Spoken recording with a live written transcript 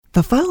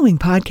The following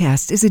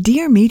podcast is a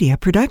Dear Media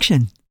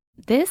production.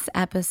 This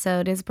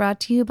episode is brought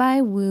to you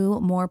by Woo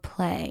More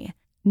Play.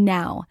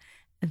 Now,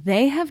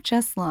 they have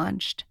just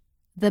launched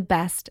the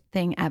best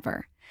thing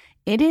ever.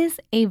 It is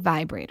a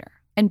vibrator.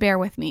 And bear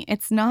with me,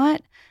 it's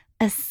not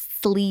a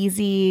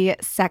sleazy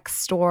sex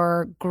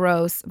store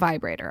gross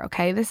vibrator,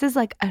 okay? This is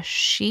like a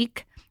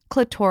chic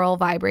clitoral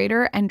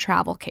vibrator and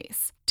travel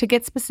case. To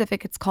get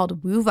specific, it's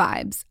called Woo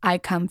Vibes, I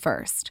Come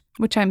First,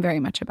 which I'm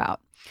very much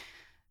about.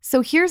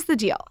 So here's the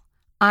deal.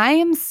 I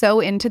am so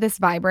into this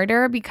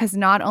vibrator because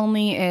not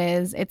only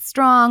is it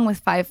strong with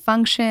 5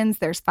 functions,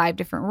 there's 5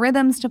 different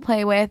rhythms to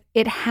play with,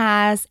 it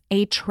has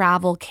a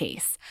travel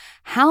case.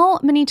 How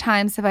many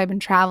times have I been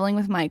traveling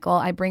with Michael?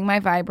 I bring my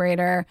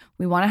vibrator,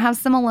 we want to have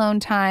some alone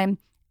time,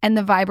 and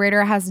the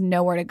vibrator has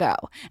nowhere to go.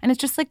 And it's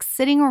just like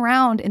sitting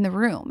around in the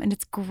room and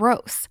it's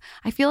gross.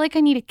 I feel like I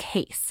need a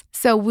case.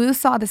 So Woo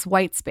saw this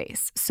white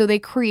space. So they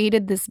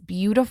created this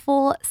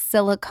beautiful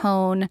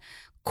silicone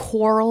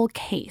coral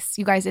case.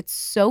 You guys, it's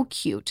so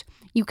cute.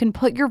 You can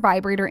put your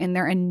vibrator in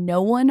there and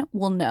no one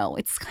will know.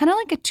 It's kind of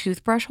like a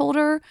toothbrush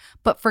holder,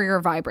 but for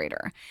your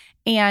vibrator.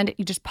 And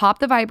you just pop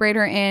the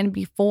vibrator in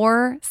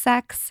before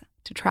sex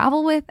to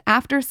travel with.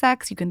 After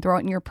sex, you can throw it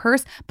in your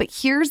purse. But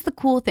here's the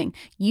cool thing.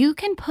 You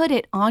can put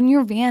it on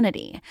your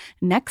vanity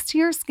next to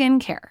your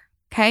skincare.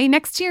 Okay,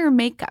 next to your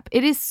makeup.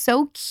 It is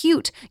so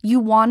cute. You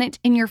want it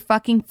in your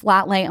fucking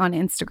flat lay on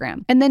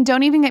Instagram. And then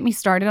don't even get me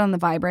started on the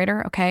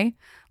vibrator, okay?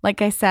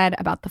 Like I said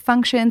about the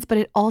functions, but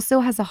it also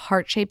has a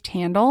heart-shaped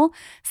handle.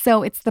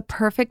 So it's the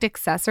perfect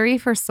accessory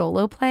for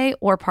solo play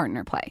or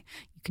partner play.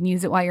 You can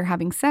use it while you're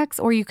having sex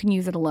or you can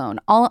use it alone.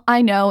 All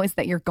I know is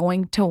that you're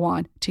going to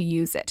want to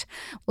use it.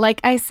 Like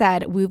I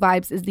said, Woo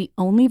Vibes is the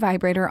only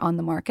vibrator on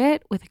the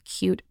market with a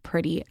cute,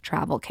 pretty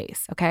travel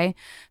case, okay?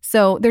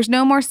 So there's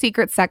no more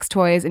secret sex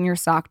toys in your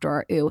sock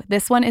drawer. Ooh,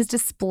 this one is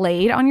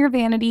displayed on your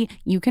vanity.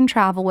 You can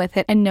travel with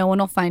it and no one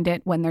will find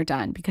it when they're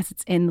done because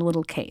it's in the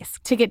little case.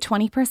 To get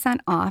 20%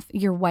 off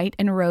your white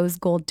and rose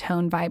gold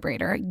tone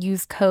vibrator,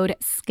 use code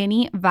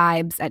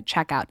SKINNYVIBES at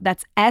checkout.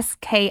 That's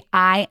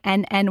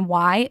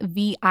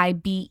SKINNYVIBEZ. SKINNYVIBEZ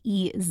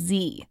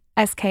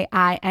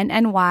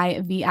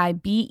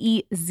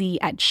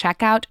at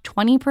checkout,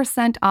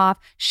 20% off.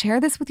 Share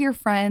this with your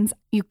friends.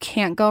 You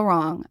can't go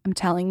wrong, I'm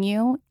telling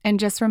you. And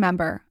just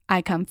remember,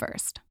 I come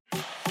first.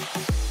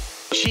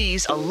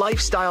 She's a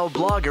lifestyle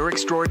blogger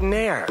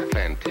extraordinaire.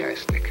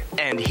 Fantastic.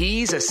 And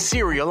he's a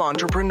serial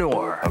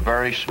entrepreneur. A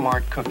very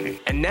smart cookie.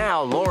 And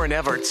now Lauren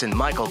Everts and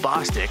Michael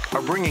Bosstick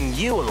are bringing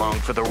you along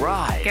for the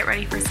ride. Get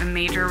ready for some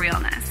major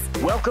realness.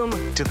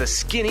 Welcome to the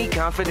Skinny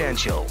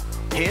Confidential.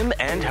 Him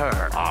and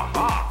her.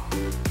 Aha!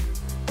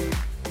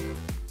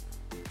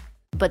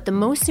 But the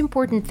most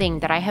important thing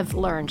that I have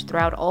learned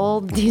throughout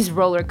all these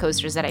roller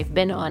coasters that I've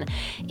been on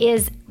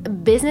is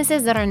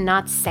businesses that are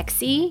not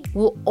sexy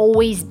will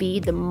always be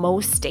the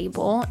most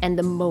stable and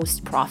the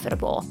most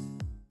profitable.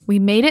 We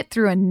made it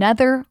through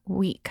another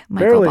week,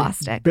 Michael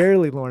Bosstick.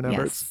 Barely, Lauren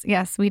Everts.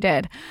 Yes, we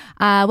did.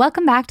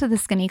 Welcome back to the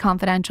Skinny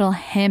Confidential,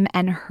 Him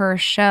and Her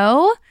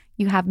show.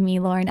 You have me,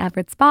 Lauren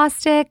Everts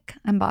Bosstick.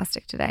 I'm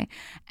Bosstick today.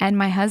 And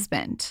my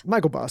husband,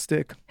 Michael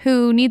Bosstick,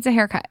 who needs a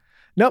haircut.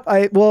 Nope.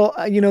 I know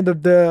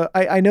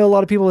a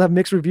lot of people have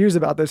mixed reviews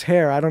about this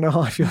hair. I don't know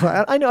how I feel.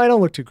 I know I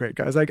don't look too great,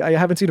 guys. I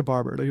haven't seen a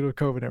barber with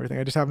COVID and everything.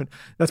 I just haven't.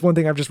 That's one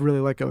thing I've just really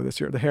let go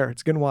this year. The hair,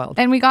 it's getting wild.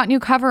 And we got new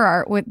cover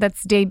art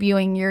that's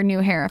debuting your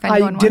new hair. If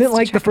anyone wants to check it out. I didn't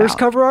like the first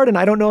cover art, and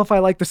I don't know if I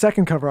like the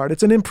second cover art.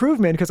 It's an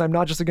improvement because I'm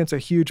not just against a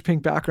huge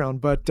pink background,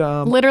 but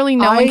literally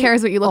no one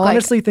cares what you look like. I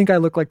honestly think I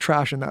look like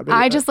trash in that video.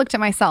 I just looked at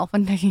myself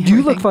and thinking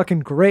you look fucking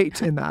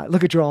great in that.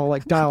 Look at you all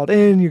like dialed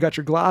in. You got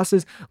your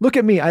glasses. Look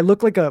at me. I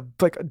look like a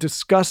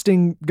disgusting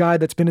guy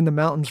that's been in the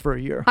mountains for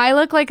a year. I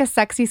look like a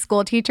sexy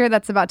school teacher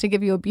that's about to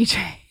give you a BJ.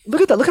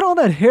 Look at that. Look at all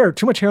that hair.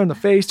 Too much hair on the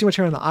face, too much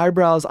hair on the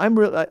eyebrows.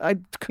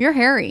 You're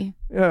hairy.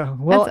 Yeah,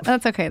 well.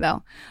 That's okay,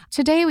 though.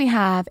 Today we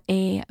have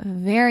a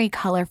very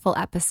colorful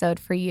episode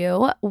for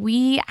you.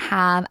 We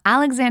have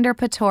Alexandra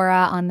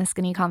Potora on the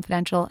Skinny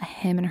Confidential,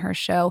 Him and Her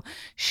show.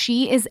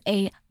 She is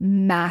a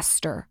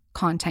master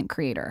content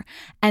creator.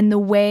 And the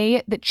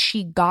way that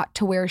she got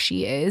to where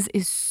she is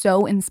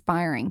so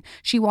inspiring.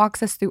 She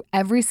walks us through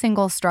every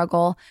single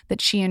struggle that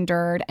she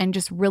endured and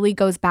just really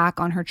goes back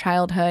on her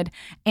childhood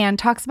and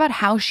talks about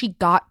how she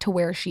got to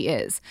where she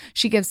is.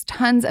 She gives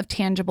tons of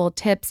tangible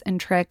tips and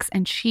tricks,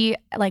 and she,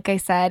 like I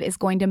said, is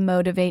going to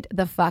motivate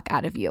the fuck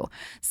out of you.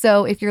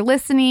 So if you're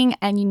listening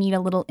and you need a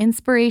little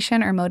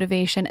inspiration or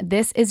motivation,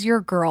 this is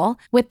your girl.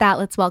 With that,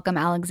 let's welcome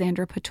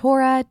Alexandra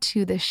Potora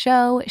to the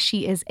show.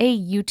 She is a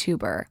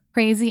YouTuber.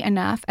 Crazy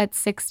enough, at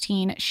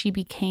 16, she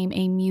became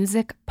a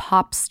music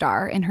pop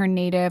star in her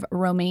native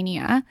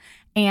Romania.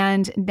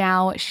 And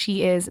now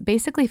she is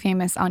basically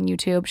famous on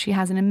YouTube. She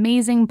has an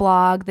amazing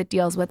blog that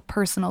deals with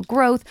personal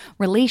growth,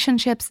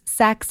 relationships,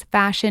 sex,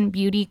 fashion,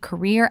 beauty,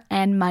 career,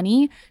 and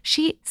money.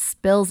 She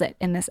spills it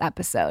in this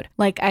episode.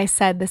 Like I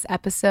said, this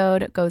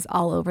episode goes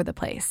all over the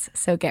place.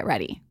 So get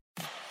ready.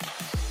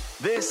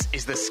 This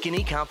is the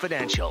Skinny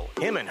Confidential,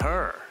 Him and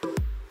Her.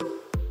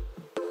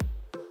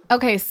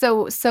 Okay,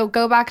 so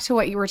go back to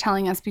what you were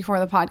telling us before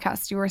the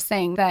podcast. You were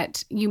saying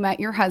that you met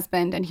your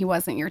husband and he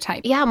wasn't your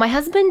type. Yeah, my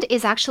husband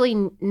is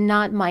actually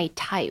not my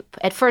type.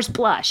 At first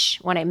blush,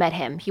 when I met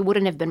him, he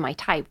wouldn't have been my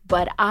type.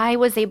 But I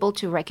was able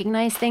to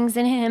recognize things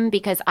in him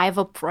because I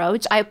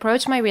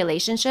approach my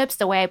relationships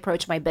the way I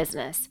approach my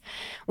business,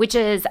 which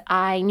is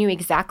I knew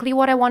exactly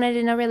what I wanted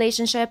in a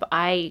relationship.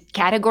 I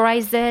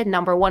categorized it.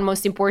 Number one,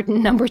 most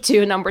important. Number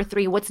two, number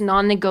three, what's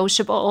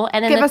non-negotiable.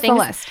 And then Give us the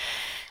list.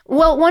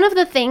 Well, one of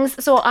the things,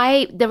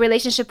 the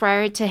relationship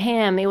prior to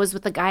him, it was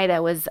with a guy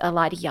that was a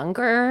lot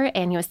younger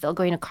and he was still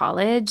going to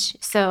college.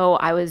 So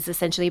I was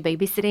essentially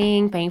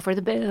babysitting, paying for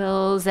the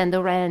bills and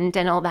the rent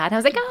and all that. And I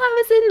was like,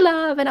 I was in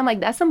love. And I'm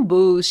like, that's some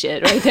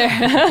bullshit right there.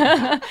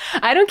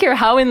 I don't care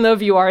how in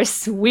love you are,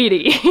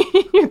 sweetie.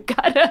 You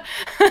gotta,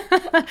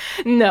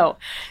 no.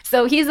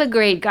 So he's a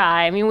great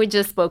guy. I mean, we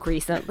just spoke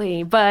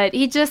recently, but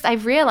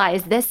I've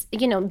realized this,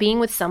 being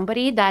with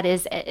somebody that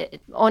is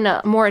on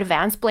a more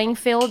advanced playing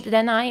field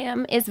than I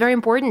am is very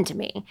important to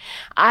me.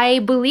 I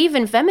believe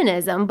in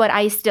feminism, but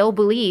I still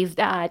believe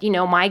that,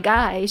 my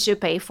guy should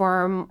pay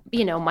for,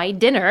 my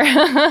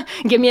dinner,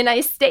 give me a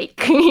nice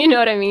steak, you know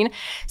what I mean?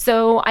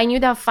 So I knew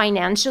that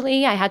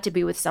financially I had to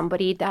be with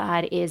somebody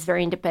that is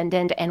very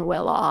independent and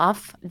well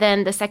off.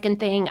 Then the second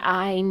thing,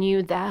 I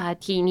knew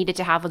that he needed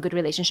to have a good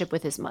relationship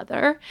with his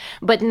mother,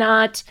 but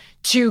not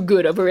too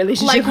good of a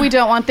relationship. Like we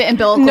don't want the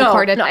umbilical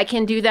cord. No, I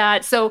can't do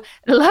that. So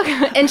look,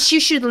 and she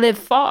should live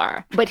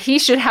far, but he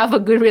should have a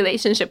good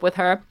relationship with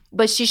her,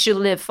 but she should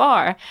live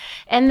far.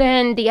 And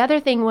then the other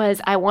thing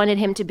was I wanted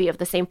him to be of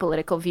the same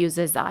political views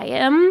as I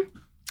am,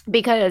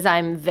 because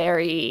I'm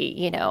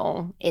very,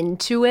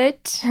 into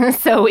it.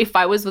 So if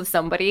I was with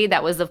somebody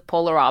that was of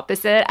polar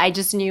opposite, I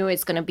just knew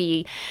it's going to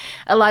be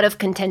a lot of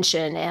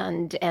contention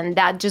and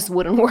that just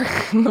wouldn't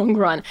work long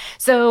run.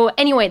 So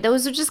anyway,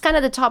 those are just kind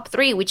of the top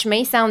three, which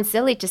may sound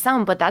silly to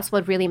some, but that's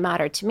what really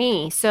mattered to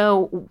me.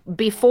 So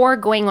before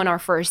going on our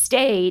first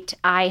date,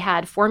 I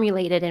had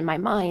formulated in my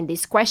mind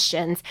these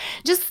questions,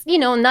 just,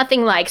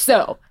 nothing like,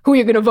 so who are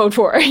you going to vote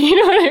for? You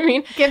know what I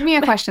mean? Give me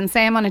a question.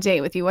 Say I'm on a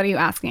date with you. What are you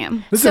asking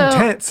him? This is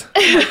intense.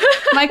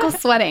 Michael's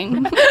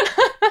sweating.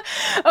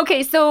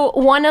 Okay, so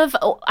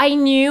I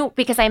knew,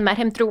 because I met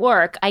him through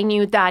work, I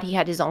knew that he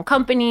had his own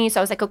company. So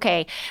I was like,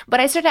 okay. But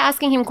I started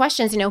asking him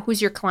questions,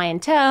 who's your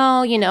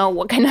clientele?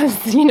 What kind of,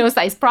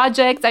 size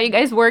projects are you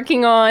guys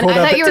working on? I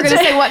thought you were going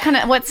to say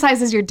what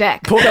size is your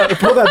dick? Pull that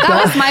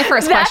That was my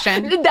first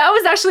question. That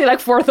was actually like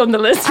fourth on the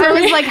list for I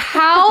me. was like,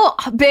 how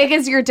big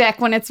is your dick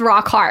when it's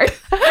rock hard?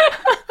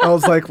 I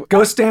was like,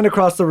 go stand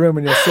across the room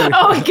and you'll see.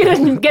 Oh,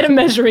 get a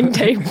measuring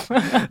tape.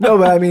 No,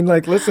 but I mean,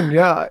 listen,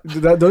 yeah,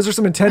 those are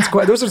some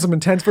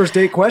intense first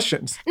date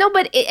questions. No,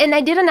 and I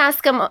didn't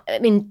ask him,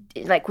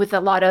 with a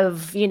lot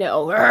of,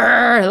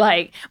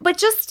 but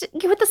just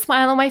with a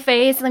smile on my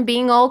face and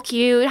being all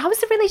cute. How was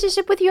the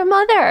relationship with your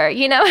mother?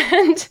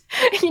 And,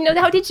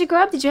 how did you grow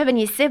up? Did you have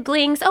any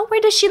siblings? Oh,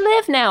 where does she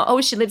live now?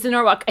 Oh, she lives in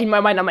Norwalk. In my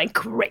mind, I'm like,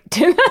 great.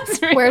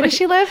 Where does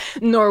she live?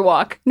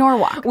 Norwalk.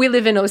 We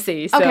live in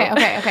OC. So.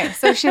 Okay.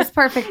 So she's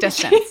perfect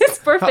distance. It's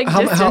perfect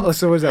distance.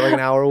 So was that like an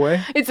hour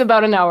away? It's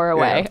about an hour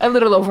away, a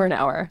little over an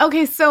hour.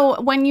 Okay,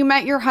 so when you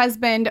met your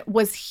husband,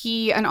 was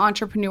he an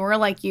entrepreneur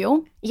like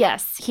you?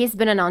 Yes, he's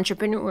been an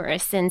entrepreneur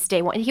since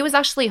day one. He was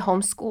actually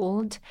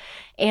homeschooled,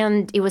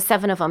 and it was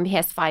 7 of them. He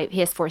has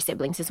 4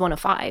 siblings. He's one of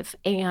 5,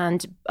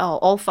 and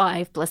all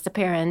 5 plus the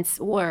parents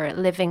were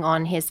living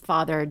on his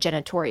father's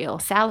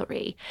janitorial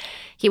salary.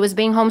 He was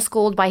being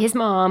homeschooled by his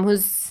mom,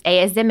 who's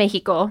es de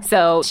Mexico,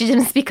 so she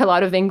didn't speak a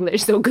lot of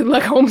English. So good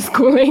luck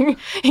homeschooling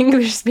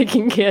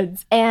English-speaking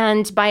kids.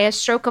 And by a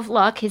stroke of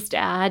luck, his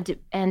dad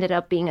ended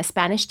up being a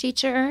Spanish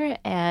teacher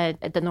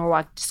at the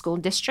Norwalk School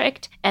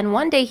District. And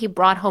one day he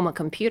brought home a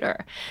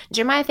computer.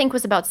 Jeremiah, I think,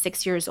 was about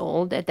 6 years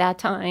old at that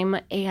time,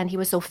 and he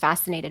was so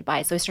fascinated by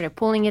it. So he started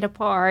pulling it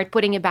apart,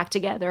 putting it back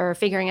together,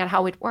 figuring out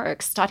how it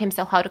works, taught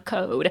himself how to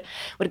code,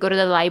 would go to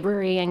the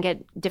library and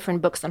get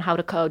different books on how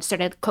to code,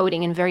 started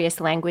coding in various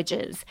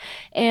languages.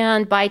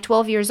 And by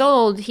 12 years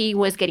old, he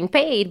was getting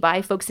paid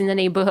by folks in the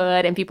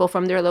neighborhood and people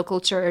from their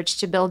local church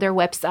to build their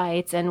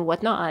websites and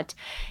whatnot.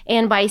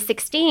 And by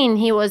 16,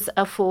 he was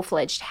a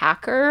full-fledged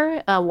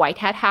hacker, a white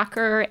hat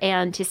hacker,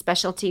 and his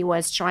specialty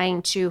was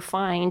trying to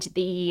find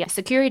the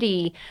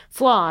security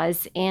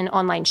flaws in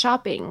online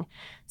shopping.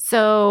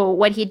 So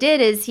what he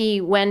did is he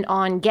went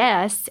on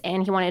Guess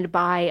and he wanted to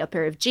buy a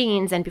pair of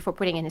jeans. And before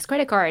putting in his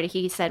credit card,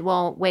 he said,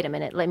 well, wait a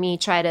minute, let me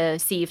try to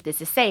see if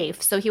this is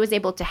safe. So he was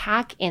able to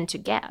hack into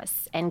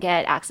Guess and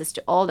get access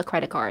to all the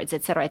credit cards,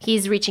 etc.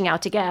 He's reaching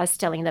out to Guess,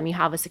 telling them you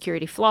have a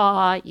security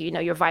flaw,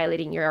 you're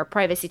violating your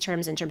privacy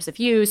terms in terms of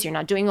use, you're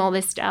not doing all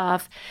this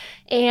stuff.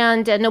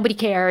 And nobody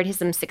cared. He's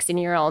some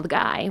 16-year-old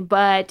guy.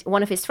 But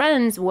one of his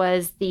friends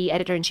was the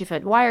editor-in-chief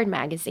at Wired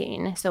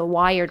magazine. So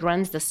Wired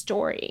runs the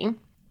story.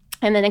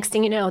 And the next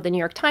thing you know, the New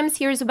York Times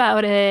hears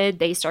about it.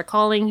 They start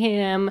calling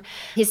him.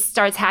 He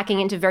starts hacking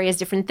into various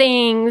different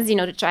things,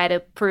 to try to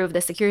prove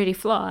the security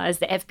flaws.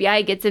 The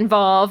FBI gets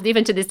involved.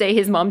 Even to this day,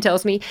 his mom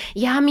tells me,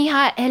 yeah,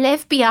 mija, el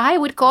FBI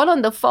would call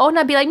on the phone.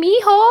 I'd be like,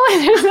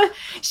 mijo.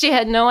 She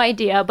had no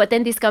idea. But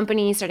then these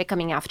companies started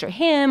coming after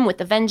him with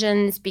a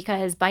vengeance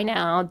because by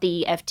now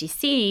the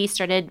FTC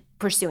started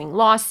pursuing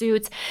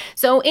lawsuits.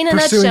 So in a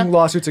nutshell, pursuing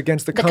lawsuits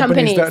against the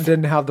companies that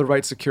didn't have the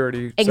right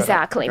security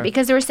exactly setup. Okay.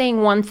 Because they were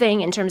saying one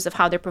thing in terms of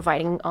how they're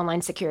providing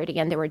online security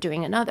and they were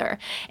doing another.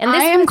 And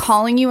I am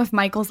calling you if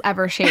Michael's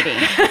ever shady.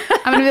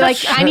 I'm gonna be like,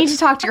 I need to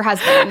talk to your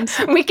husband.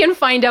 We can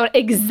find out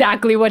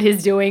exactly what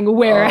he's doing,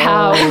 where,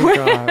 how.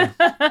 God.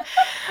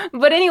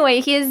 But anyway,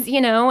 he's,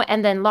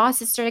 and then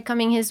lawsuits started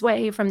coming his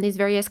way from these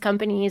various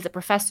companies. A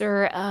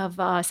professor of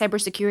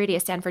cybersecurity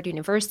at Stanford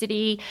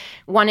University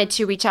wanted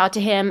to reach out to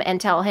him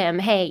and tell him,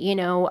 hey,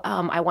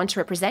 I want to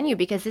represent you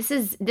because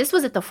this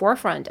was at the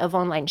forefront of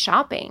online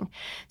shopping.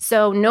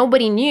 So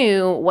nobody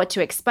knew what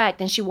to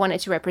expect. And she wanted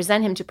to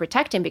represent him to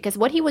protect him because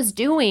what he was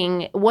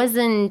doing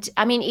wasn't,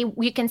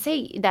 you can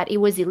say that it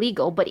was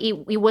illegal, but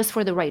it was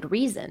for the right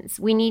reasons.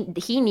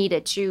 He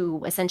needed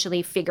to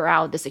essentially figure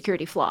out the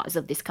security flaws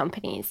of these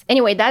companies.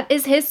 Anyway, that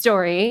is his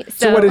story.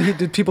 So what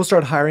did people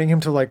start hiring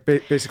him to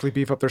basically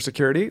beef up their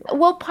security?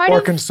 Well,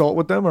 consult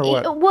with them or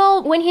what?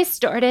 Well, when he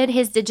started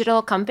his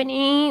digital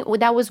company,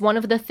 that was one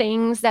of the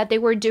things that they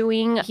were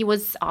doing. He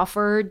was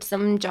offered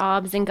some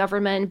jobs in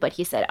government, but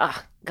he said,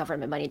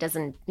 government money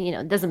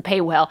doesn't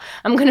pay well.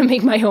 I'm going to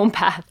make my own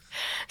path.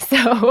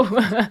 So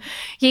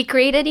he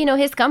created,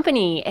 his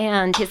company,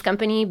 and his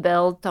company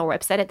built a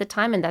website at the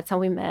time, and that's how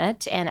we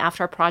met. And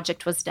after our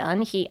project was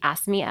done, he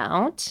asked me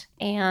out,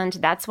 and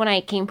that's when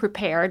I came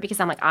prepared because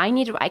I'm like,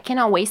 I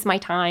cannot waste my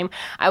time.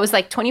 I was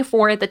like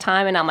 24 at the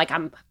time, and I'm like,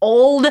 I'm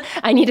old.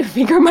 I need to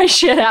figure my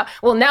shit out.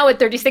 Well, now at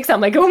 36,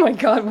 I'm like, oh my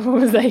God, what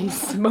was I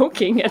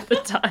smoking at the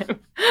time?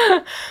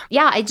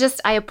 Yeah,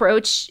 I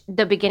approached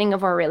the beginning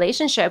of our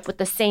relationship with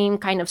the same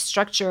kind of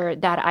structure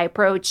that I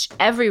approach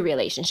every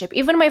relationship,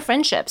 even my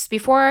friendships.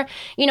 Before,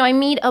 I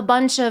meet a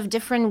bunch of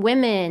different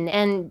women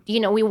and,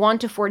 we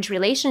want to forge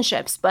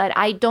relationships, but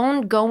I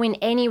don't go in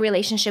any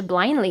relationship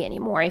blindly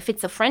anymore. If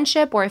it's a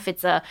friendship or if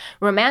it's a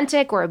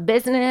romantic or a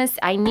business,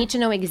 I need to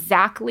know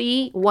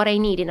exactly what I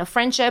need. In a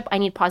friendship, I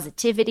need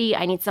positivity.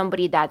 I need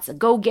somebody that's a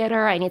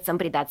go-getter. I need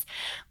somebody that's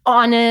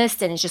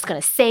honest and is just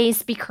going to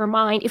speak her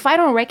mind. If I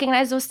don't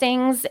recognize those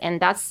things, and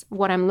that's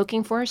what I'm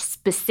looking for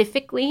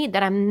specifically,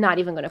 then I'm not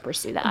even going to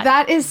pursue that.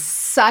 That is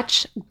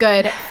such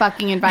good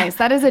fucking advice.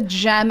 That is a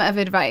gem of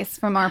advice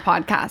from our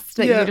podcast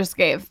that you just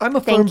gave. I'm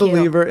a firm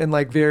believer in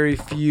very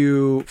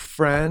few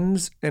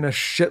friends and a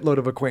shitload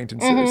of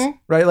acquaintances,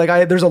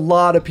 right? There's a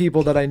lot of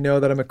people that I know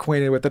that I'm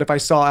acquainted with that if I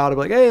saw out, I'd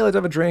be like, hey, let's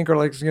have a drink or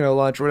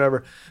lunch or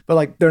whatever.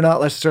 But they're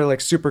not necessarily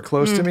super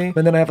close to me.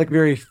 And then I have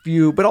very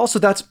few, but also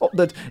that's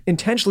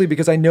intentionally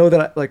because I know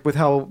that with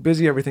how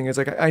busy everything is,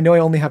 I know I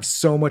only have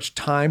so much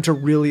time to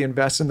really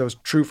invest in those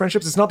true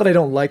friendships. It's not that I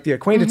don't like the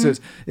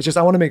acquaintances. It's just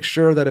I want to make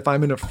sure that if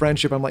I'm in a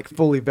friendship, I'm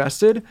fully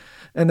vested.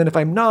 And then if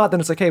I'm not, then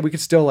it's hey, we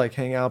could still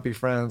hang out, be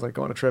friends,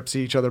 go on a trip,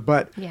 see each other.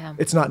 But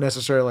it's not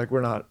necessarily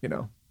we're not,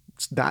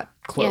 it's that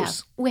close.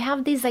 Yeah. We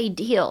have these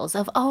ideals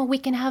of, we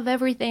can have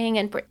everything.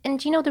 And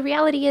the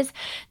reality is,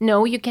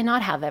 no, you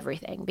cannot have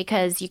everything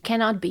because you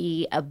cannot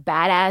be a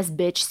badass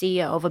bitch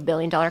CEO of $1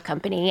 billion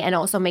company and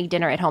also make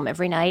dinner at home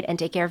every night and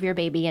take care of your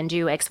baby and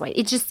do X, Y.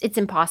 It's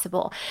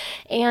impossible.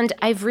 And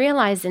I've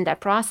realized in that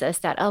process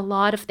that a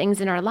lot of things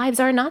in our lives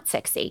are not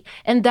sexy,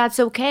 and that's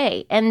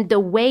okay. And the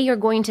way you're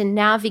going to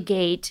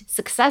navigate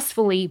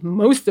successfully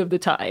most of the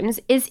times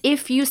is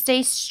if you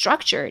stay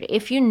structured,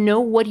 if you know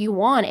what you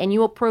want and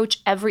you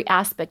approach every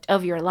aspect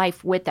of your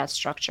life with that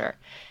structure.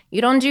 You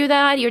don't do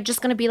that, you're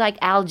just going to be like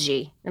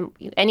algae.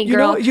 Any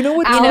girl, you know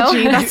what?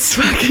 Algae, that's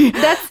fucking,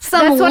 that's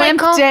some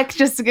limp dick.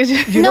 Just but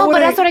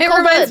that's what I call it.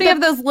 Reminds me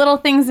of those little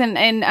things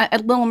in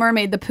Little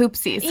Mermaid, the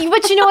poopsies.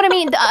 But you know what I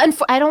mean?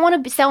 I don't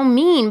want to sound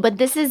mean, but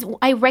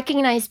I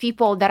recognize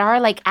people that are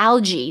like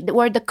algae,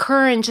 where the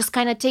current just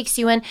kind of takes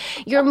you and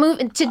you're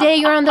moving. Today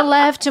you're on the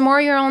left,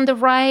 tomorrow you're on the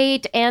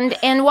right. And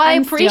while I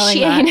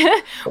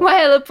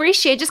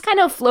appreciate just kind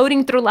of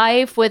floating through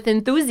life with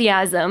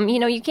enthusiasm,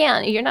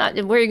 you're not,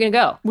 where are you going to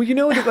go? Well,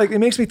 it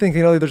makes me think,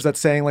 there's that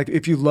saying,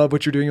 if you love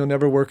what you're doing, you'll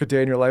never work a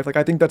day in your life.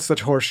 I think that's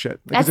such horse shit.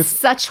 That's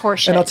such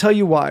horse shit. And I'll tell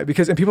you why.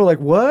 And people are like,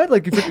 what?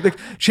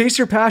 Chase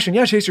your passion.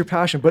 Yeah, chase your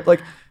passion.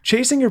 But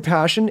chasing your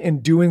passion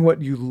and doing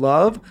what you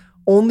love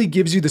only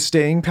gives you the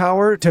staying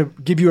power to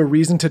give you a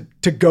reason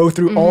to go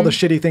through all the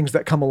shitty things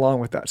that come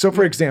along with that. So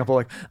for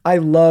example, I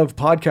love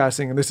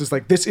podcasting, and this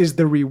is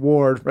the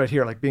reward right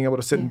here, being able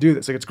to sit and do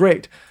this. It's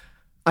great.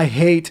 I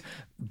hate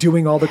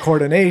doing all the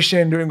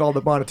coordination, doing all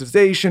the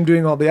monetization,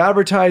 doing all the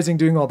advertising,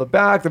 doing all the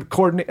back, the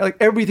coordinate, like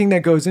everything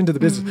that goes into the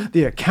business,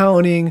 the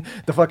accounting,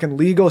 the fucking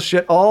legal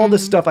shit, all the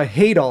stuff. I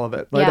hate all of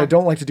it. Right? Yeah. I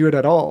don't like to do it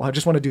at all. I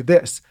just want to do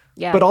this.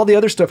 Yeah. But all the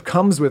other stuff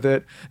comes with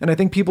it. And I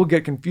think people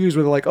get confused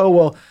with like, oh,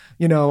 well,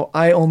 you know,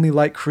 I only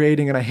like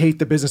creating and I hate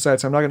the business side,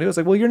 so I'm not going to do it. It's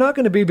like, well, you're not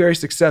going to be very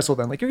successful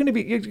then. Like you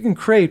can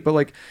create, but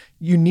like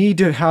you need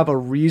to have a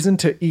reason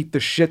to eat the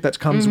shit that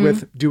comes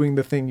with doing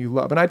the thing you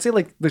love. And I'd say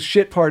like the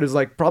shit part is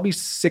like probably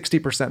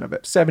 60% of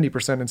it,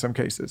 70% in some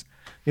cases.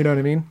 You know what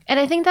I mean? And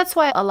I think that's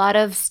why a lot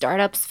of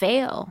startups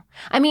fail.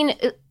 I mean,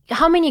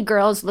 how many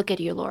girls look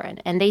at you, Lauren,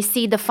 and they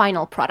see the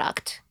final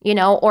product, you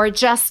know, or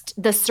just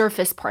the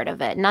surface part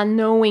of it, not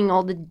knowing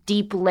all the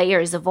deep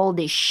layers of all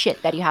this shit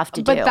that you have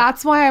to do. But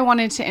that's why I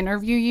wanted to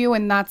interview you.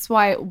 And that's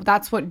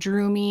what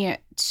drew me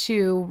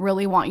to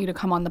really want you to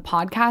come on the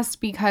podcast,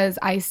 because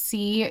I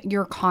see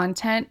your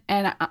content.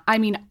 And I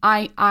mean,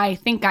 I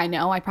think I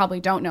know, I probably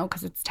don't know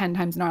because it's 10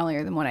 times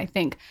gnarlier than what I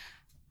think,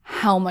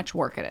 how much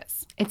work it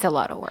is. It's a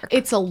lot of work.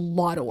 It's a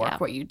lot of work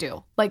what you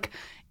do. Like,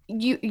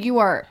 you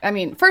are, I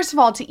mean, first of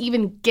all, to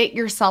even get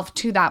yourself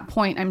to that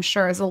point, I'm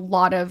sure is a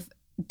lot of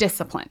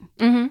discipline.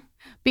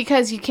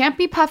 Because you can't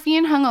be puffy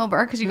and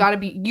hungover, because you got to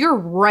be, you're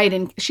right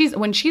in,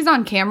 when she's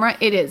on camera,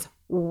 it is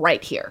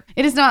right here.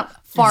 It is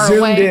not far Zoomed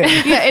away. in.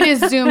 Yeah, it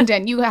is zoomed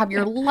in. You have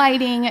your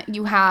lighting,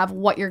 you have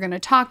what you're going to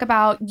talk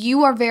about.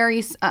 You are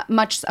very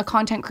much a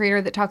content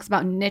creator that talks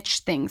about niche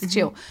things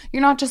too.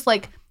 You're not just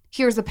like,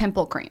 here's a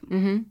pimple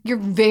cream. You're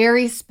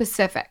very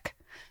specific.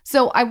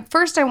 So I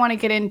want to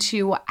get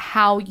into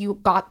how you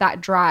got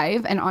that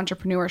drive and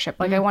entrepreneurship.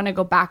 Like I want to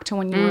go back to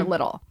when you were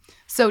little.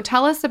 So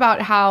tell us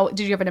about how,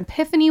 did you have an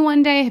epiphany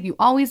one day? Have you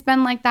always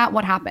been like that?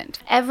 What happened?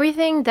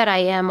 Everything that I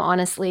am,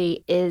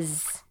 honestly,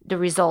 is the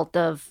result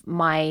of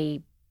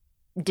my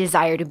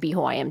desire to be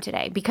who I am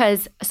today.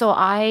 Because so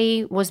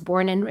I was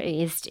born and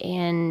raised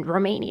in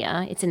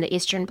Romania. It's in the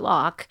Eastern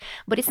Bloc,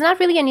 but it's not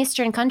really an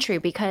Eastern country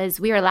because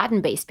we are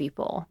Latin-based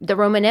people. The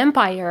Roman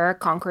Empire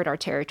conquered our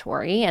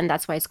territory, and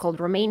that's why it's called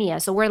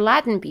Romania. So we're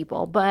Latin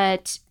people,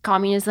 but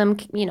communism,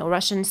 you know,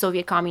 Russian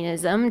Soviet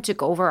communism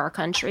took over our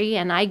country,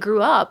 and I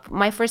grew up.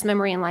 My first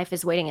memory in life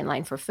is waiting in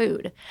line for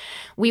food.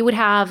 We would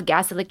have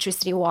gas,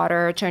 electricity,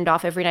 water turned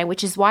off every night,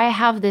 which is why I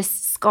have this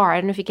scar. I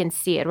don't know if you can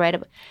see it,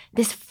 right?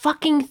 This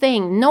fucking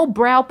thing. No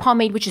brow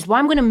pomade, which is why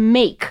I'm going to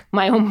make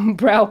my own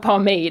brow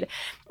pomade.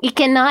 It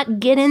cannot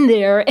get in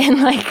there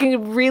and like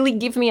really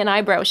give me an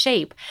eyebrow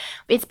shape.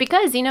 It's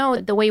because, you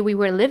know, the way we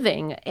were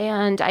living,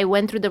 and I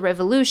went through the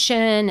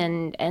revolution.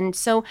 And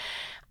so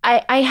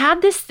I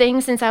had this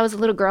thing since I was a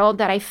little girl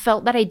that I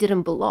felt that I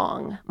didn't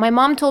belong. My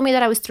mom told me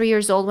that I was 3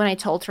 years old when I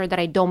told her that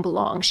I don't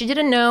belong. She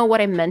didn't know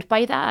what I meant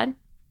by that.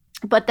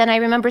 But then I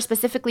remember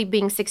specifically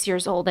being 6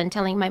 years old and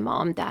telling my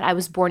mom that I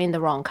was born in the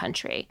wrong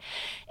country.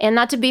 And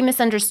not to be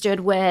misunderstood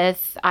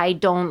with, I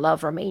don't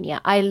love Romania.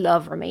 I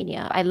love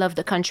Romania. I love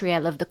the country. I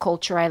love the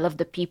culture. I love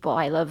the people.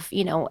 I love,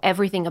 you know,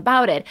 everything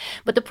about it.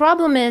 But the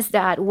problem is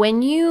that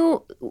when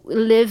you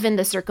live in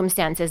the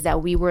circumstances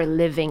that we were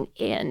living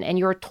in, and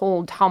you're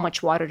told how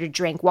much water to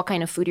drink, what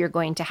kind of food you're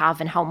going to have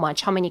and how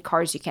much, how many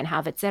cars you can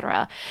have,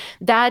 etc.,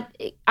 that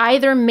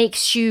either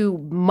makes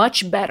you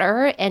much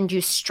better and you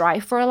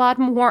strive for a lot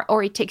more,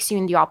 or it takes you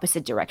in the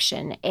opposite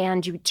direction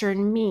and you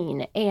turn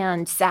mean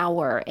and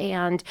sour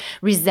and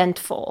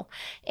resentful.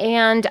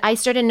 And I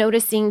started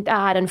noticing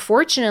that,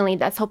 unfortunately,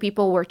 that's how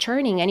people were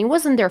turning. And it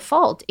wasn't their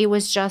fault. It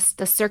was just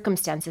the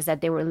circumstances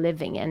that they were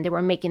living in. They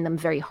were making them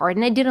very hard.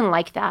 And I didn't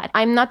like that.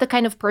 I'm not the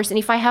kind of person,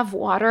 if I have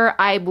water,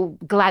 I will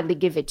gladly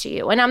give it to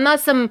you. And I'm not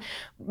some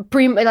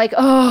like,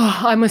 oh,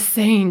 I'm a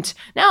saint.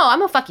 No,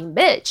 I'm a fucking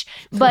bitch.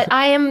 But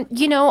I am,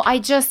 you know,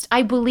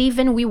 I believe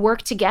in we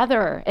work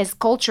together as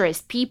culture,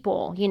 as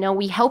people. You know,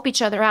 we help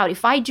each other out.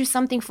 If I do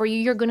something for you,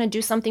 you're going to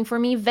do something for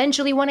me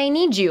eventually when I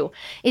need you.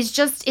 It's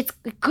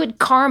good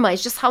karma.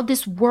 It's just how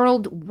this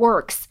world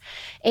works.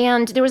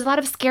 And there was a lot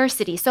of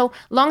scarcity. So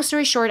long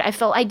story short, I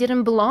felt I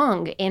didn't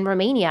belong in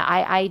Romania.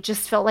 I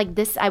just felt like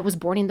I was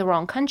born in the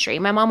wrong country.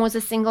 My mom was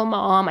a single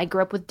mom. I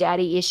grew up with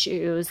daddy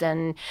issues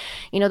and,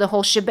 you know, the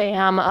whole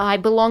shebang. I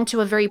belonged to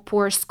a very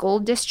poor school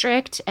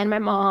district, and my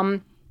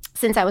mom,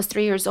 since I was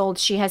 3 years old,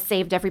 she has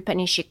saved every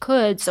penny she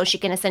could so she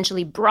can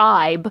essentially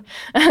bribe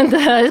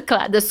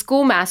the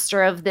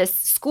schoolmaster of this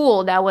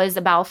school that was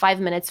about 5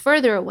 minutes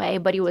further away,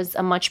 but it was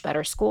a much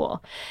better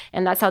school.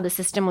 And that's how the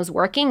system was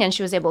working, and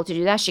she was able to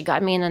do that. She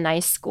got me in a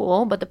nice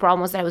school, but the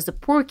problem was that I was a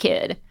poor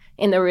kid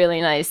in a really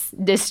nice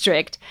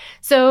district.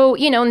 So,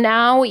 you know,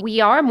 now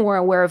we are more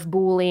aware of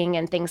bullying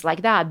and things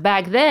like that.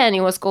 Back then, it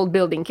was called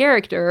building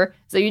character.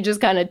 So you just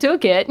kind of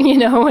took it, you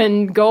know,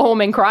 and go home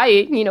and cry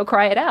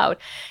it out.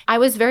 I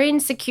was very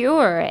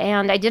insecure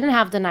and I didn't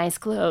have the nice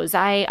clothes.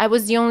 I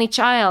was the only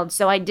child.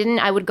 So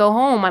I would go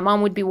home. My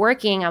mom would be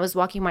working. I was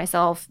walking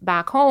myself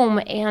back home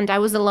and I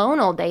was alone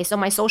all day. So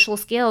my social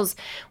skills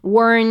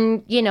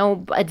weren't, you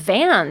know,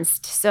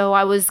 advanced. So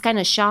I was kind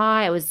of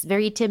shy. I was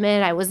very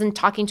timid. I wasn't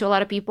talking to a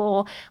lot of people.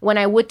 When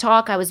I would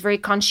talk, I was very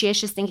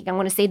conscientious, thinking I'm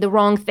going to say the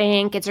wrong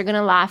thing. Kids are going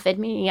to laugh at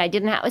me. I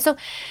didn't have, so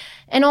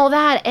and all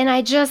that. And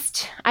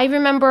I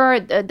remember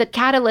the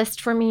catalyst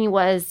for me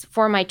was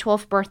for my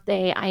 12th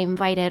birthday, I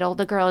invited all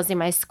the girls in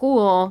my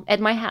school at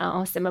my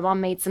house, and my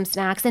mom made some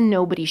snacks, and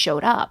nobody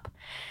showed up.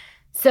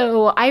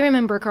 So I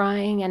remember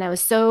crying, and I'm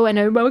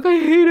like, I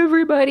hate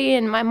everybody.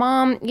 And my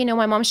mom,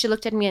 she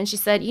looked at me and she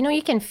said,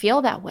 you can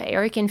feel that way,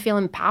 or you can feel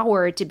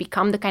empowered to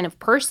become the kind of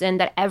person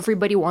that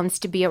everybody wants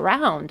to be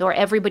around, or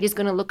everybody's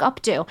going to look up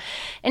to.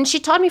 And she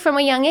taught me from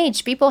a young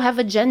age, people have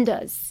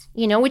agendas,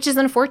 which is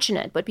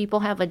unfortunate, but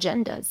people have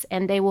agendas,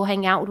 and they will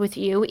hang out with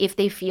you if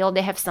they feel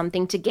they have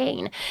something to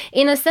gain.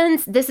 In a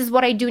sense, this is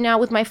what I do now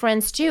with my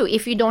friends too.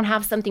 If you don't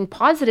have something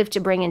positive to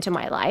bring into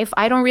my life,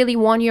 I don't really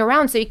want you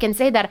around. So you can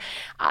say that,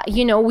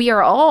 we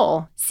are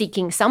all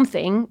seeking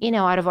something,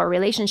 out of our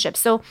relationship.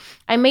 So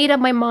I made up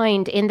my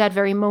mind in that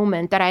very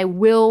moment that I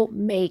will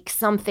make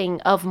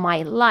something of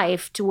my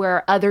life to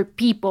where other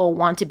people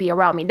want to be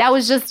around me. That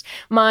was just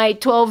my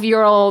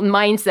 12-year-old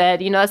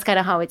mindset. That's kind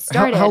of how it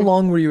started. How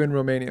long were you in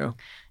Romania?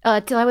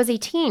 Till I was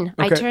 18.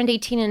 Okay. I turned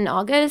 18 in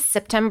August.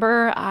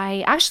 September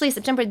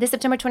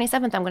 27th,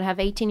 I'm going to have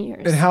 18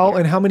 years. And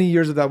how many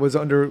years of that was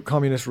under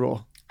communist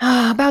rule?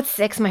 About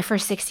 6, my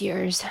first 6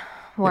 years.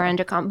 Were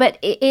under but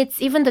it's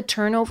even the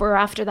turnover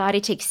after that,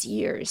 it takes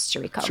years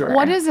to recover. Sure.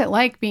 What is it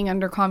like being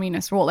under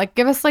communist rule? Like,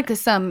 give us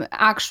some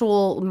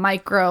actual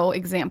micro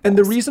examples. And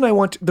the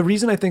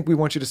reason I think we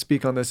want you to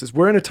speak on this is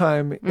we're in a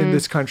time in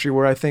this country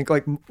where I think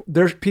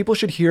people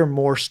should hear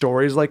more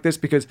stories like this,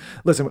 because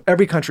listen,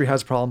 every country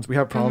has problems. We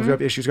have problems. We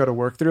have issues got to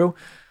work through.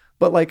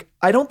 But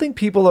I don't think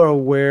people are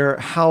aware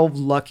how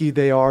lucky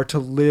they are to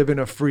live in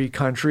a free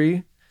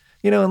country.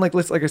 And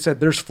like I said,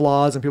 there's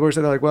flaws, and people are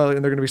saying and they're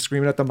going to be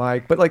screaming at the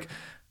mic. But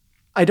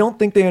I don't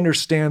think they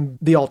understand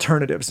the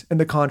alternatives and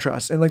the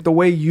contrasts. And the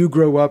way you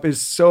grow up is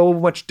so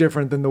much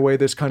different than the way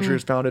this country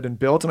is founded and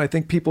built. And I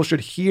think people should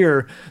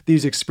hear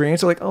these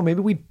experiences maybe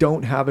we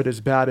don't have it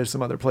as bad as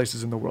some other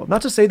places in the world.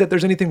 Not to say that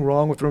there's anything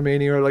wrong with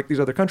Romania or these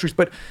other countries,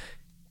 but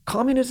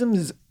communism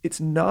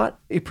it's not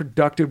a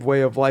productive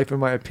way of life, in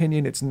my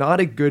opinion. It's not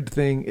a good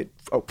thing. It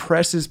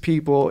oppresses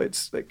people.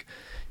 It's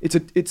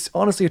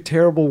honestly a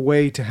terrible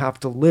way to have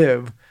to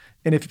live.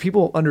 And if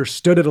people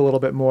understood it a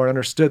little bit more,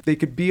 they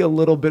could be a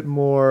little bit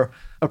more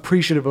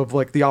appreciative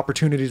of the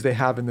opportunities they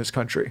have in this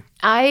country.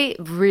 I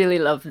really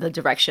love the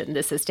direction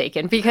this has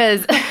taken,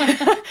 because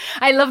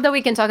I love that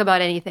we can talk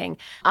about anything.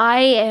 I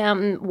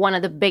am one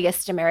of the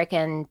biggest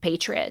American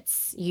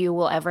patriots you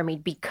will ever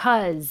meet,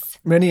 because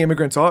many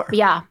immigrants are.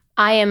 Yeah,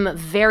 I am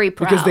very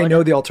proud. Because they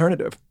know the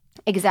alternative.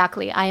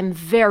 Exactly. I am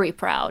very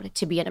proud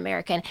to be an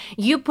American.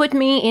 You put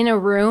me in a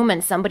room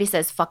and somebody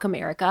says, fuck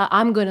America,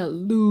 I'm going to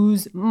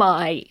lose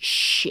my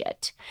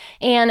shit.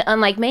 And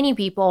unlike many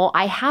people,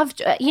 I have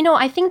to,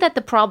 I think that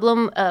the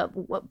problem, a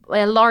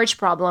large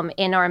problem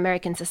in our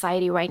American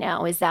society right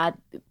now is that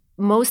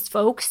most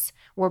folks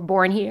were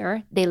born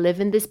here. They live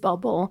in this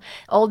bubble.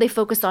 All they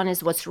focus on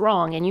is what's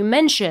wrong. And you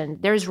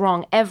mentioned there's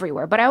wrong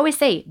everywhere. But I always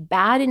say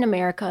bad in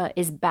America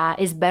is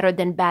better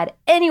than bad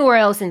anywhere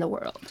else in the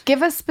world.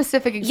 Give us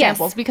specific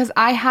examples, because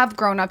I have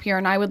grown up here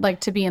and I would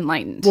like to be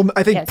enlightened. Well,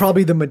 I think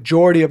probably the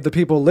majority of the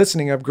people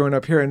listening have grown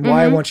up here. And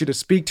why I want you to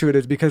speak to it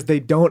is because they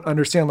don't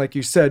understand, like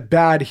you said,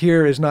 bad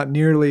here is not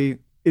nearly...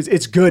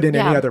 It's good in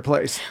any other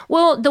place.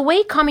 Well, the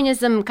way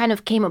communism kind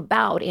of came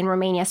about in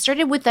Romania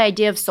started with the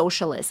idea of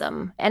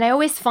socialism. And I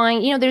always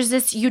find, there's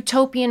this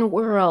utopian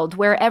world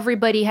where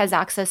everybody has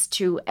access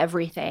to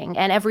everything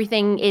and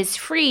everything is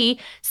free.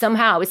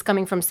 Somehow it's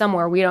coming from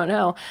somewhere, we don't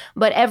know.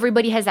 But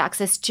everybody has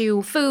access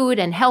to food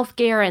and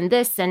healthcare and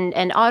this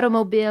and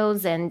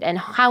automobiles and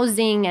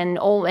housing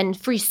and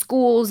free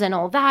schools and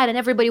all that. And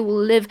everybody will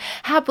live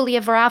happily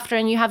ever after.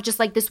 And you have just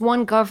this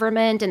one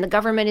government, and the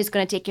government is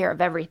going to take care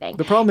of everything.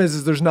 The problem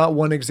is there's not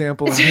one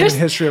example in human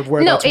history of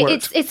where that's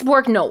worked. It's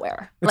worked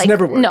nowhere. It's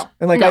never worked. No.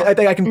 And I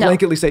think I can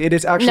blanketly say it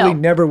has actually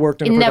never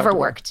worked. It never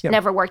worked. Yeah.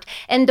 Never worked.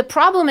 And the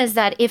problem is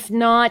that if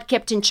not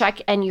kept in check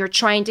and you're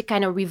trying to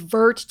kind of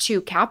revert to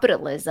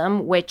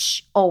capitalism,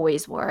 which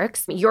always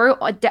works, you're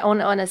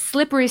on a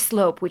slippery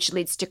slope, which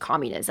leads to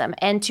communism.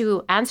 And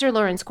to answer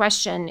Lauren's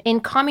question, in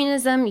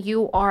communism,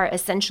 you are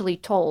essentially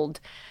told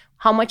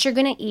how much you're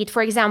going to eat.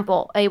 For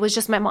example, it was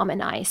just my mom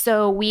and I.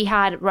 So we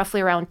had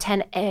roughly around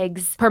 10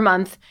 eggs per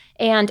month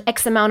and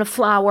X amount of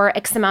flour,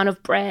 X amount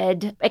of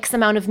bread, X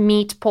amount of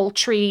meat,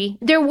 poultry.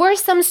 There were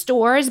some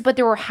stores, but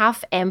they were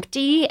half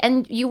empty.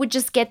 And you would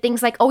just get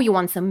things like, oh, you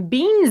want some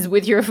beans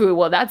with your food?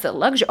 Well, that's a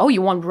luxury. Oh,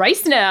 you want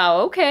rice now?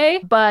 Okay.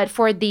 But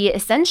for the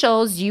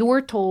essentials, you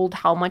were told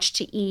how much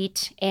to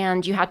eat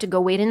and you had to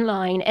go wait in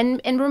line. And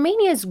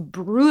Romania is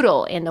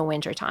brutal in the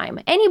wintertime.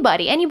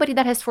 Anybody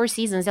that has 4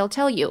 seasons, they'll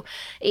tell you.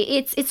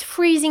 It's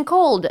freezing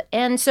cold.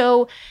 And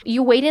so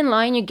you wait in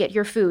line, you get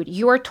your food.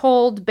 You are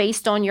told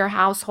based on your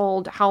household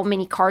how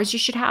many cars you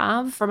should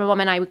have. For my mom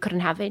and I, we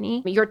couldn't have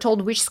any. You're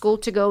told which school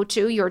to go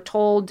to. You're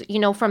told,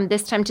 from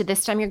this time to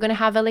this time, you're going to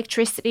have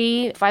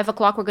electricity. 5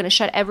 o'clock, we're going to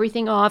shut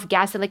everything off.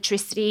 Gas,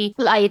 electricity,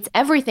 lights,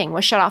 everything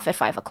was shut off at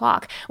 5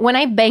 o'clock. When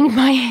I banged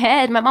my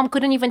head, my mom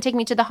couldn't even take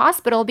me to the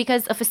hospital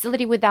because a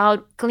facility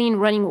without clean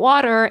running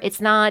water,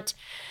 it's not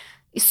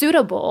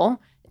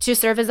suitable to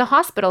serve as a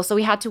hospital. So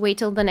we had to wait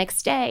till the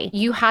next day.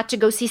 You had to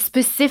go see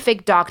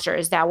specific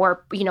doctors that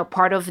were,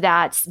 part of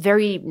that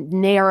very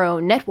narrow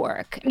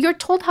network. You're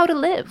told how to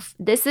live.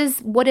 This is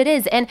what it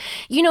is. And,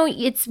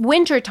 it's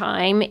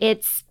wintertime.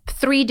 It's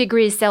 3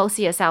 degrees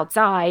Celsius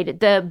outside.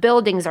 The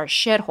buildings are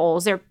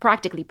shitholes. They're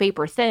practically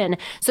paper thin.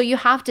 So you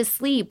have to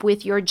sleep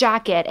with your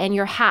jacket and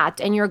your hat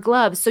and your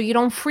gloves so you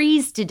don't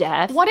freeze to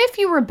death. What if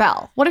you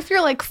rebel? What if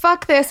you're like,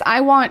 fuck this,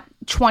 I want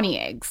 20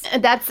 eggs?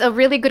 That's a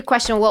really good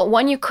question. Well,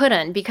 one, you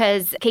couldn't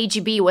because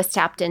KGB was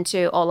tapped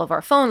into all of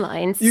our phone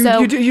lines. You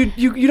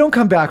don't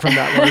come back from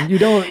that one. You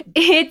don't.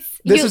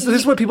 This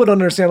is what people don't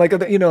understand. Like,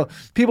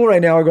 people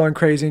right now are going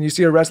crazy, and you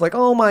see arrests like,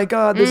 oh my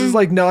God, this is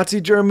like Nazi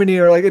Germany,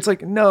 or like, it's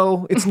like,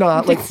 no, it's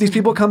not. Like, these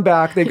people come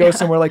back, they go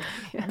somewhere. Like,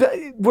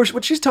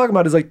 what she's talking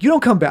about is like, you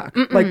don't come back.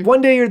 Like,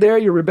 one day you're there,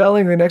 you're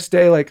rebelling, the next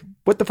day, like,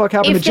 what the fuck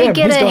happened to Jim? If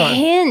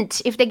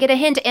they get a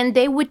hint, and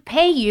they would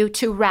pay you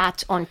to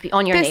rat on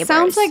your neighbors. This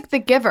sounds like The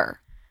Giver.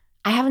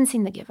 I haven't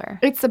seen The Giver.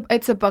 It's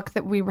a book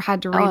that we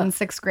had to read in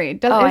 6th grade.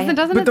 Doesn't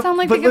it sound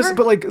like The Giver?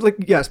 Listen,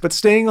 but yes, but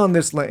staying on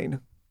this lane,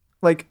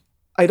 like,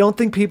 I don't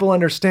think people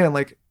understand,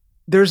 like,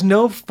 there's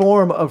no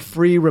form of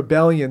free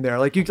rebellion there.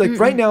 Like,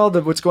 right now,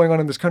 what's going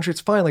on in this country,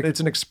 it's fine. Like, it's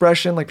an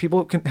expression. Like,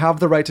 people can have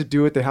the right to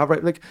do it. They have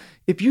right. Like,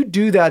 if you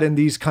do that in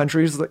these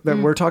countries that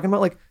we're talking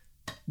about, like,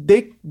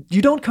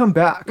 you don't come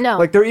back. No.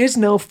 Like, there is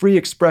no free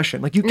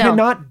expression. Like, you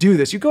cannot do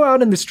this. You go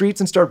out in the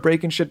streets and start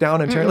breaking shit down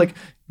and tearing, like,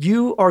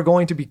 you are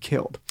going to be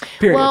killed.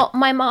 Period. Well,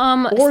 my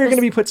mom... Or you're going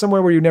to be put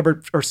somewhere where you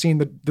never are seen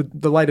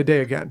the light of day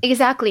again.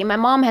 Exactly. My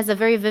mom has a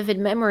very vivid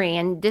memory,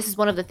 and this is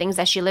one of the things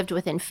that she lived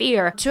with in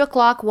fear.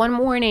 2:00 one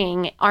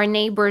morning, our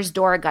neighbor's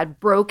door got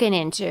broken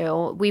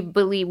into.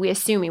 We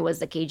assume he was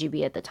the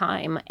KGB at the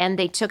time, and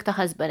they took the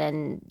husband,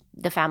 and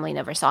the family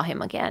never saw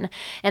him again.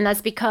 And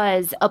that's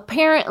because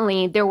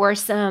apparently there were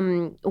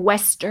some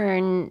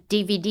Western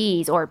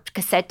DVDs or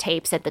cassette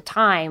tapes at the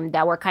time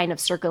that were kind of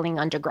circling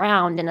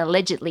underground, and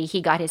allegedly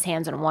he got his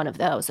hands on one of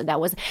those. So that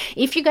was,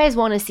 if you guys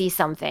want to see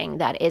something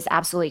that is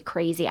absolutely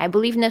crazy, I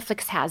believe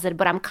Netflix has it,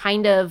 but I'm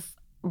kind of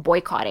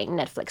boycotting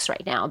Netflix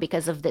right now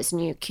because of this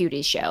new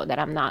cuties show that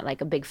I'm not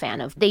like a big fan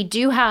of. They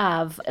do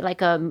have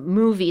like a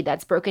movie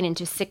that's broken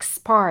into 6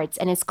 parts,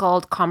 and it's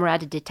called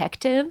Comrade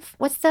Detective.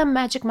 What's the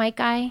Magic Mike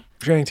guy?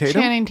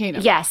 Channing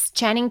Tatum? Yes,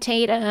 Channing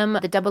Tatum,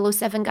 the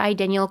 007 guy,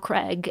 Daniel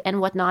Craig, and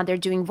whatnot. They're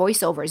doing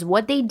voiceovers.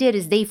 What they did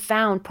is they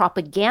found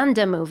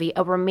propaganda movie,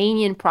 a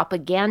Romanian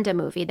propaganda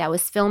movie that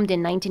was filmed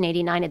in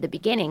 1989 at the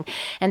beginning,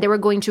 and they were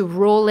going to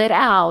roll it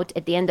out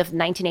at the end of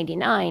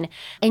 1989.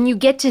 And you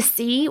get to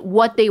see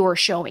what they were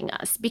showing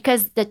us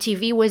because the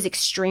TV was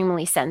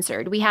extremely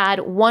censored. We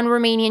had one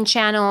Romanian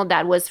channel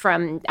that was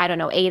from,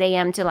 8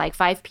 a.m. to like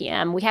 5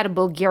 p.m. We had a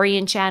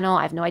Bulgarian channel.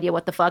 I have no idea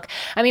what the fuck.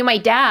 I mean, my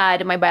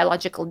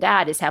biological dad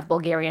is half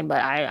Bulgarian,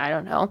 but I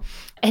don't know.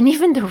 And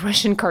even the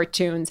Russian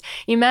cartoons.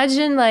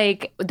 Imagine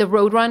like the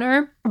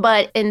Roadrunner,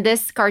 but in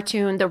this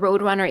cartoon, the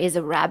Roadrunner is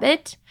a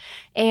rabbit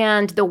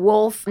and the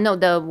wolf,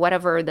 it's...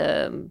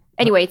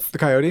 The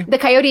coyote? The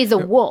coyote is a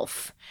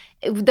wolf.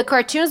 The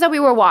cartoons that we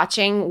were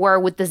watching were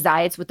with the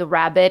Zayats, with the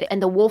rabbit, and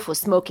the wolf was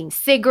smoking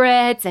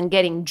cigarettes and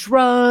getting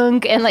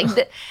drunk. And like,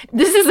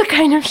 this is the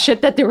kind of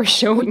shit that they were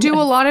showing. Do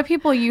a lot of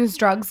people use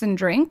drugs and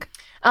drink?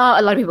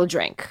 A lot of people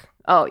drink.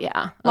 Oh,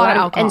 yeah. A lot of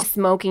alcohol. And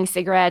smoking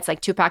cigarettes, like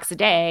 2 packs a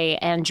day,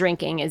 and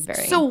drinking is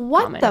very So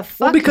what common. the fuck?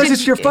 Well,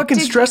 because you're fucking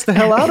stressed the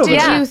hell out of it.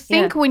 Did you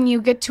think when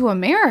you get to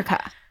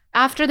America?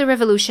 After the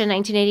revolution,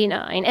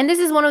 1989, and this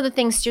is one of the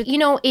things too,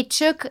 it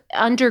took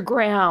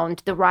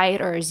underground, the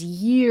rioters,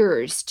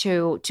 years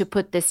to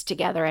put this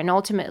together. And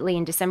ultimately,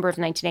 in December of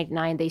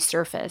 1989, they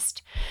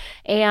surfaced.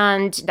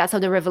 And that's how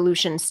the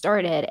revolution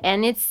started.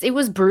 And it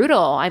was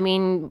brutal. I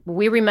mean,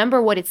 we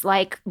remember what it's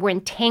like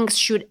when tanks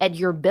shoot at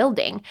your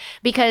building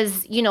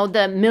because,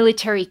 the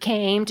military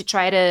came to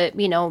try to,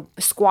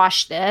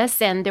 squash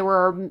this. And there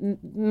were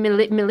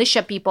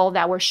militia people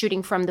that were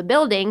shooting from the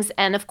buildings.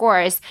 And of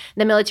course,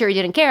 the military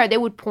didn't care. They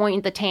would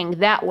point the tank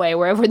that way,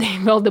 wherever they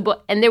felt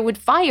and they would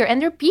fire.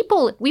 And there are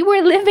people, we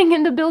were living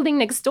in the building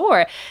next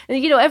door.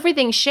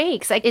 Everything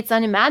shakes. Like, it's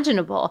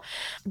unimaginable.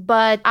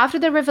 But after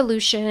the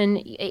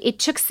revolution, it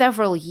took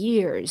several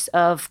years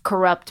of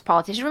corrupt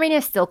politicians. Romania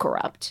is still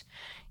corrupt.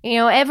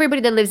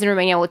 Everybody that lives in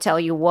Romania will tell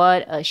you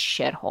what a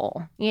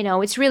shithole.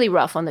 It's really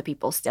rough on the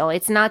people still.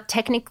 It's not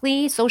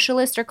technically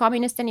socialist or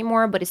communist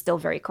anymore, but it's still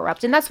very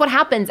corrupt. And that's what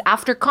happens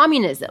after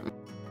communism.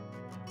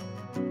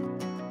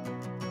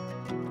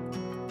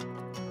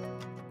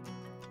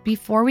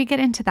 Before we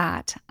get into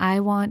that, I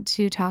want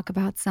to talk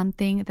about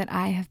something that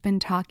I have been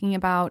talking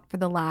about for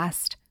the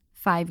last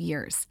 5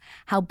 years.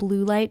 How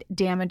blue light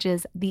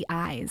damages the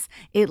eyes.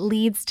 It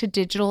leads to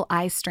digital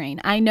eye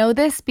strain. I know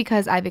this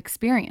because I've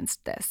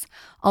experienced this.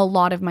 A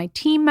lot of my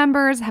team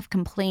members have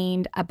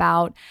complained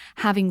about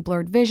having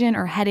blurred vision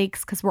or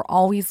headaches because we're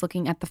always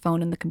looking at the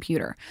phone and the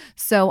computer.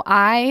 So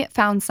I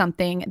found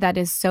something that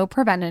is so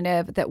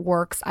preventative that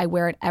works. I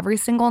wear it every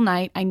single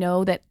night. I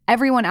know that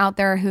everyone out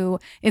there who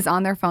is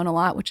on their phone a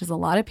lot, which is a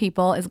lot of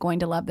people, is going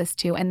to love this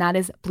too, and that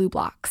is Blue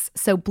Blocks.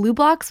 So Blue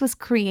Blocks was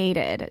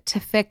created to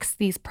fix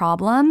these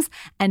problems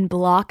and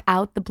block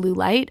out the blue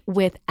light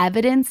with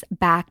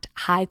evidence-backed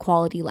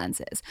high-quality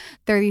lenses.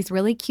 They're these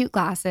really cute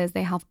glasses.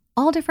 They have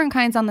all different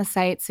kinds on the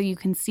site so you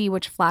can see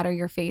which flatter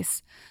your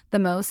face the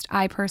most.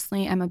 I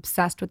personally am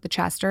obsessed with the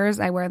Chesters.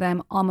 I wear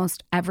them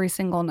almost every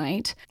single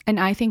night, and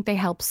I think they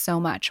help so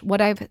much. What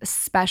I've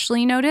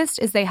especially noticed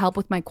is they help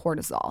with my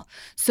cortisol.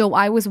 So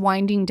I was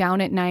winding down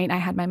at night. I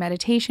had my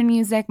meditation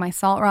music, my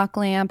salt rock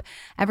lamp,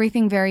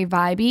 everything very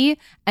vibey,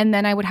 and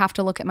then I would have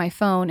to look at my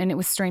phone and it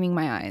was straining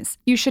my eyes.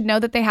 You should know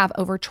that they have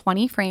over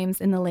 20 frames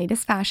in the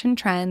latest fashion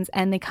trends,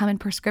 and they come in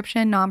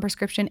prescription,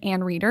 non-prescription,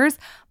 and readers.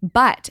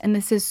 But, and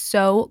this is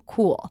so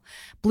cool,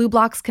 Blue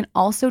Blocks can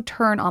also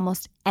turn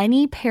almost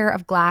any pair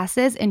of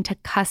glasses into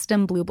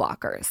custom blue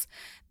blockers.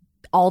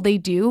 All they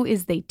do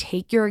is they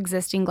take your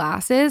existing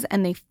glasses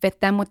and they fit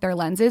them with their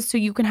lenses so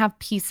you can have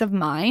peace of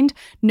mind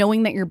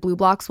knowing that your Blue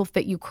Blocks will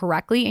fit you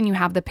correctly and you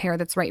have the pair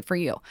that's right for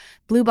you.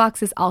 Blue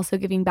Blocks is also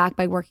giving back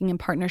by working in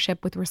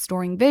partnership with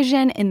Restoring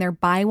Vision in their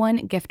Buy One,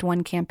 Gift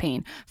One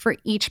campaign. For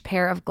each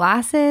pair of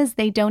glasses,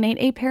 they donate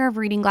a pair of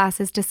reading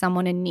glasses to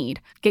someone in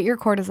need. Get your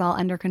cortisol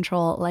under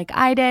control like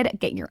I did,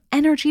 get your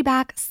energy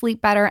back,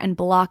 sleep better, and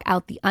block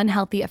out the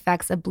unhealthy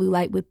effects of blue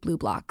light with Blue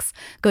Blocks.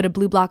 Go to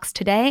Blue Blocks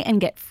today and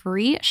get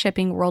free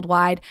shipping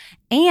worldwide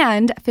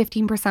and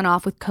 15%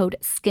 off with code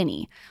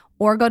SKINNY,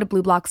 or go to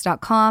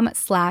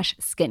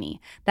blueblocks.com/skinny.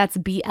 That's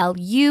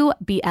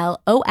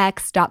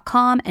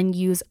BLUBLOX.com and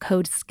use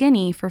code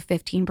SKINNY for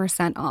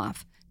 15%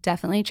 off.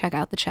 Definitely check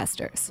out the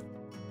Chesters.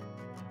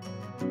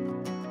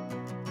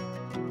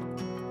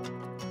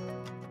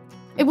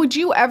 Would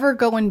you ever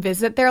go and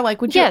visit there? Like,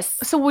 would you? Yes.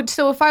 So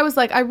if I was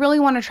like, I really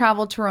want to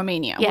travel to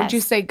Romania, would you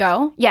say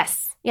go?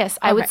 Yes,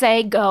 I would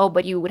say go,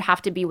 but you would have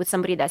to be with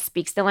somebody that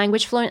speaks the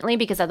language fluently,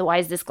 because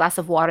otherwise this glass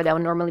of water that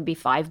would normally be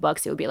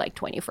 $5, it would be like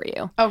 20 for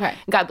you. Okay.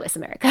 God bless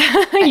America.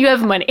 You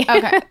have money.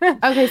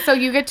 Okay, so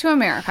you get to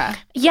America.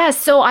 Yes,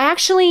 so I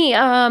actually...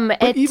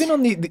 but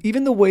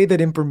even the way that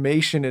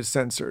information is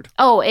censored.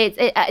 Oh,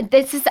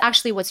 this is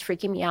actually what's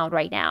freaking me out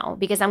right now,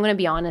 because I'm going to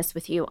be honest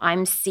with you.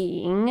 I'm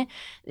seeing,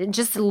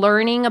 just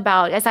learning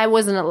about, as I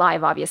wasn't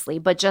alive, obviously,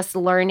 but just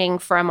learning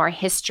from our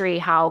history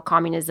how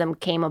communism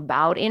came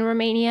about in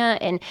Romania.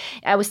 And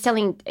I was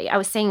saying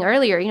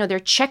earlier, there are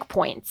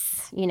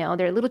checkpoints,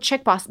 there are little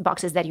check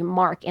boxes that you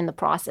mark in the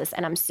process.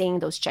 And I'm seeing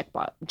those check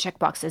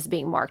boxes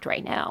being marked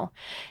right now.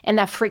 And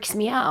that freaks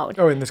me out.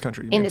 Oh, in this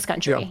country. In this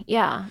country,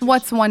 yeah.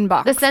 What's one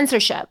box? The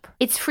censorship.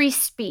 It's free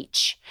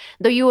speech.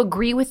 Though you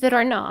agree with it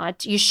or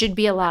not, you should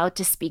be allowed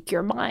to speak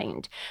your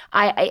mind.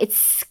 It's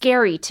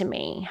scary to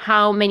me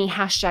how many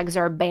hashtags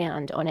are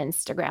banned on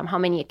Instagram, how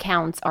many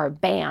accounts are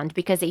banned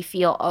because they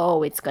feel,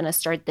 it's going to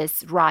start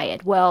this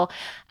riot. Well,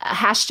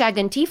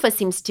 hashtag Antifa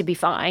seems to be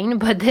fine,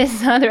 but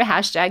this other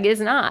hashtag is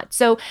not.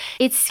 So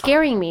it's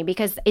scaring me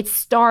because it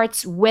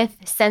starts with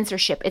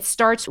censorship. It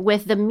starts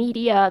with the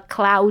media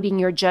clouding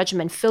your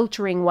judgment,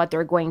 filtering what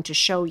they're going to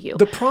show you.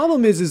 The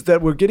problem is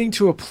that we're getting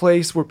to a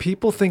place where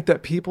people think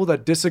that people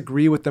that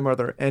disagree with them are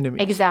their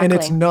enemies. Exactly. And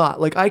it's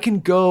not. Like, I can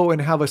go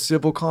and have a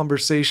civil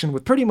conversation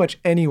with pretty much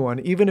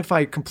anyone, even if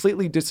I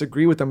completely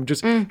disagree with them,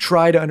 just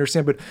try to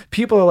understand. But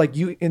people are like,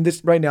 you, in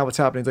this right now, what's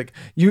happening is like,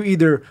 you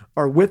either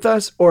are with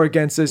us or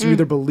against us. You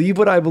either believe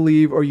what I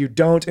believe or you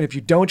don't. And if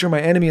you don't, you're my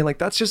enemy. And like,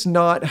 that's just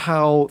not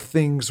how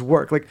things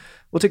work. Like,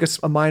 we'll take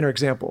a minor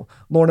example.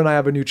 Lauren and I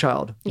have a new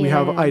child. We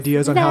have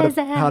ideas on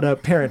how to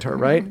parent her,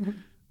 right?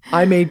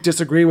 I may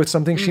disagree with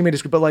something, she may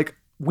disagree, but like,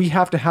 we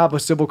have to have a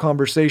civil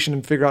conversation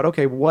and figure out,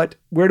 okay,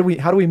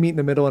 how do we meet in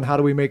the middle and how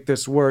do we make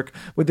this work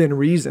within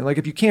reason? Like,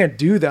 if you can't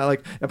do that,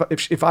 like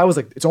if I was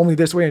like, it's only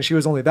this way and she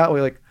was only that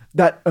way, like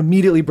that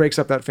immediately breaks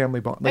up that family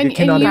bond. Like, it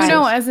cannot exist.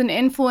 As an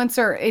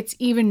influencer, it's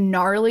even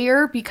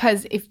gnarlier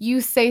because if you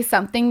say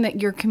something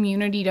that your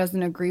community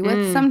doesn't agree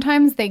with,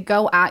 sometimes they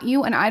go at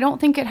you. And I don't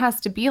think it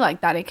has to be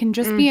like that. It can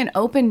just be an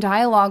open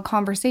dialogue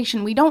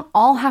conversation. We don't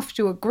all have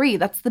to agree.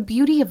 That's the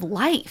beauty of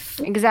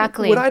life.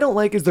 Exactly. What I don't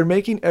like is they're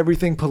making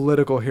everything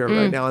political here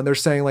right now. And they're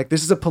saying like,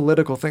 this is a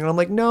political thing. And I'm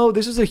like, no,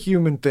 this is a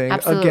human thing.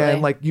 Absolutely.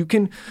 Again, like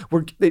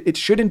it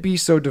shouldn't be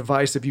so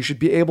divisive. You should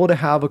be able to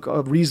have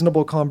a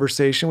reasonable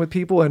conversation with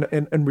people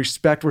and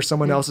respect where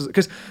someone else is.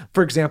 Because,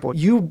 for example,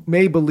 you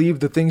may believe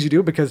the things you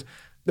do because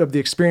of the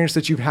experience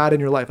that you've had in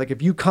your life. Like,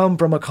 if you come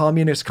from a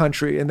communist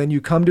country and then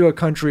you come to a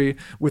country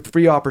with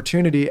free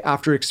opportunity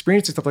after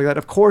experiencing stuff like that,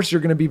 of course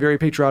you're going to be very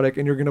patriotic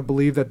and you're going to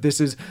believe that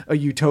this is a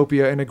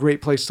utopia and a great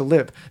place to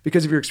live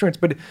because of your experience.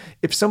 But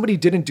if somebody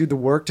didn't do the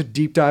work to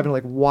deep dive into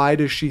like, why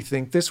does she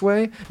think this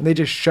way? And they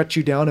just shut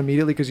you down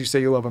immediately because you say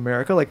you love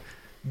America, like,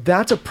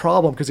 that's a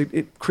problem because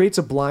it creates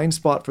a blind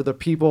spot for the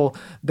people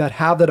that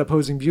have that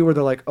opposing view where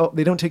they're like, oh,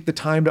 they don't take the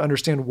time to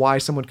understand why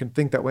someone can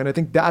think that way. And I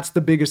think that's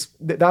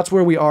that's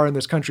where we are in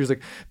this country, is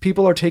like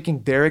people are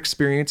taking their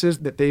experiences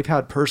that they've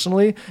had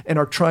personally and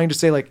are trying to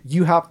say like,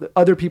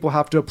 other people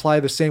have to apply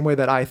the same way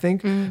that I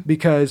think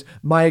because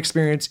my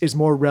experience is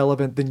more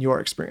relevant than your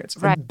experience.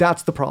 Right. And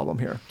that's the problem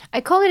here.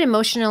 I call it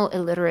emotional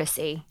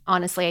illiteracy,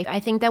 honestly. I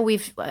think that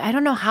I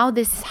don't know how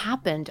this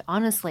happened,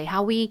 honestly,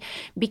 how we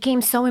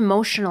became so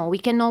emotional. We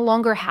can no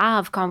longer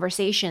have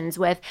conversations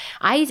with,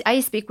 I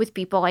speak with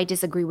people I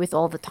disagree with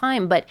all the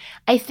time, but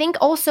I think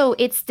also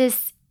it's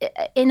this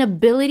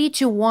inability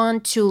to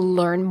want to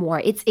learn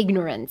more. It's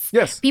ignorance.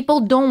 Yes. People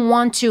don't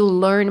want to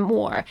learn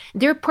more.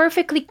 They're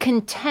perfectly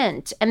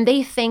content and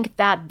they think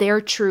that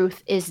their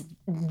truth is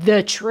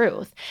the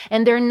truth.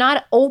 And they're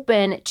not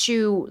open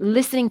to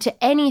listening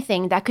to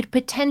anything that could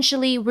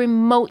potentially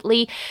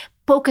remotely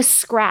poke a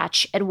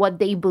scratch at what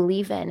they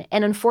believe in.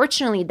 And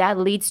unfortunately, that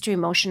leads to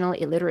emotional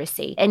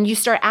illiteracy. And you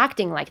start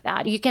acting like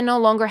that. You can no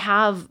longer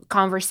have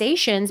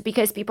conversations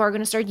because people are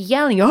going to start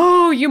yelling,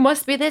 oh, you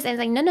must be this. And it's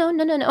like, no,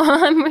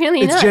 I'm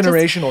really not. It's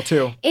generational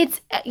too. It's,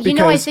 I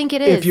think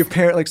it is. If your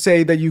parent, like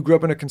say that you grew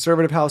up in a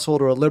conservative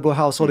household or a liberal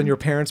household and your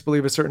parents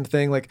believe a certain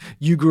thing, like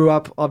you grew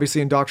up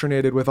obviously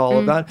indoctrinated with all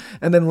of that.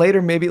 And then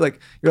later, maybe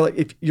like,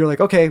 if you're like,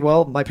 okay,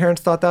 well, my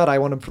parents thought that, I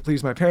want to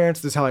please my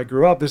parents. This is how I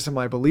grew up. This is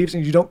my beliefs.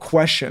 And you don't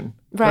question.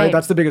 Right.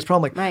 That's the biggest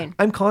problem. Like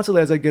I'm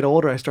constantly, as I get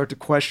older, I start to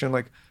question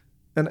like,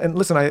 and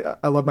listen,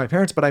 I love my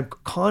parents, but I'm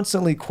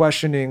constantly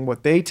questioning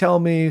what they tell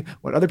me,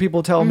 what other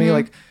people tell me.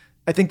 Like,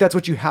 I think that's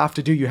what you have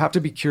to do. You have to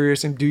be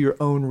curious and do your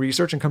own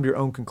research and come to your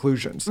own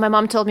conclusions. My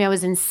mom told me I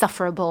was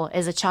insufferable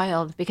as a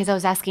child because I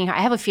was asking her,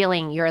 I have a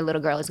feeling your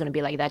little girl is going to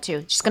be like that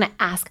too. She's going to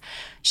ask,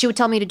 she would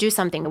tell me to do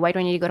something. Why do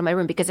I need to go to my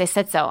room? Because I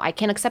said so. I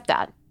can't accept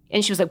that.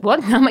 And she was like,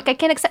 what? And I'm like, I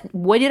can't accept.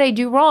 What did I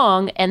do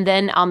wrong? And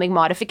then I'll make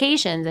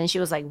modifications. And she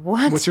was like,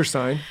 what? What's your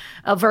sign?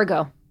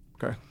 Virgo.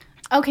 Okay.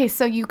 Okay,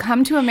 so you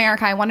come to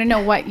America. I want to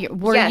know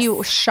were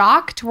you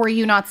shocked? Were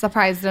you not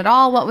surprised at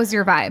all? What was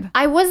your vibe?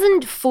 I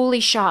wasn't fully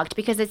shocked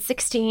because at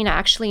 16, I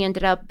actually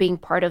ended up being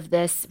part of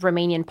this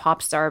Romanian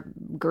pop star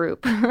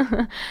group.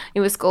 It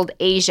was called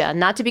Asia,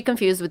 not to be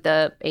confused with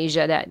the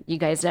Asia that you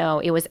guys know.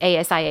 It was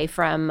ASIA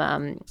from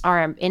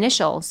our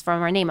initials,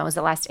 from our name. I was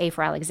the last A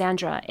for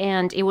Alexandra.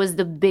 And it was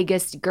the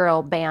biggest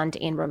girl band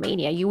in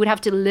Romania. You would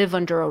have to live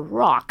under a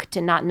rock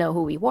to not know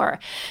who we were.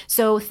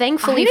 So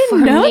thankfully I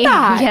didn't know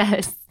that.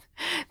 Yes.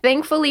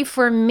 Thankfully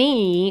for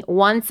me,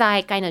 once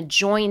I kind of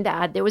joined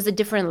that, there was a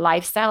different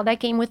lifestyle that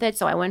came with it.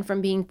 So I went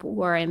from being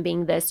poor and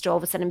being this to all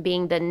of a sudden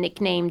being the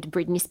nicknamed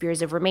Britney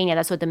Spears of Romania.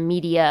 That's what the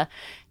media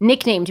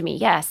nicknamed me.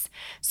 Yes.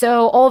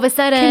 So all of a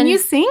sudden. Can you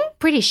sing?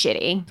 Pretty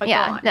shitty.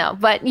 Yeah. No,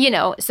 but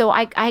so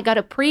I got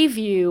a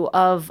preview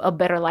of a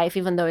better life,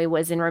 even though it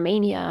was in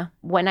Romania.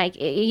 When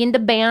in the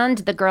band,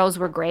 the girls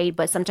were great,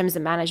 but sometimes the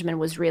management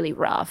was really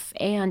rough.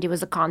 And it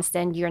was a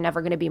constant, you're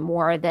never going to be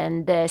more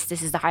than this.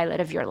 This is the highlight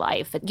of your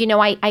life.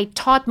 I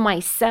taught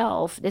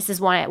myself, this is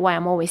why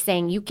I'm always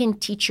saying, you can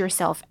teach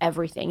yourself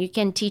everything. You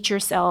can teach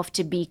yourself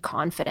to be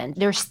confident.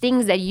 There's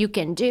things that you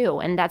can do.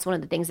 And that's one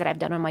of the things that I've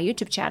done on my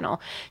YouTube channel.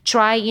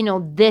 Try,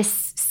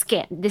 this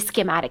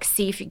schematic,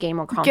 see if you gain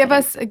more confidence. Give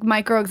us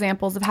micro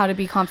examples of how to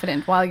be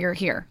confident while you're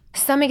here.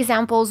 Some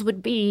examples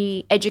would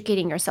be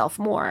educating yourself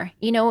more.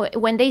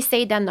 When they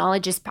say that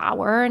knowledge is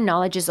power,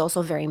 knowledge is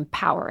also very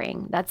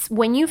empowering. That's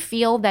when you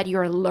feel that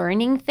you're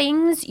learning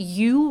things,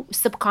 you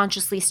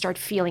subconsciously start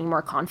feeling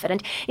more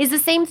confident. It's the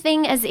same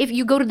thing as if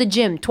you go to the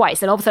gym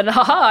twice and all of a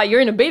sudden, you're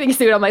in a bathing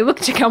suit. I'm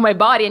like, check out my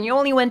body, and you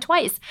only went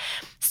twice.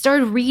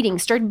 Start reading,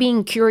 start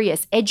being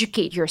curious,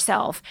 educate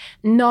yourself.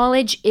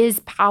 Knowledge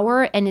is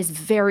power and is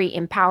very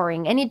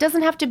empowering. And it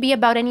doesn't have to be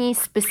about any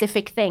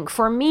specific thing.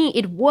 For me,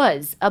 it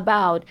was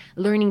about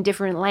learning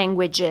different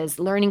languages,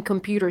 learning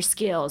computer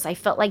skills. I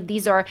felt like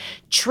these are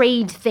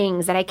trade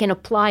things that I can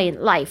apply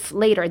in life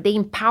later. They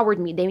empowered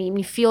me. They made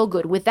me feel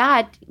good. With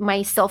that,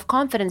 my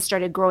self-confidence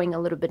started growing a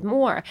little bit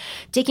more.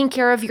 Taking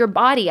care of your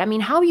body.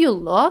 How you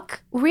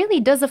look really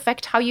does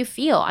affect how you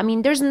feel.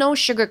 There's no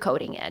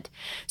sugarcoating it.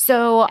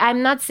 So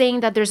I'm not saying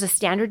that there's a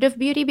standard of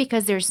beauty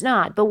because there's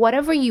not, but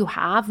whatever you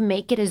have,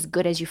 make it as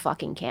good as you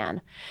fucking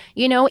can.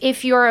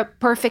 If you're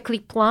perfectly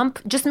plump,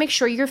 just make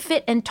sure you're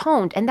fit and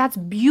toned, and that's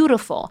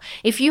beautiful.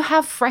 If you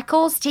have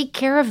freckles, take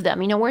care of them.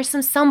 Wear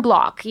some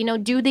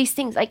sunblock, do these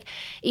things. Like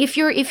if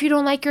you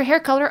don't like your hair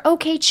color,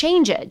 okay,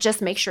 change it.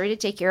 Just make sure to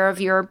take care of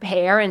your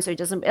hair, and so it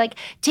doesn't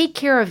take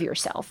care of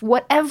yourself.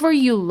 Whatever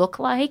you look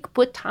like,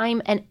 put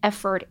time and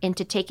effort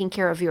into taking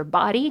care of your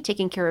body,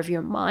 taking care of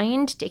your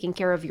mind, taking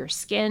care of your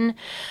skin.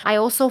 I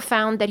also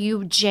found that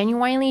you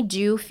genuinely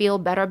do feel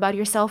better about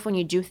yourself when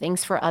you do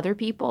things for other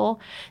people.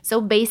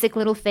 So basic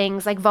little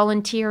things like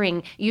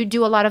volunteering, you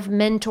do a lot of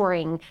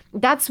mentoring.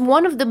 That's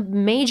one of the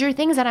major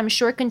things that I'm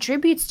sure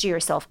contributes to your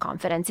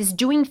self-confidence, is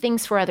doing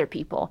things for other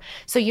people.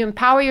 So you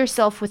empower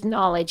yourself with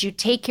knowledge, you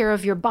take care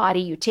of your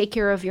body, you take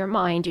care of your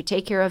mind, you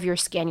take care of your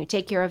skin, you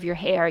take care of your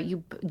hair,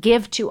 you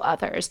give to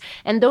others.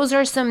 And those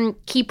are some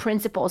key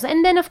principles.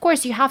 And then, of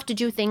course, you have to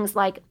do things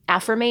like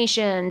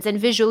affirmations and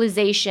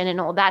visualization and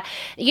all that.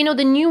 You know,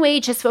 the new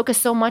age has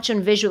focused so much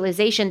on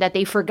visualization that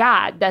they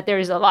forgot that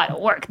there's a lot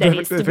of work that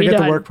needs to be done.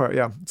 Forget the work part,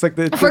 yeah. It's like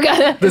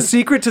the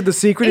secret to the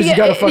secret is you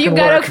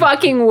gotta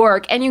fucking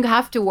work, and you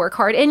have to work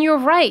hard. And you're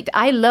right.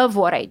 I love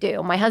what I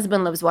do. My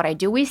husband loves what I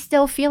do. We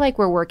still feel like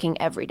we're working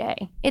every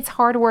day. It's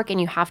hard work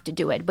and you have to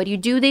do it. But you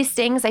do these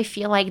things, I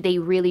feel like they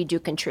really do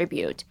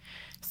contribute.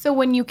 So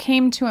when you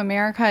came to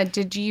America,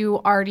 did you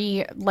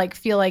already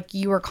feel like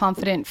you were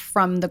confident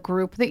from the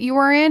group that you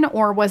were in,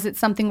 or was it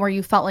something where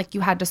you felt like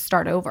you had to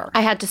start over?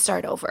 I had to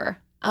start over.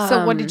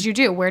 So what did you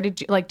do? Where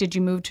did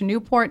you move to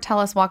Newport?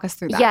 Walk us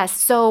through that. Yes.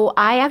 So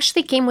I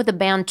actually came with a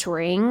band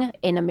touring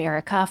in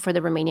America for the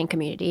Romanian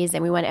communities,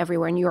 and we went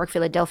everywhere: New York,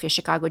 Philadelphia,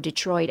 Chicago,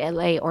 Detroit,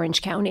 LA,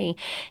 Orange County.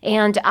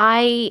 And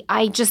I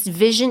just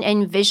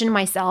envisioned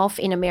myself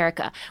in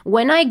America.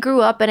 When I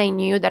grew up and I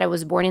knew that I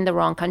was born in the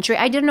wrong country,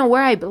 I didn't know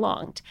where I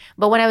belonged.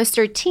 But when I was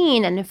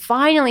 13 and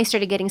finally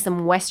started getting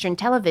some Western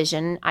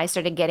television, I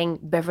started getgetting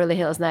Beverly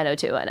Hills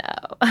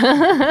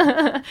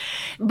 90210.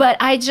 But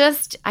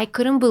I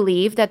couldn't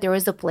believe that there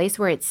was a place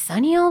where it's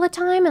sunny all the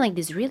time and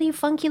these really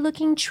funky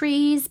looking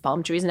trees,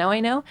 palm trees now I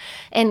know,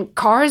 and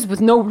cars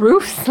with no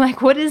roofs.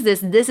 What is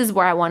this? This is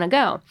where I want to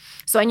go.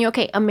 So I knew,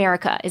 okay,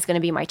 America is going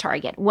to be my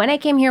target. When I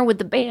came here with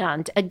the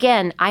band,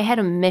 again, I had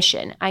a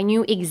mission. I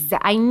knew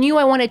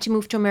I wanted to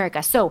move to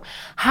America. So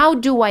how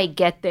do I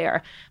get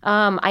there?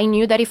 I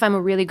knew that if I'm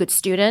a really good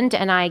student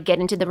and I get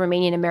into the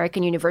Romanian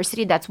American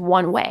University, that's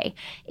one way.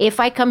 If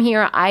I come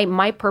here,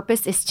 my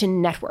purpose is to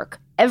network.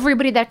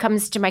 Everybody that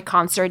comes to my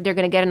concert, they're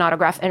going to get an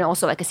autograph and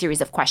also a series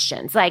of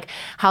questions.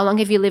 How long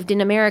have you lived in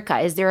America?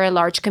 Is there a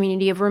large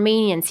community of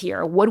Romanians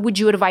here? What would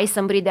you advise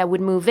somebody that would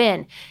move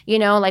in?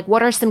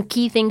 What are some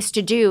key things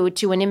to do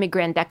to an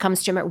immigrant that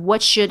comes to America?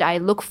 What should I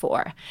look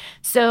for?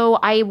 So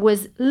I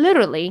was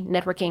literally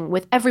networking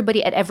with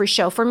everybody at every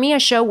show. For me, a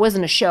show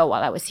wasn't a show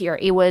while I was here.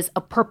 It was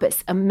a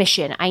purpose, a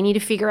mission. I need to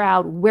figure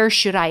out where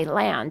should I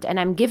land. And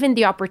I'm given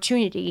the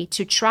opportunity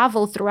to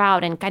travel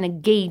throughout and kind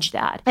of gauge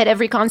that. At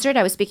every concert,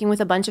 I was speaking with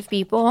a bunch of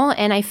people,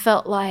 and I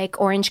felt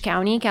like Orange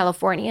County,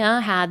 California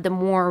had the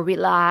more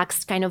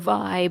relaxed kind of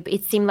vibe.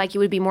 It seemed like it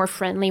would be more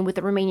friendly with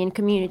the Romanian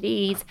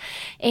communities,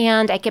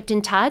 and I kept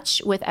in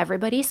touch with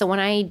everybody. So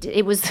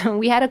when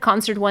we had a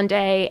concert one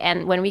day,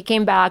 and when we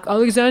came back,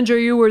 Alexandra,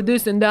 you were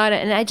this and that,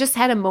 and I just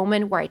had a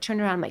moment where I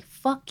turned around, I'm like,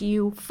 fuck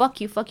you, fuck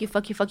you, fuck you,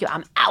 fuck you, fuck you,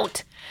 I'm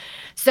out.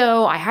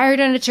 So I hired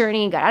an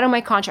attorney, got out of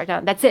my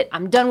contract. That's it.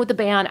 I'm done with the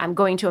band. I'm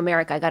going to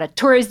America. I got a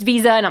tourist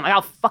visa, and I'm like,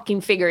 I'll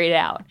fucking figure it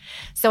out.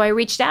 So I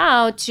reached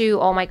out to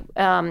all my,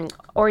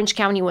 Orange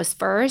County was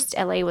first,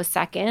 LA was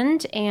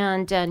second,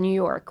 and New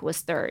York was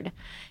third.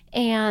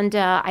 And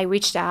I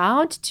reached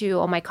out to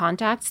all my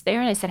contacts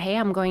there, and I said, hey,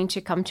 I'm going to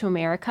come to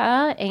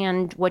America,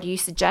 and what do you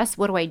suggest?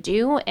 What do I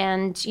do?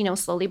 And,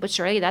 slowly but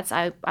surely,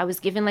 I was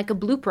given a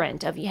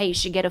blueprint of, hey, you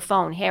should get a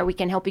phone. Here, we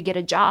can help you get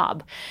a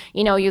job.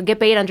 You get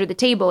paid under the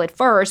table at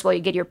first while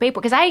you get your paper.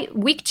 Because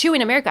week 2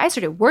 in America, I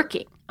started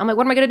working. I'm like,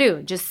 what am I going to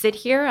do? Just sit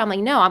here? I'm like,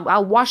 no,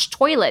 I'll wash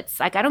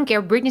toilets. I don't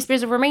care. Britney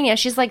Spears of Romania,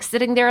 she's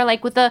sitting there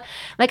with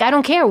I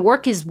don't care.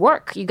 Work is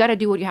work. You got to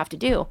do what you have to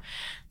do.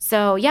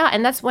 So yeah,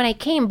 and that's when I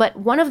came. But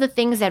one of the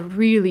things that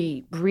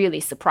really, really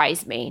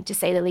surprised me, to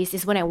say the least,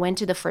 is when I went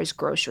to the first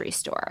grocery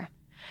store.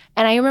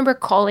 And I remember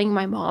calling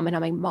my mom, and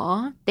I'm like,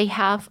 Ma, they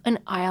have an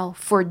aisle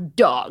for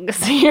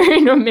dogs here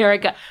in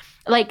America.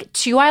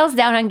 2 aisles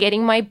down, I'm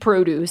getting my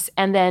produce,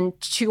 and then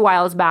 2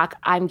 aisles back,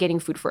 I'm getting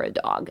food for a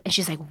dog. And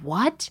she's like,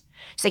 what?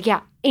 She's like,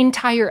 yeah,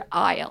 entire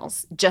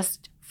aisles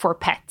just for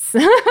pets.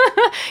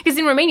 Because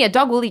in Romania, a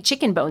dog will eat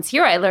chicken bones.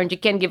 Here I learned you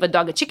can't give a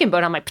dog a chicken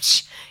bone. I'm like,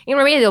 psh. In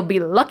Romania, they'll be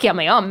lucky. I'm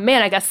like, oh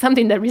man, I got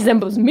something that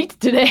resembles meat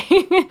today.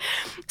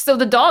 So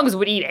the dogs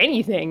would eat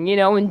anything,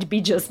 and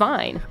be just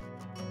fine.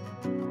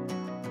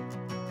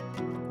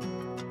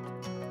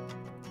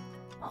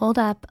 Hold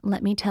up,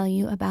 let me tell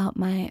you about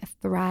my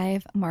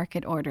Thrive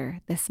Market order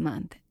this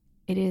month.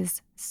 It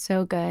is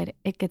so good.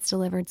 It gets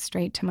delivered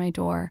straight to my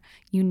door.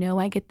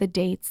 I get the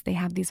dates. They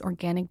have these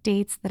organic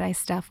dates that I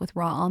stuff with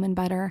raw almond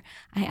butter.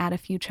 I add a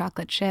few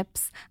chocolate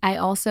chips. I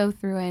also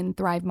threw in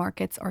Thrive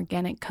Market's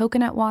organic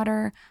coconut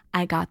water.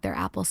 I got their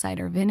apple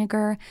cider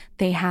vinegar.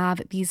 They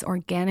have these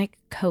organic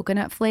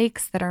coconut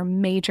flakes that are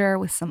major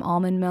with some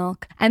almond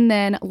milk. And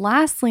then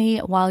lastly,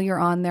 while you're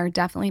on there,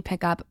 definitely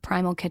pick up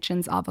Primal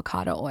Kitchen's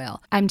avocado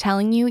oil. I'm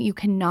telling you, you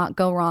cannot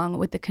go wrong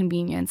with the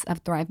convenience of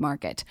Thrive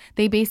Market.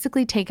 They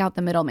basically take out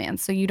the middleman,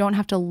 so you don't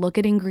have to look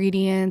at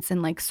ingredients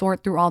and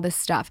sort through all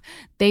this stuff.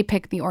 They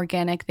pick the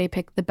organic, they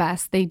pick the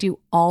best, they do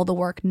all the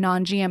work,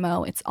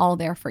 non-GMO, it's all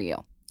there for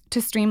you.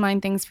 to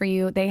streamline things for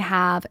you, they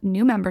have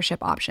new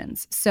membership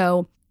options.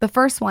 So the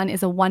first one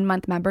is a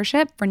 1-month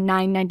membership for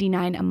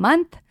 $9.99 a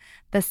month.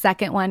 The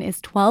second one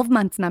is 12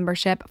 months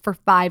membership for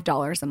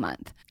 $5 a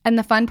month. And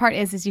the fun part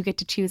is you get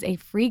to choose a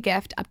free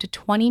gift up to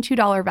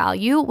 $22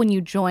 value when you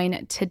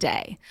join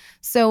today.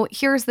 So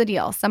here's the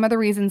deal. Some of the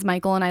reasons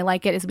Michael and I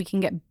like it is we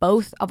can get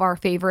both of our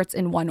favorites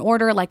in one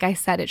order. Like I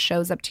said, it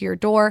shows up to your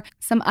door.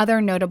 Some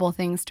other notable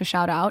things to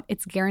shout out.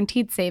 It's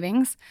guaranteed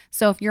savings.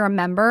 So if you're a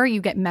member,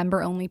 you get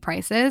member-only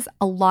prices.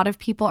 A lot of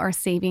people are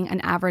saving an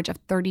average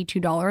of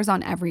 $32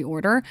 on every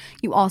order.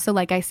 You also,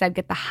 like I said,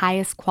 get the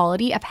highest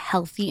quality of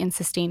healthy and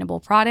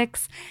sustainable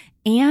products.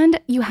 And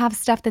you have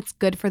stuff that's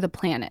good for the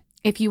planet.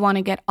 If you want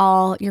to get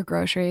all your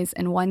groceries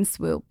in one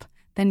swoop,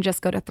 then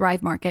just go to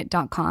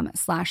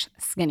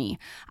thrivemarket.com/skinny.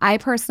 I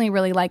personally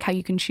really like how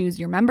you can choose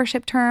your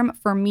membership term.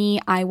 For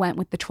me, I went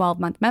with the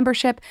 12-month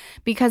membership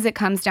because it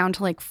comes down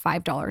to like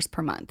 $5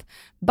 per month.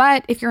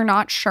 But if you're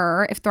not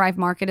sure if Thrive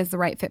Market is the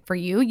right fit for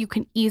you, you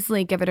can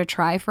easily give it a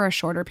try for a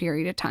shorter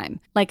period of time.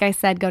 Like I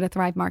said, go to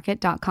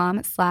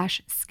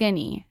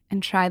thrivemarket.com/skinny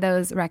and try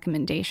those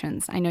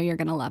recommendations. I know you're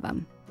going to love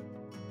them.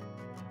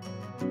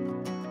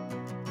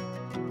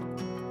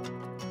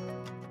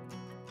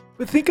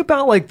 But think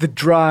about like the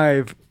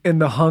drive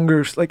and the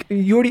hunger. Like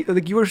you already,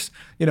 like you were,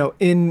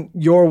 in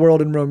your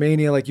world in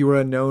Romania, like you were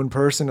a known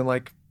person, and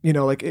like,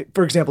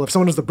 for example, if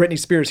someone was the Britney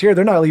Spears here,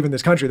 they're not leaving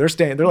this country. They're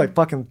staying. They're like,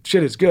 fucking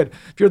shit is good.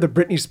 If you're the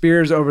Britney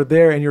Spears over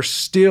there and you're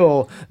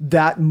still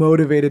that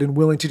motivated and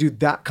willing to do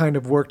that kind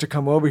of work to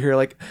come over here,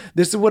 like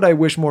this is what I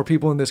wish more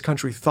people in this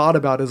country thought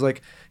about is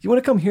like, you want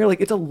to come here,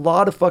 like it's a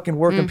lot of fucking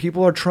work and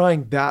people are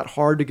trying that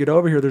hard to get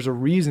over here. There's a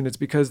reason. It's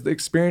because the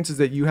experiences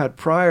that you had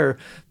prior,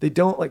 they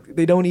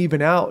don't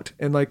even out.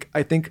 And like,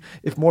 I think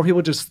if more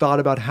people just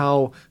thought about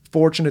how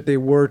fortunate they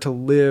were to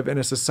live in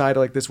a society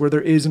like this where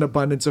there is an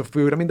abundance of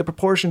food. I mean, the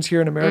proportions here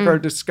in America are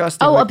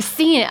disgusting. Oh, like,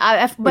 obscene.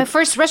 My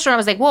first restaurant, I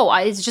was like, whoa,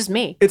 it's just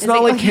me. It's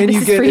not like, can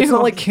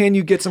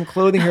you get some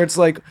clothing here? It's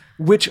like,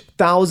 which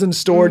 1,000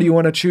 store do you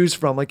want to choose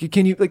from? Like,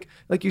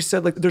 like you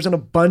said, like there's an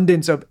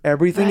abundance of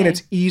everything and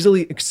it's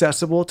easily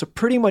accessible to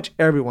pretty much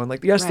everyone.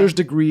 Like, yes, there's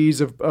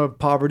degrees of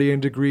poverty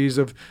and degrees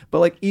of, but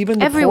like even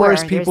the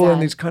poorest people in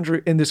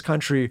this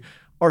country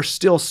are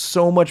still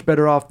so much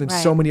better off than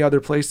so many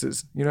other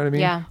places. You know what I mean?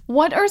 Yeah.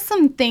 What are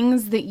some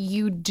things that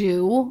you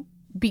do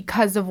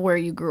because of where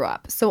you grew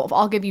up? So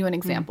I'll give you an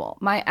example.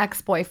 My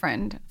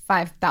ex-boyfriend,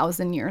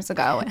 5,000 years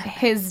ago,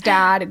 his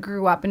dad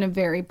grew up in a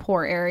very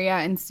poor area.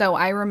 And so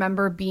I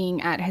remember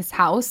being at his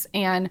house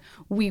and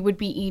we would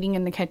be eating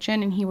in the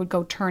kitchen and he would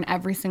go turn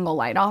every single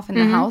light off in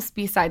the house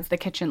besides the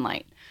kitchen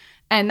light.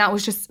 And that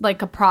was just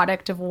like a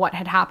product of what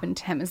had happened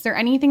to him. Is there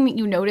anything that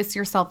you notice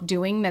yourself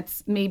doing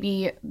that's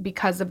maybe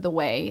because of the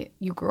way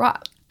you grew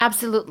up?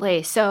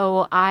 Absolutely.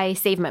 So I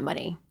save my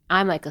money.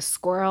 I'm like a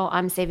squirrel.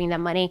 I'm saving that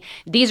money.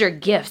 These are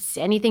gifts.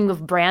 Anything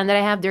with brand that I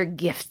have, they're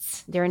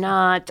gifts. They're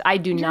not, I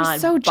do not buy that. You're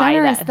so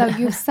generous, though.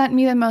 You've sent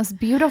me the most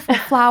beautiful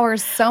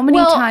flowers so many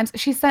times.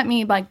 She sent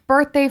me like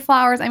birthday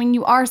flowers. I mean,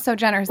 you are so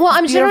generous. Well,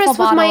 I'm generous with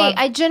my,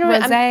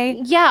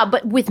 rosé. Yeah,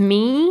 but with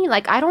me,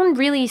 like I don't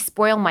really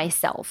spoil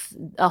myself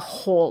a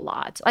whole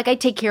lot. Like I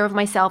take care of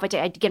myself.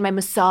 I get my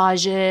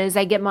massages.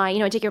 I get my,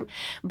 I take care.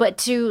 But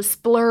to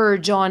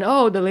splurge on,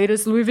 the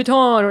latest Louis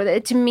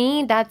Vuitton, to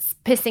me, that's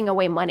pissing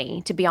away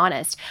money, to be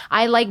honest.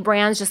 I like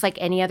brands just like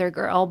any other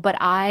girl, but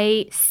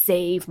I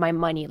save my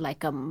money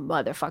like a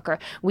motherfucker.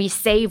 We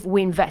save,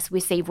 we invest. We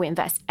save, we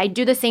invest. I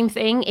do the same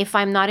thing. If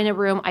I'm not in a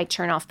room, I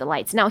turn off the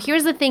lights. Now,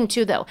 here's the thing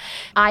too, though.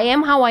 I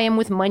am how I am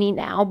with money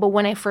now, but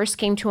when I first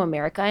came to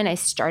America and I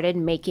started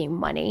making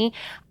money,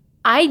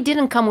 I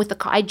didn't come with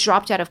I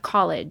dropped out of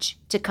college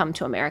to come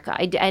to America.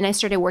 And I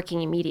started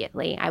working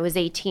immediately. I was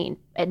 18.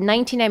 At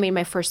 19, I made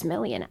my first $1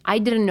 million. I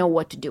didn't know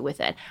what to do with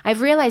it.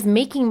 I've realized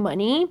making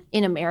money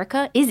in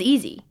America is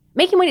easy.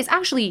 Making money is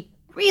actually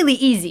really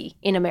easy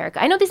in America.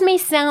 I know this may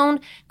sound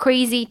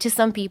crazy to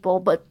some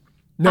people, but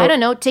I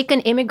don't know, take an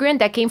immigrant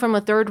that came from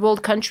a third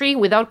world country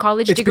without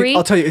college degree.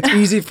 I'll tell you, it's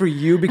easy for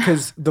you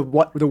because the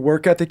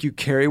work ethic you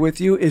carry with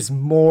you is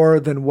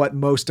more than what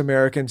most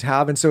Americans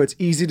have. And so it's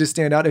easy to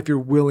stand out if you're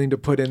willing to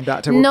put in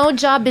that type of... No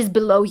job is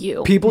below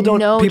you. People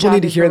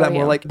need to hear that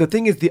more. Like the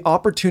thing is, the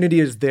opportunity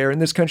is there in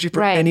this country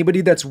for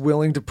anybody that's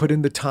willing to put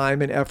in the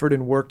time and effort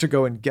and work to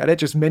go and get it.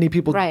 Just many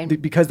people,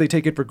 because they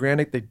take it for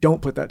granted, they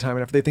don't put that time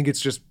and effort. They think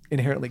it's just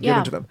inherently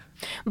given to them.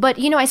 But,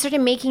 I started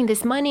making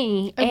this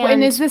money.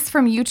 And is this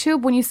from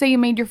YouTube? When you say you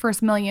made your first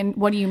 $1 million,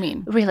 what do you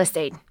mean? Real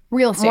estate.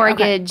 Real estate.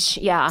 Mortgage,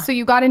 yeah. So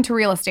you got into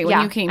real estate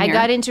when you came here. I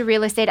got into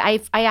real estate. I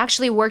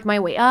actually worked my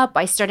way up.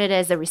 I started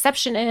as a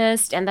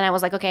receptionist, and then I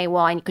was like, okay,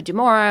 well, I could do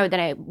more.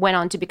 Then I went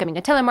on to becoming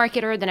a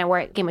telemarketer. Then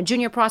I became a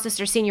junior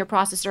processor, senior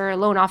processor,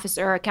 loan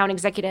officer, account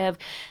executive.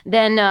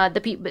 Then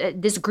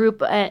this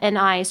group and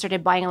I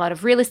started buying a lot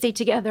of real estate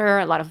together,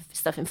 a lot of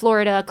stuff in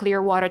Florida,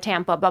 Clearwater,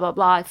 Tampa, blah, blah,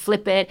 blah,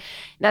 flip it.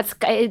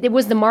 It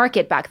was the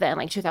market back then,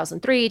 like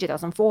 2003,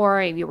 2004.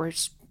 We were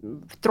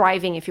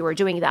thriving if you were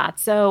doing that.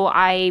 So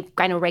I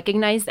kind of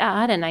recognized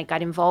that and I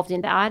got involved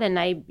in that. And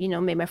I,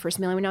 made my first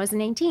million when I was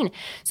 19.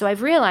 So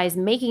I've realized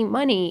making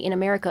money in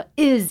America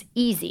is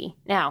easy.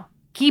 Now,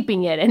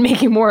 keeping it and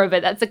making more of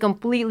it, that's a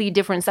completely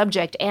different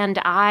subject. And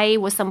I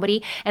was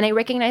somebody, and I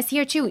recognize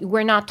here too,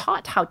 we're not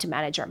taught how to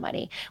manage our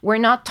money. We're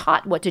not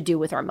taught what to do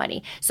with our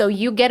money. So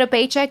you get a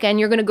paycheck and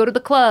you're going to go to the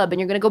club and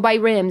you're going to go buy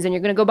rims and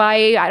you're going to go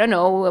buy, I don't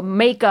know,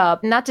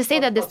 makeup. Not to say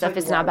that this stuff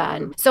is not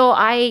bad. So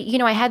I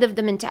had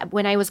the mentality,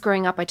 when I was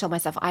growing up, I told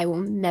myself, I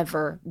will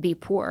never be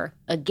poor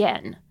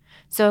again.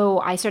 So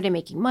I started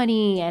making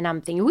money and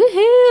I'm thinking,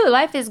 woohoo,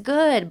 life is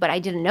good. But I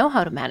didn't know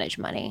how to manage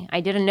money.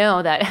 I didn't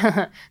know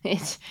that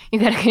you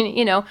gotta,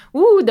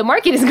 the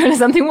market is going to,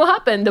 something will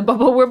happen. The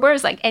bubble will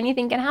burst, like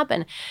anything can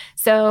happen.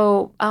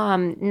 So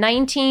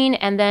 19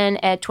 and then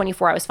at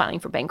 24, I was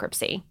filing for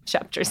bankruptcy,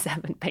 Chapter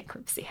 7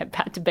 bankruptcy. I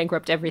had to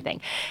bankrupt everything.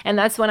 And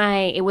that's when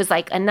it was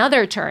like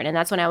another turn. And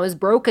that's when I was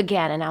broke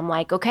again. And I'm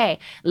like, okay,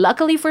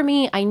 luckily for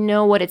me, I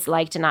know what it's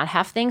like to not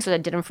have things. So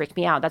that didn't freak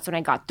me out. That's when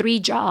I got 3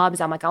 jobs.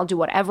 I'm like, I'll do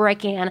whatever I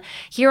can.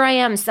 Here I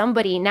am,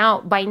 somebody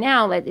by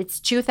now, it's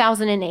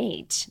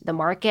 2008. The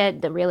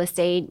market, the real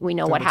estate, we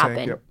know what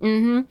happened. Yep.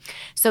 Mm-hmm.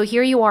 So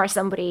here you are,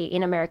 somebody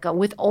in America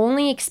with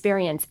only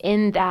experience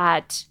in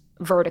that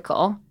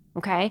vertical,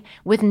 okay,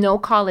 with no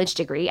college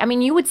degree. I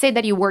mean, you would say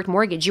that you worked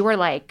mortgage. You were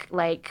like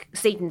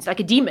Satan's, like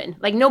a demon.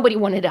 Like nobody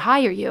wanted to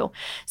hire you.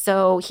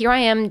 So here I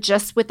am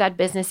just with that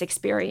business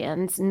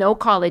experience, no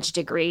college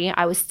degree.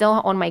 I was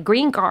still on my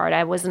green card.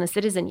 I wasn't a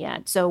citizen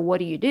yet. So what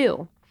do you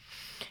do?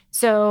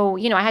 So,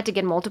 I had to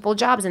get multiple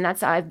jobs, and that's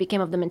how I became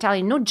of the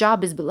mentality, no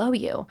job is below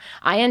you.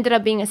 I ended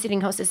up being a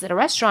sitting hostess at a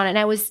restaurant, and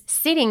I was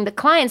sitting the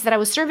clients that I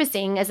was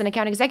servicing as an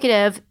account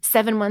executive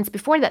 7 months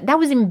before that. That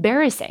was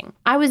embarrassing.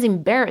 I was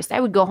embarrassed.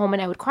 I would go home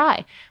and I would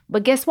cry.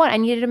 But guess what? I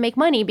needed to make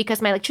money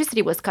because my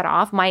electricity was cut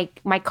off. My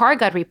car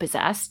got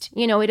repossessed.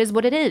 It is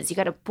what it is. You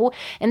got to pull.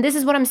 And this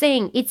is what I'm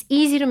saying. It's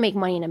easy to make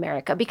money in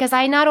America because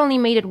I not only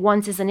made it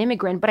once as an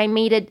immigrant, but I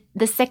made it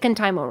the second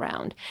time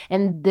around.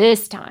 And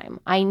this time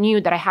I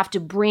knew that I have to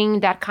bring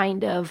that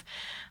kind of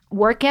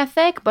work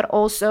ethic, but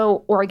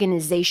also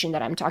organization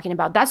that I'm talking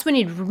about. That's when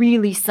it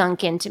really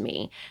sunk into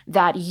me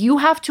that you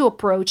have to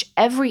approach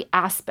every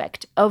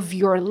aspect of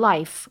your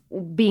life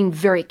being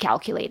very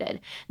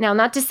calculated. Now,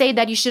 not to say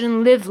that you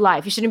shouldn't live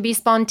life, you shouldn't be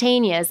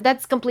spontaneous.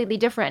 That's completely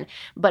different.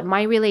 But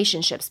my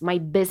relationships, my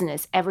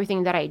business,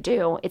 everything that I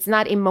do, it's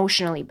not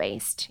emotionally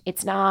based.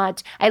 It's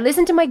not, I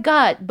listen to my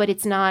gut, but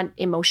it's not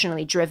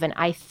emotionally driven.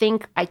 I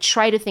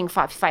try to think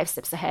five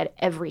steps ahead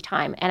every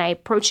time. And I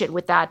approach it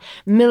with that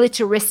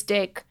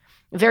militaristic,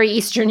 very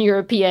Eastern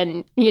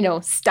European,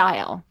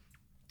 style.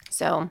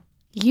 So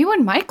you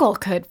and Michael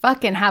could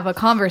fucking have a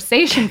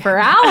conversation for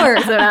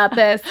hours about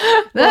this.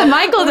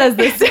 Michael does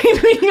the same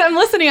thing. I'm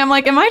listening. I'm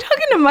like, am I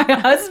talking to my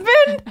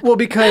husband? Well,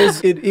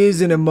 because it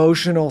is an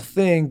emotional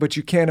thing, but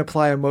you can't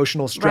apply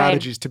emotional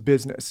strategies to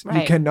business.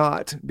 Right. You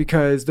cannot,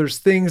 because there's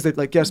things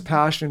that, yes,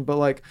 passion,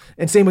 but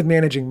and same with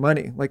managing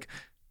money. Like,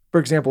 for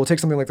example, we'll take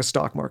something like the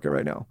stock market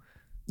right now.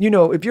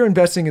 If you're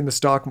investing in the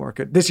stock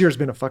market, this year's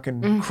been a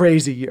fucking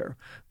crazy year.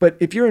 But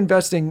if you're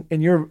investing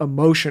and you're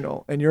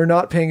emotional and you're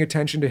not paying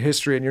attention to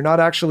history and you're not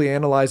actually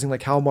analyzing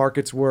how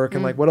markets work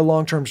and what a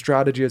long-term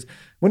strategy is,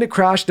 when it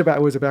crashed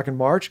back in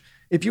March,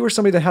 if you were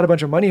somebody that had a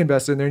bunch of money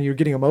invested in there and you're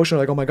getting emotional,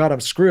 like, oh my God, I'm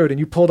screwed, and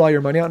you pulled all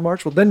your money out in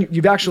March, well, then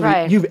you've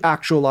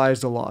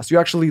actualized a loss. You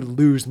actually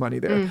lose money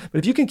there. But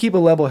if you can keep a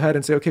level head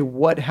and say, okay,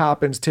 what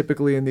happens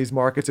typically in these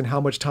markets and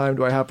how much time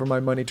do I have for my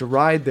money to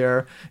ride there?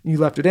 And you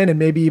left it in, and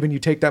maybe even you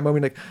take that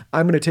moment,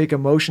 I'm going to take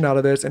emotion out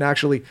of this and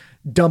actually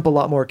dump a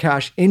lot more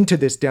cash into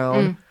this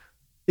down.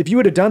 If you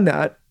would have done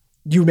that,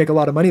 you make a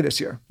lot of money this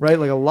year, right?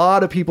 A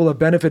lot of people have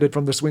benefited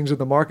from the swings of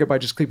the market by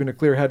just keeping a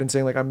clear head and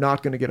saying, I'm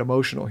not going to get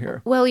emotional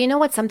here. Well, you know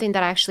what's something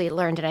that I actually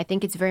learned, and I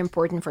think it's very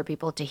important for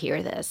people to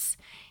hear this.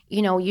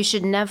 You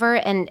should never,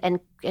 and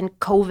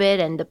COVID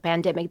and the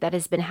pandemic that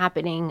has been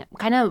happening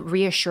kind of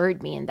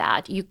reassured me in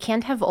that you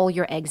can't have all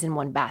your eggs in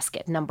one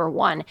basket. Number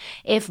one,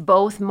 if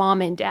both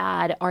mom and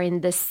dad are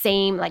in the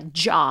same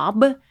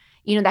job,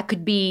 that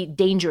could be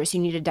dangerous.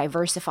 You need to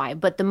diversify.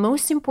 But the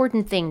most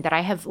important thing that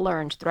I have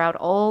learned throughout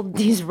all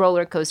these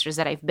roller coasters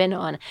that I've been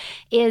on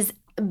is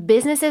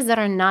businesses that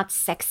are not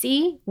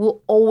sexy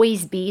will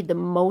always be the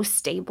most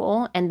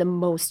stable and the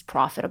most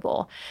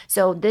profitable.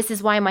 So this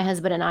is why my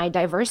husband and I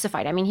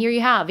diversified. I mean, here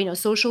you have,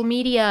 social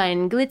media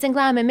and glitz and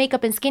glam and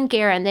makeup and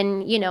skincare, and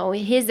then,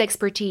 his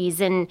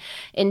expertise in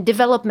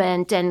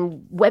development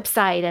and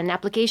website and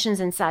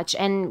applications and such.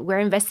 And we're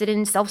invested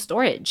in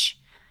self-storage.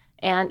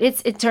 And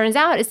it turns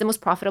out it's the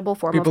most profitable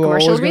form of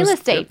commercial real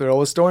estate. They're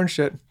always storing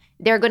shit.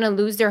 They're going to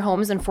lose their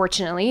homes,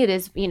 unfortunately. It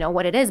is,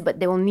 what it is,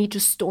 but they will need to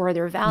store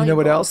their valuables. You know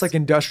what else?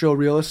 Industrial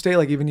real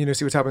estate, even,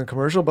 see what's happening in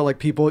commercial, but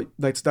people,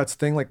 that's the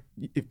thing,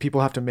 if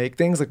people have to make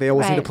things, they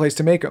always need a place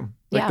to make them.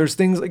 Like Yeah. there's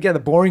things, again, the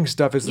boring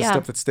stuff is the Yeah.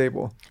 stuff that's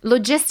stable.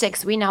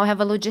 Logistics. We now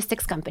have a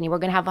logistics company. We're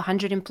going to have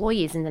 100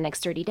 employees in the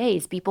next 30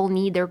 days. People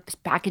need their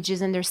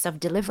packages and their stuff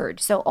delivered.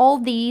 So all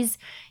these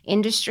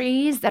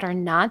industries that are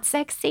not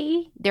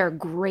sexy, they're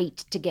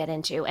great to get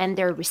into, and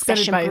they're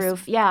recession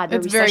proof. Yeah, they're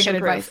It's very recession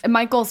good proof. advice. And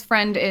Michael's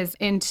friend is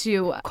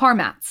into car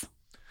mats.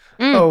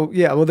 Oh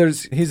yeah, well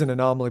he's an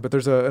anomaly, but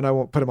and I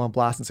won't put him on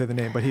blast and say the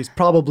name, but he's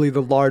probably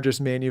the largest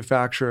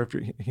manufacturer.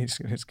 Him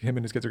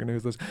and his kids are going to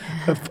use this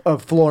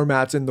of floor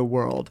mats in the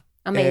world.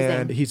 Amazing.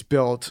 And he's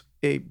built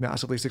a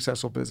massively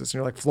successful business. And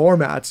you're like, floor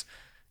mats,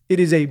 it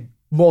is a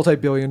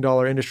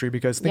multi-billion-dollar industry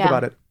because think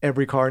about it,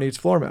 every car needs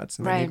floor mats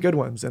and they Right. need good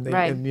ones. And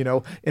Right. and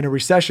in a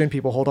recession,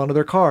 people hold on to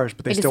their cars,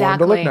 but they still want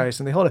them to look Exactly. nice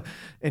and they hold it.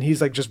 And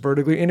he's like just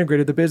vertically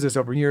integrated the business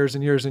over years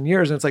and years and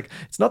years. And it's like,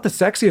 it's not the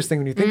sexiest thing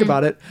when you think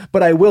about it,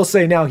 but I will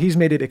say now he's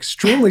made it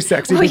extremely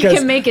sexy Well, you because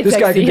can make it this guy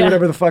sexy, can do yeah.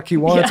 whatever the fuck he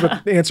wants with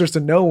answers to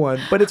no one,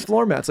 but it's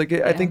floor mats. Like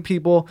I think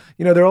people,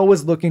 they're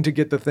always looking to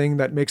get the thing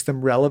that makes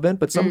them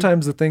relevant, but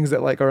sometimes the things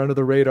that like are under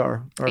the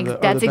radar are the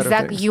That's better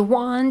exactly things. you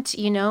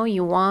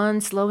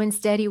want slow and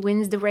steady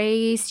wins the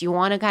race. You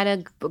want to kind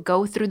of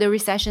go through the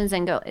recessions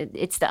and go.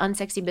 It's the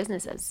unsexy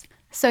businesses.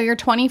 So you're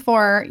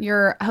 24,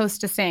 you're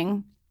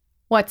hostessing.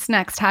 What's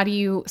next? How do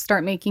you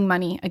start making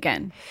money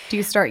again? Do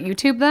you start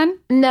YouTube then?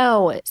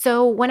 No.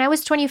 So when I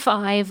was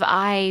 25,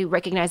 I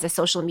recognized that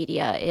social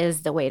media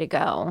is the way to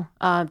go.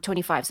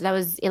 25. So that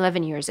was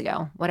 11 years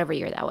ago, whatever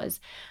year that was.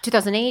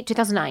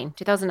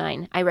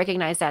 2009. I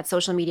recognized that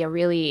social media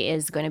really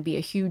is going to be a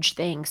huge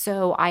thing.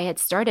 So I had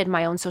started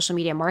my own social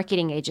media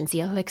marketing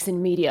agency,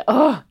 Alexandra Media.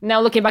 Oh,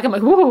 now looking back, I'm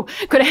like, whoa,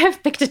 could I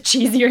have picked a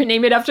cheesier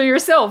name it after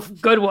yourself?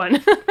 Good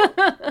one.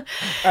 I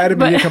had a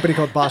media company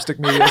called Bostic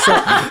Media,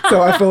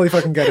 so I fully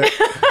fucking get it.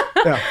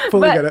 Yeah,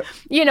 fully get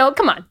it.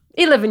 Come on.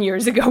 11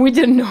 years ago, we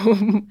didn't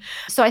know.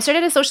 So I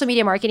started a social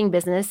media marketing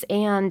business,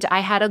 and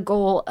I had a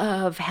goal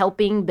of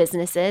helping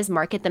businesses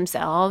market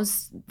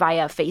themselves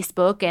via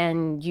Facebook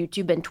and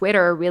YouTube and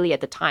Twitter. Really,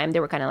 at the time, they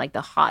were kind of like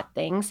the hot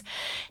things.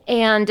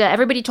 And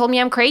everybody told me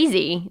I'm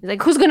crazy.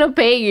 Like, who's going to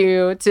pay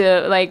you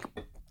to like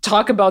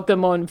talk about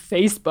them on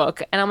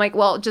Facebook? And I'm like,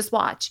 well, just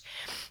watch.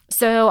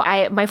 So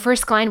my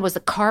first client was a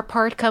car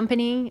part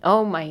company.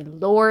 Oh my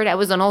Lord. I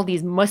was on all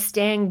these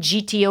Mustang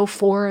GTO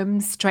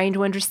forums trying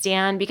to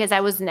understand because I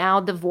was now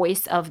the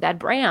voice of that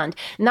brand.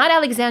 Not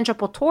Alexandra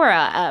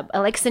Potora.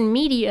 Alexandra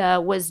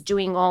Media was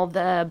doing all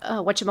the,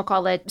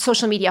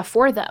 social media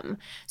for them.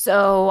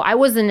 So I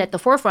wasn't at the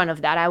forefront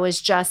of that. I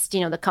was just,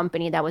 the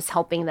company that was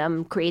helping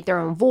them create their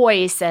own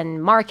voice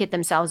and market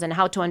themselves and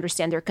how to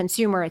understand their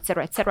consumer, et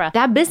cetera, et cetera.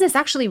 That business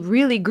actually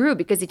really grew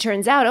because it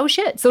turns out, oh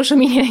shit, social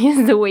media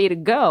is the way to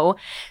go.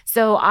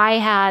 So I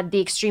had the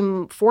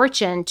extreme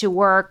fortune to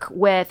work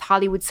with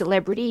Hollywood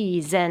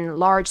celebrities and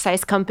large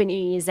size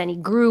companies, and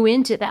it grew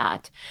into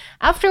that.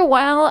 After a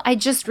while, I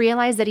just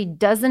realized that it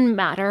doesn't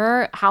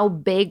matter how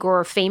big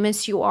or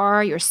famous you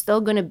are, you're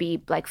still going to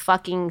be like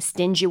fucking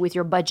stingy with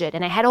your budget.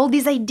 And I had all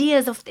these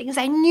ideas of things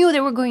I knew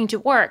they were going to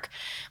work,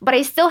 but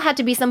I still had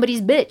to be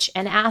somebody's bitch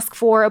and ask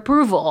for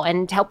approval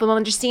and help them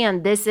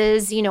understand this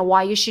is,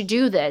 why you should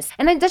do this.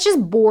 And that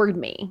just bored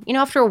me.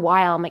 After a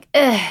while, I'm like,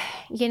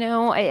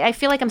 I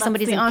feel like I'm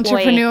somebody's the employee.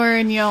 entrepreneur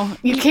and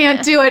you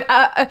can't do it.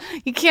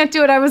 You can't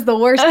do it. I was the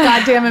worst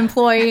goddamn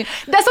employee.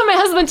 That's what my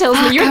husband tells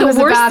me. You're I was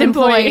the a worst bad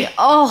employee.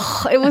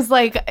 Oh, it was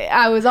like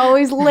I was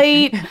always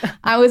late.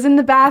 I was in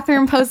the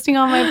bathroom posting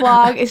on my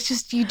blog. It's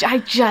just I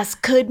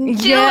just couldn't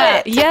do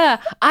it. Yeah.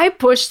 I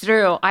pushed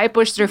through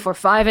for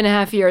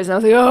 5.5 years. And I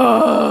was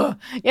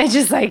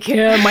like,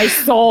 oh, my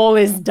soul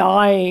is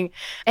dying.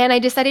 And I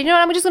decided,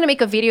 I'm just going to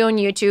make a video on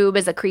YouTube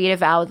as a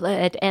creative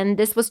outlet. And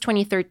this was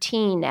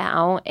 2013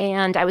 now.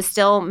 And I was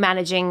still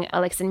managing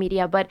Alexandra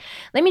Media, but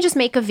let me just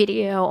make a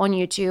video on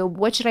YouTube.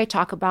 What should I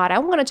talk about? I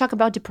want to talk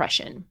about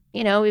depression.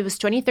 It was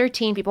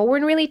 2013. People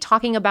weren't really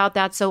talking about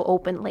that so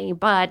openly,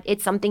 but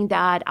it's something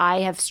that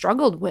I have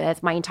struggled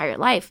with my entire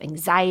life,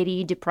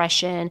 anxiety,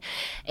 depression,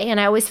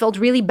 and I always felt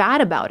really bad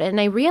about it. And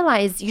I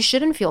realized you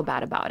shouldn't feel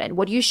bad about it.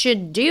 What you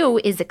should do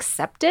is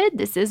accept it.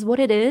 This is what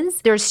it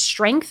is. There's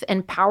strength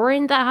and power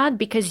in that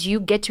because you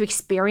get to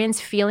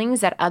experience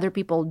feelings that other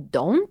people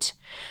don't.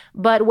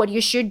 But what you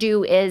should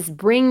do is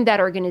bring that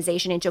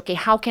organization into, okay,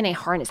 how can I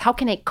harness? How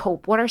can I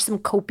cope? What are some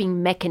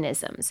coping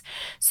mechanisms?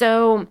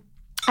 So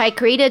I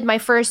created my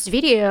first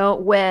video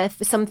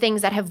with some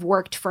things that have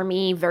worked for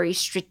me very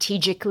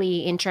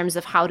strategically in terms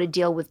of how to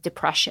deal with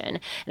depression.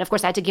 And of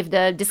course, I had to give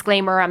the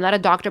disclaimer, I'm not a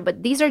doctor,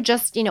 but these are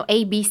just,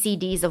 A, B, C,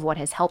 Ds of what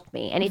has helped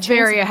me. And it's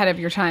very ahead of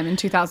your time in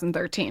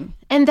 2013.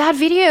 And that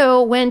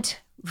video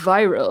went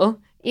viral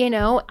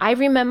I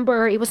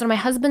remember it was on my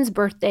husband's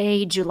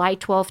birthday, July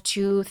 12th,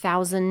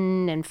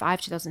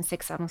 2005,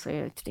 2006,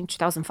 I think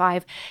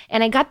 2005.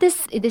 And I got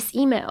this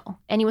email,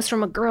 and it was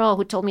from a girl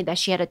who told me that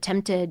she had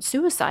attempted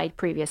suicide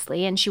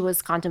previously, and she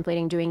was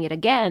contemplating doing it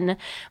again.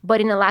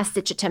 But in a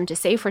last-ditch attempt to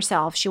save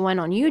herself, she went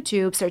on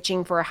YouTube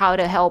searching for how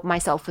to help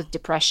myself with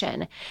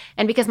depression.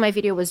 And because my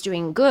video was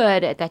doing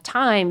good at that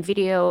time,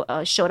 video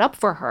showed up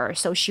for her.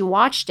 So she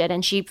watched it,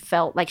 and she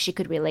felt like she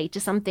could relate to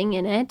something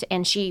in it.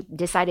 And she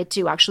decided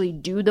to actually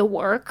do the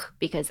work,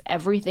 because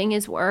everything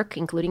is work,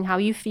 including how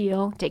you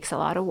feel. It takes a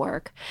lot of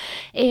work.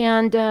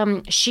 And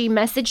she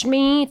messaged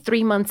me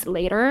 3 months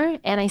later,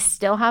 and I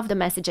still have the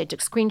message. I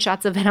took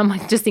screenshots of it. I'm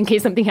like, just in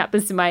case something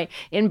happens to my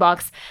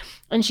inbox.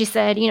 And she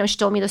said, she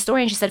told me the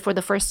story, and she said, for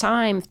the first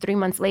time, 3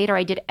 months later,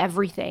 I did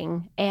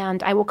everything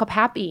and I woke up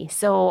happy.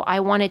 So I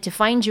wanted to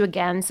find you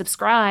again,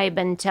 subscribe,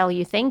 and tell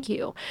you thank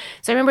you.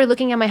 So I remember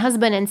looking at my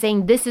husband and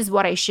saying, this is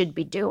what I should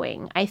be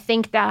doing. I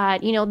think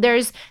that,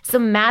 there's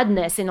some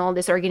madness in all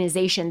this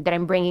organization that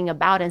I'm bringing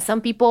about. And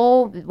some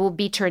people will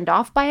be turned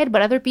off by it,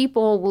 but other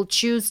people will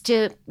choose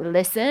to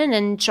listen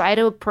and try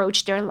to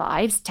approach their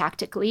lives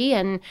tactically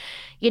and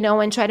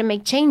try to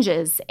make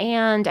changes.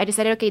 And I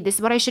decided, okay, this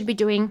is what I should be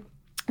doing.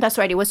 That's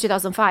right. It was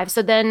 2005.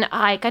 So then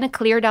I kind of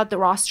cleared out the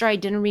roster. I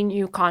didn't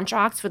renew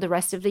contracts for the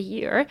rest of the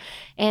year.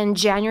 And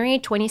January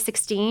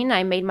 2016,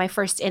 I made my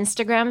first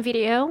Instagram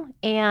video,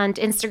 and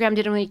Instagram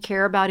didn't really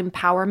care about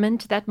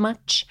empowerment that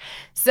much.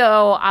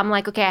 So I'm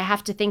like, okay, I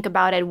have to think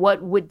about it.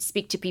 What would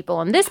speak to people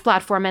on this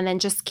platform, and then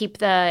just keep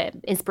the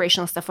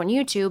inspirational stuff on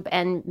YouTube.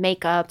 And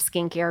makeup,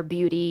 skincare,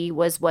 beauty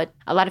was what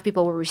a lot of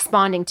people were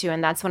responding to.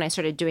 And that's when I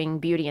started doing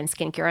beauty and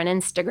skincare on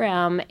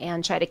Instagram,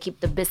 and try to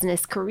keep the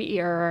business,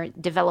 career,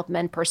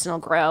 development, personal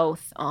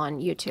growth on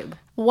YouTube.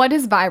 What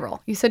is viral?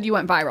 You said you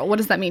went viral. What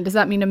does that mean? Does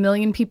that mean 1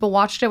 million people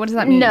watched it? What does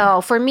that mean?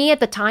 No, for me at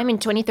the time in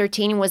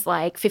 2013 it was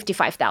like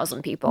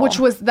 55,000 people.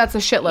 That's a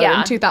shitload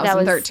in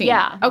 2013.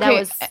 That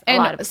was a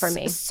lot for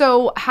me.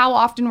 So how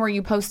often were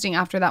you posting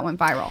after that went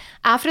viral?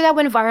 After that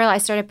went viral, I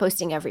started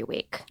posting every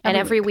week.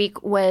 Every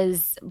week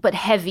was, but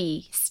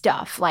heavy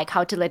stuff, like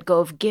how to let go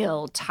of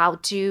guilt, how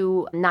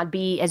to not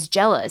be as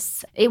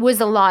jealous. It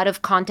was a lot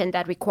of content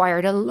that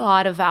required a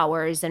lot of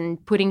hours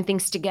and putting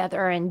things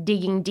together and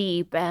digging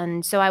deep.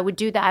 And so I would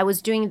do that. I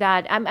was doing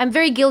that. I'm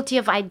very guilty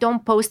of, I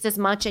don't post as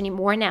much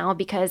anymore now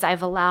because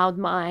I've allowed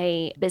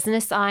my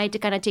business side to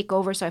kind of take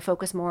over. So I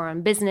focus more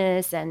on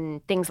business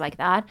and things like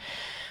that.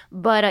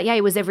 But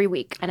it was every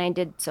week, and I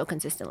did so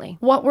consistently.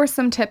 What were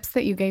some tips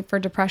that you gave for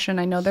depression?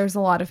 I know there's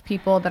a lot of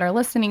people that are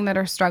listening that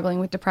are struggling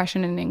with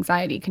depression and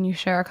anxiety. Can you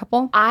share a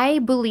couple? I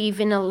believe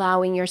in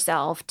allowing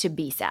yourself to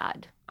be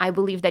sad. I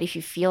believe that if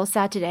you feel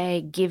sad today,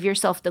 give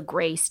yourself the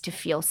grace to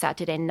feel sad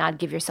today and not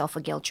give yourself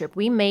a guilt trip.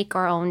 We make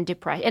our own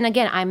depression. And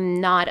again,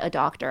 I'm not a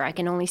doctor. I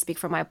can only speak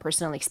from my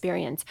personal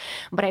experience.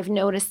 But I've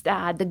noticed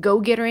that the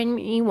go-getter in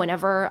me,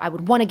 whenever I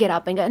would want to get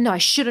up and go, no, I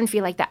shouldn't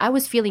feel like that, I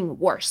was feeling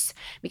worse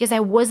because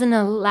I wasn't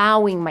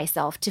allowing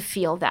myself to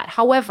feel that.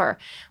 However,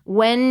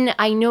 when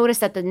I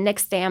noticed that the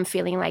next day I'm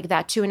feeling like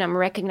that too, and I'm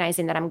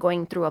recognizing that I'm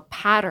going through a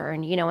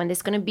pattern, and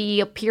there's going to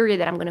be a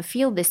period that I'm going to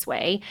feel this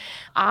way,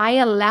 I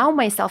allow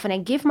myself and I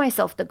give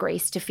myself the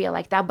grace to feel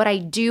like that, but I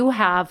do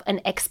have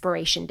an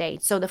expiration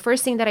date. So the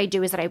first thing that I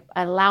do is that I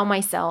allow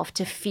myself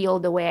to feel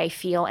the way I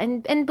feel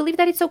and believe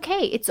that it's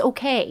okay. It's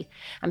okay.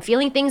 I'm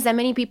feeling things that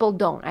many people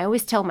don't. I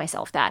always tell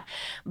myself that,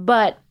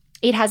 but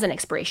it has an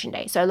expiration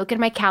date. So I look at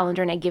my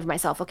calendar and I give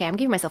myself, okay, I'm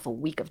giving myself a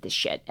week of this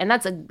shit. And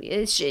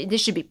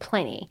this should be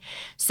plenty.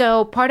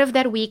 So part of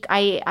that week,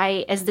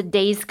 I as the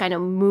days kind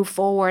of move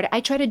forward, I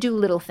try to do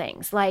little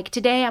things. Like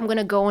today, I'm going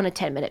to go on a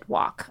 10-minute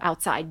walk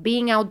outside.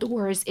 Being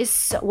outdoors is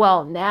so,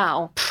 well,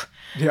 now.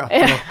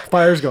 Yeah,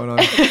 fire's going on.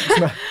 It's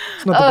not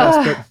the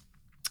best,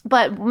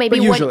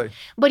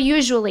 but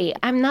usually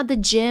I'm not the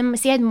gym.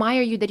 See, I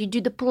admire you that you do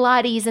the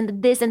Pilates and the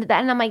this and the that.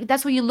 And I'm like,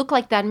 that's what you look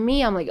like that.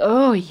 Me, I'm like,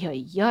 oh,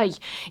 yeah.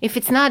 If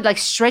it's not like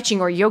stretching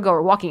or yoga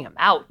or walking, I'm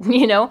out,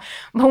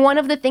 But one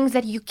of the things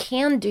that you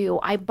can do,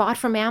 I bought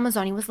from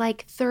Amazon. It was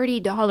like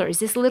 $30,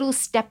 this little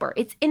stepper.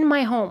 It's in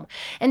my home.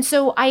 And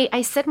so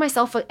I set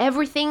myself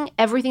everything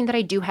that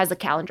I do has a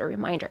calendar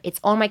reminder. It's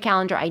on my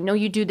calendar. I know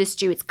you do this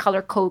too. It's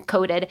color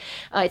coded.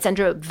 It's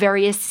under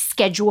various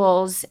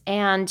schedules,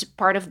 and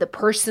part of the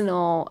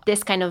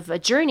this kind of a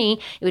journey,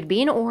 it would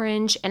be in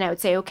orange, and I would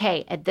say,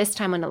 okay, at this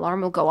time an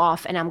alarm will go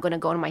off and I'm going to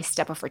go to my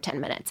stepper for 10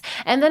 minutes.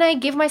 And then I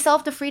give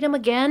myself the freedom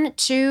again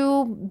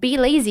to be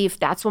lazy if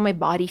that's what my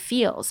body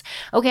feels.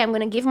 Okay, I'm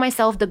going to give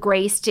myself the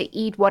grace to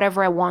eat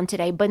whatever I want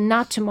today, but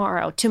not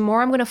tomorrow.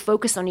 Tomorrow I'm going to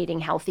focus on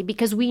eating healthy,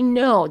 because we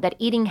know that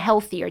eating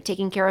healthy or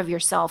taking care of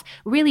yourself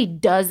really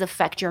does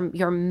affect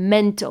your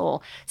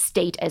mental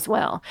state as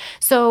well.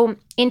 So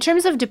in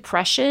terms of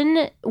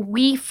depression,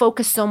 we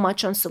focus so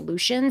much on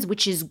solutions,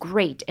 which is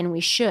great, and we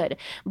should,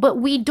 but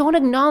we don't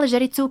acknowledge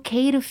that it's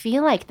okay to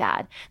feel like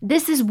that.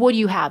 This is what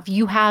you have.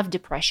 You have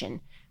depression.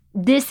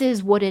 This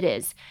is what it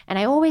is. And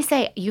I always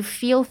say, you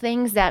feel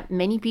things that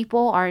many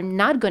people are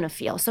not going to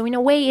feel. So in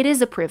a way, it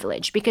is a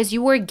privilege because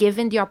you were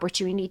given the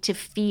opportunity to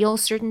feel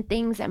certain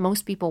things that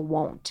most people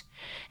won't.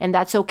 And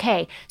that's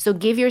okay. So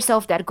give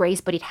yourself that grace,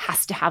 but it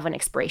has to have an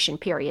expiration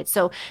period.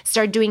 So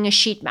start doing a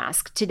sheet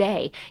mask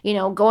today,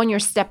 go on your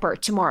stepper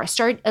tomorrow.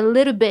 Start a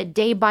little bit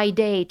day by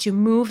day to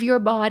move your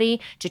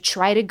body, to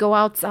try to go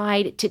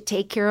outside, to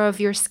take care of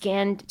your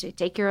skin, to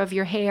take care of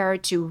your hair,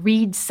 to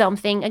read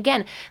something.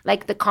 Again,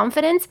 like the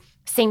confidence,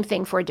 same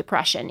thing for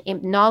depression.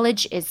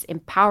 Knowledge is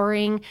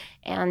empowering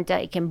and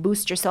it can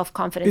boost your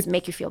self-confidence,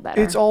 make you feel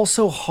better. It's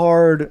also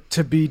hard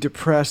to be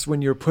depressed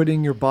when you're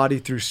putting your body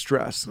through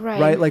stress,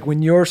 right? Like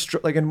when you're,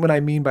 and what I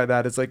mean by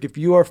that is like if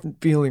you are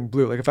feeling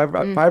blue, like if I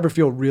ever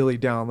feel really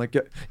down, like,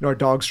 our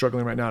dog's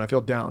struggling right now and I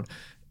feel down.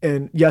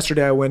 And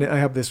yesterday I went in, I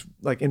have this,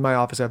 like in my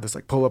office, I have this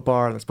like pull-up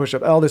bar and this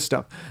push-up, all this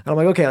stuff. And I'm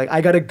like, okay, like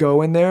I got to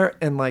go in there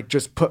and like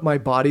just put my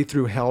body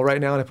through hell right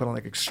now. And I put on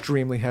like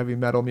extremely heavy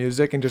metal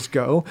music and just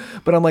go.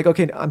 But I'm like,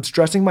 okay, I'm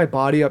stressing my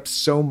body up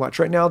so much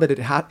right now that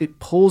it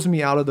pulls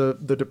me out of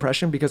the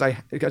depression because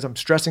I'm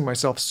stressing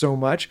myself so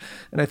much.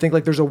 And I think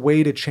like there's a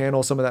way to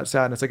channel some of that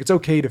sadness. Like it's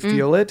okay to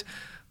feel it,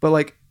 but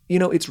like,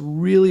 it's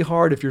really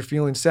hard if you're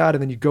feeling sad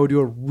and then you go do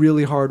a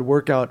really hard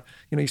workout.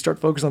 You start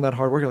focusing on that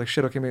hard workout, like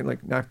shit, okay, maybe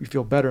like now you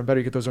feel better and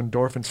better, you get those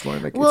endorphins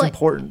flowing. Like it's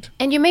important.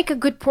 And you make a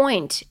good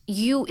point.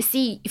 You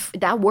see, if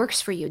that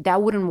works for you,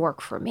 that wouldn't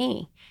work for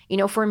me.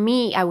 For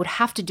me, I would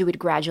have to do it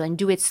gradually and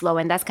do it slow.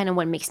 And that's kind of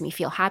what makes me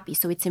feel happy.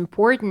 So it's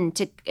important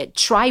to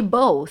try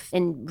both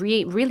and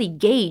really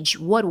gauge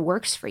what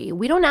works for you.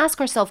 We don't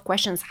ask ourselves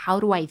questions, how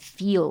do I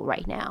feel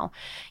right now?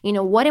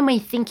 What am I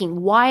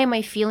thinking? Why am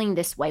I feeling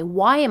this way?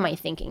 Why am I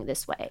thinking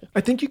this way?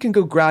 I think you can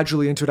go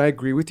gradually into it. I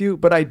agree with you,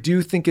 but I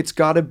do think it's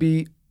got to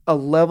be a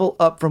level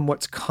up from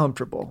what's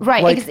comfortable.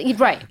 Right,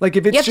 right. Like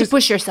if it's you have to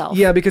push yourself.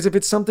 Yeah, because if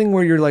it's something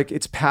where you're like,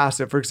 it's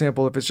passive, for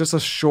example, if it's just a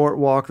short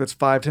walk that's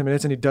 5-10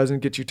 minutes and it doesn't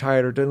get you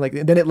tired or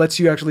then it lets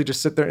you actually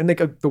just sit there and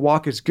the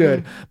walk is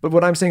good. But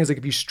what I'm saying is like,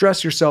 if you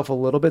stress yourself a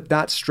little bit,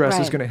 that stress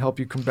is going to help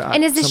you combat.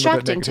 And it's some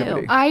of the distracting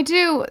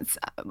too.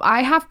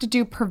 I have to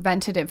do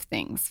preventative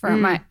things for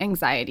my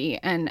anxiety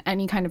and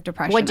any kind of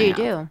depression. What do you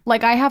do?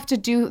 Like I have to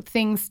do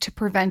things to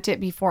prevent it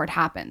before it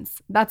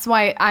happens. That's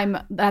why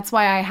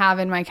I have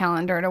in my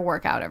calendar to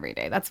work out every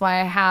day. That's why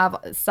I have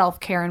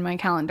self-care in my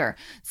calendar.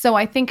 So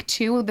I think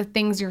too, the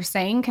things you're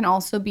saying can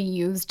also be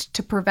used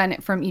to prevent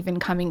it from even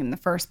coming in the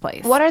first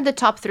place. What are the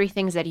top 3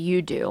 things that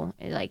you do?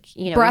 Like,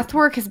 breath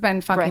work has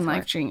been fucking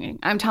life-changing.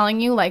 I'm telling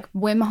you, like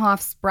Wim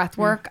Hof's breath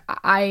work,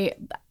 I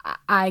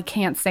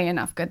can't say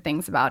enough good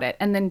things about it.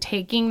 And then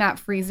taking that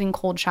freezing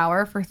cold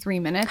shower for 3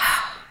 minutes.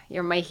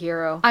 You're my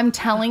hero. I'm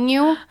telling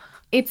you,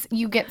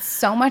 you get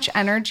so much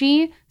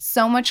energy,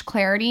 so much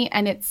clarity,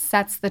 and it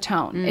sets the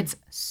tone. It's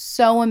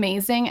so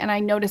amazing. And I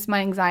notice my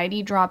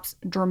anxiety drops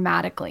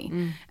dramatically.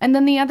 And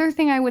then the other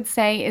thing I would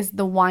say is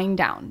the wind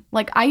down.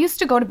 Like I used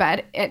to go to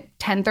bed at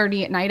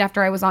 10:30 at night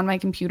after I was on my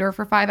computer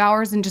for 5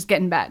 hours and just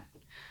get in bed.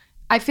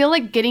 I feel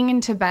like getting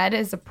into bed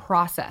is a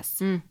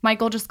process.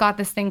 Michael just got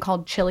this thing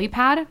called Chili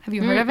Pad. Have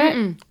you heard of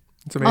it?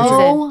 It's amazing.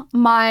 Oh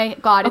my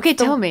God. Okay,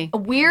 it's tell me.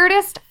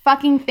 Weirdest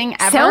fucking thing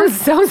ever.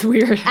 Sounds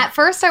weird. At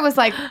first I was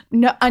like,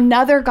 no,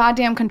 another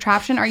goddamn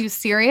contraption. Are you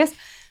serious?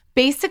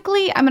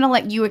 Basically, I'm going to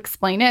let you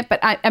explain it, but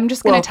I'm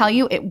just going to tell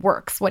you it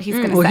works, what he's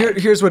going to say.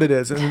 Here's what it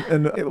is.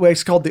 And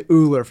it's called the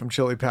Uller from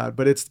Chili Pad,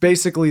 but it's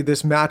basically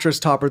this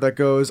mattress topper that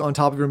goes on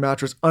top of your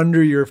mattress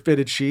under your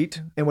fitted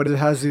sheet. And what it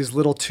has these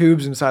little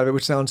tubes inside of it,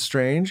 which sounds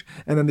strange.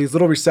 And then these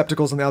little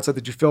receptacles on the outside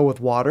that you fill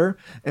with water.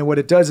 And what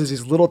it does is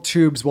these little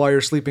tubes while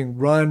you're sleeping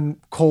run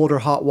cold or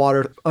hot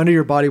water under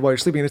your body while you're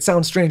sleeping. And it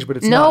sounds strange, but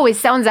it's not. No, it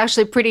sounds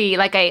actually pretty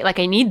like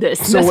I need this.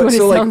 So That's what it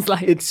sounds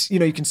like. It's,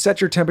 you can set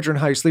your temperature and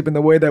how you sleep. And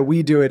the way that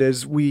we do it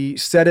is we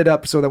set it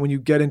up so that when you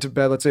get into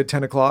bed, let's say at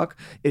 10 o'clock,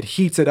 it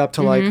heats it up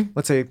to like,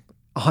 let's say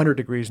 100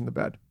 degrees in the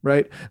bed,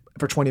 right?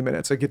 For 20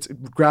 minutes.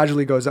 It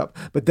gradually goes up.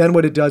 But then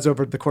what it does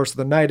over the course of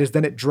the night is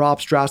then it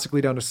drops drastically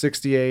down to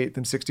 68,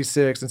 then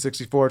 66, and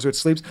 64. So it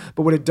sleeps.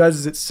 But what it does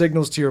is it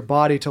signals to your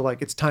body to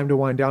like, it's time to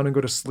wind down and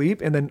go to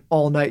sleep. And then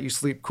all night you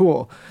sleep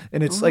cool.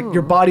 And it's like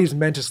your body's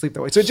meant to sleep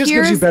that way. So it just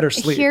gives you better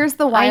sleep. Here's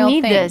the wild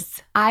thing. I need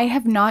this. I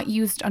have not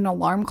used an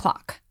alarm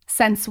clock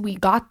since we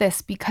got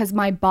this because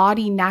my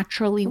body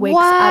naturally wakes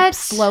up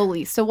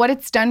slowly. So what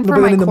it's done for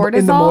my cortisol.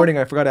 In the morning,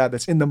 I forgot to add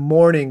this. In the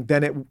morning,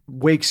 then it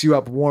wakes you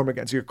up warm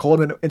again. So you're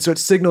cold. And so it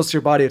signals to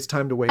your body it's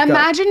time to wake up.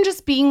 Imagine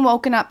just being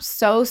woken up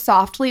so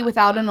softly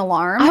without an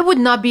alarm. I would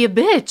not be a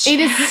bitch. It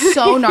is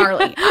so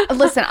gnarly.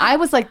 Listen, I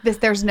was like this.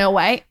 There's no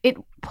way. It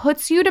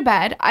puts you to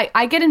bed.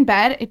 I get in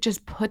bed. It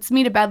just puts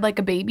me to bed like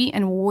a baby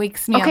and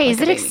wakes me up. Okay, like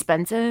is it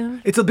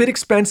expensive? It's a bit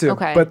expensive,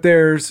 but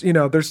there's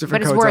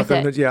different codes out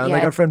there. Yeah,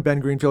 like our friend Ben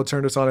Greenfield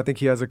turned us on. I think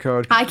he has a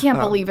code. I can't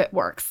believe it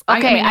works.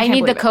 Okay, I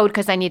need the code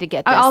because I need to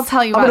get this. I'll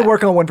tell you. I'm going to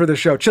work on one for the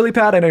show. Chili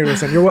Pad, I know you're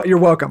listening. You're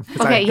welcome.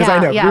 Okay, because I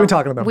know we've been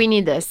talking about them. We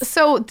need this.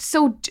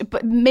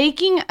 But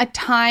making a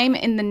time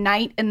in the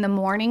night, in the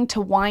morning to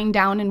wind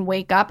down and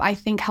wake up, I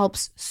think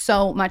helps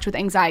so much with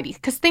anxiety.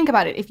 Because think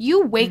about it. If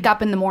you wake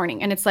up in the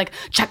morning and it's like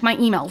check my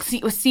email,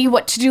 see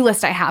what to-do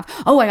list I have.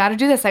 Oh, I got to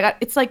do this.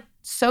 It's like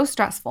so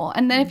stressful.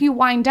 And then if you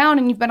wind down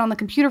and you've been on the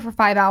computer for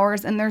 5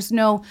 hours and there's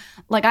no,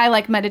 like, I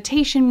like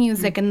meditation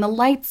music and the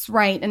light's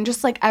right and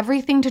just like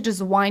everything to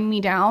just wind me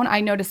down,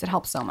 I notice it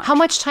helps so much. How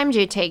much time do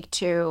you take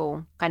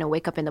to kind of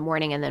wake up in the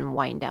morning and then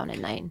wind down at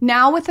night?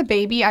 Now with a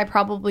baby, I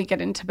probably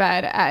get into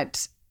bed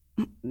at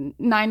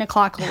 9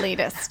 o'clock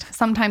latest,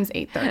 sometimes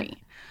 8:30.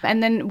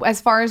 And then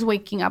as far as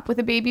waking up with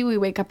a baby, we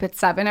wake up at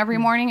 7 every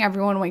morning.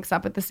 Everyone wakes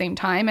up at the same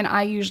time. And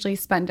I usually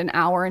spend an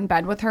hour in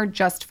bed with her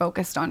just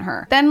focused on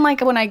her. Then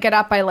like when I get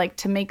up, I like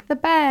to make the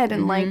bed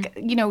and like,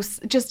 you know,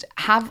 just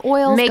have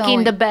oils Making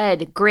going. the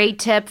bed. Great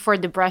tip for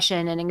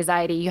depression and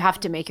anxiety. You have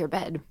to make your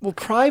bed. Well,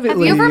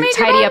 privately. Have you ever made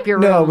your Tidy bed? up your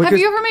room. No, because, Have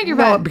you ever made your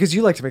no, bed? because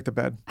you like to make the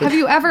bed. Have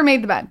you ever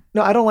made the bed?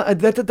 No, I don't like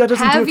that. That doesn't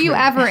do it Have for you me.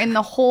 ever in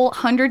the whole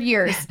 100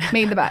 years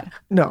made the bed?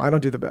 No, I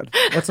don't do the bed.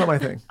 That's not my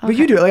thing. But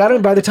you do it. Like I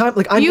don't. By the time,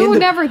 like I'm You in the,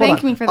 never hold thank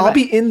on. me for the I'll bed.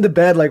 be in the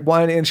bed like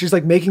whining, and she's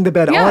like making the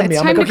bed Yeah, on it's me.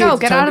 I'm time like, to okay, go.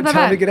 it's Get time, out of the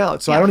time to bed. get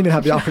out. So I don't even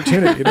have the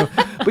opportunity, you know.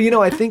 But you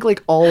know, I think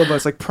like all of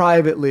us, like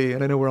privately,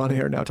 and I know we're on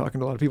here now talking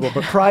to a lot of people,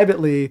 but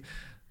privately,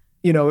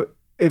 you know,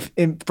 if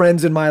in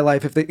friends in my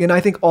life, and I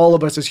think all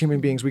of us as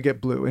human beings, we get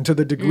blue. And to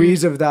the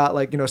degrees of that,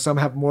 like, you know, some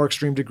have more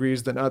extreme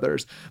degrees than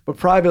others. But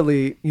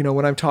privately, you know,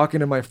 when I'm talking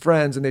to my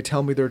friends and they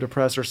tell me they're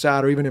depressed or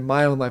sad, or even in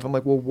my own life, I'm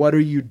like, well, what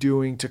are you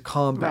doing to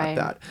combat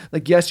that?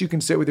 Like, yes, you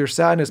can sit with your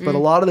sadness, but a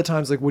lot of the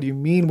times, like, what do you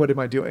mean? What am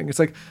I doing? It's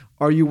like,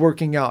 are you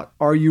working out?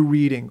 Are you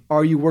reading?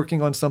 Are you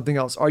working on something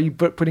else? Are you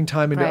putting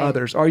time into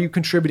others? Are you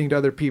contributing to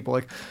other people?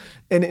 Like,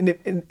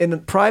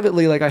 and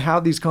privately, like I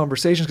have these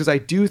conversations because I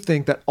do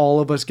think that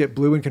all of us get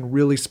blue and can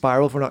really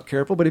spiral if we're not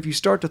careful. But if you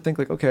start to think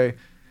like, okay,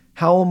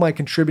 how am I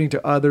contributing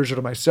to others or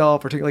to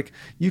myself, or to like,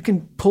 you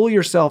can pull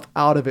yourself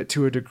out of it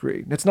to a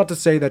degree. It's not to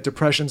say that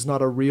depression's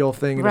not a real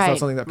thing and it's not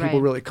something that people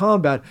really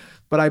combat,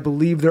 but I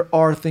believe there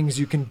are things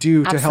you can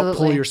do to help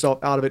pull yourself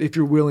out of it if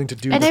you're willing to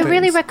do. And I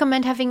really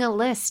recommend having a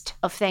list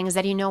of things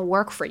that you know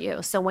work for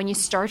you. So when you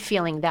start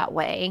feeling that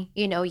way,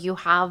 you know, you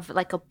have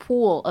like a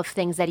pool of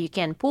things that you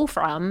can pull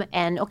from,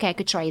 and okay, I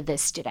could try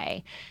this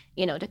today,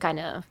 you know, to kind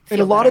of feel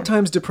And a lot better. of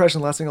times depression,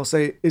 last thing I'll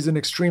say, is an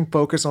extreme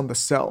focus on the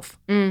self.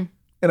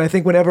 And I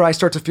think whenever I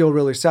start to feel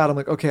really sad, I'm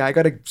like, okay, I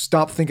got to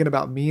stop thinking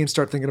about me and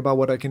start thinking about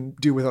what I can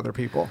do with other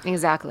people.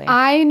 Exactly.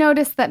 I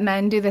noticed that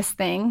men do this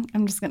thing.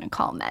 I'm just going to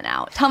call men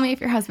out. Tell me if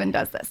your husband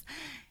does this.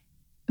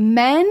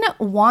 Men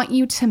want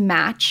you to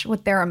match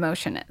what their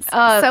emotion is.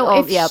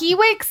 If he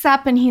wakes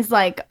up and he's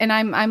like, and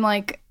I'm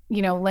like,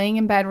 you know, laying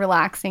in bed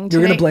relaxing.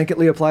 You're going to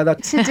blanketly apply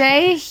that?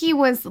 Today he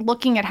was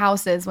looking at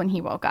houses when he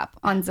woke up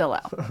on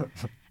Zillow.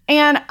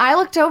 And I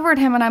looked over at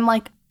him and I'm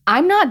like,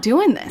 I'm not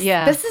doing this.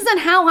 Yeah. This isn't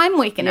how I'm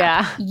waking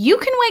up. You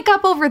can wake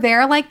up over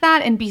there like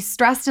that and be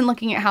stressed and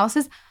looking at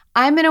houses.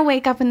 I'm going to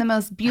wake up in the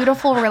most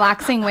beautiful,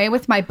 relaxing way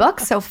with my book,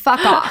 so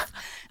fuck off.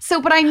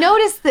 So, but I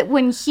noticed that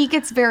when he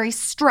gets very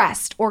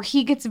stressed or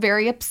he gets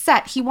very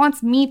upset, he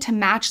wants me to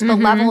match the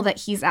level that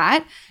he's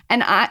at.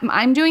 And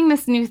I'm doing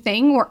this new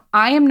thing where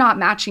I am not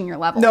matching your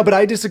level. No, but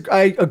I disagree.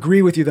 I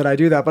agree with you that I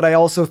do that. But I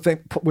also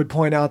would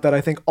point out that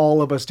I think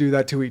all of us do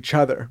that to each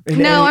other.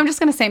 I'm just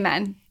going to say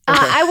men.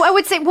 I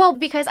would say, well,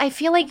 because I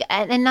feel like,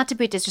 and not to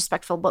be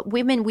disrespectful, but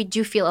women, we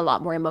do feel a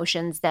lot more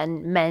emotions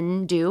than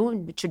men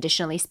do,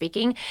 traditionally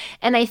speaking.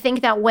 And I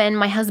think that when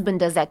my husband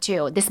does that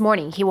too, this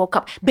morning he woke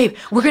up, babe,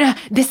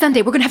 this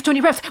Sunday, we're going to have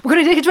 20 reps. We're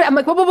going to take it. I'm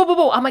like,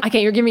 whoa. I'm like,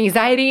 okay, you're giving me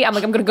anxiety. I'm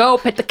like, I'm going to go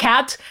pet the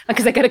cat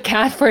because I got a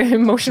cat for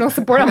emotional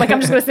support. I'm like, I'm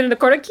just going to sit in the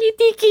corner,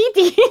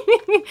 kitty.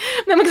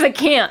 Because I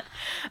can't.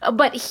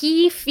 But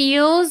he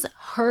feels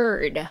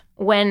heard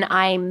when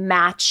I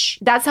match.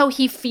 That's how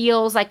he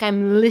feels, like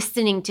I'm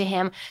listening to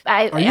him.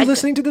 Are you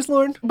listening to this,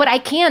 Lauren? But I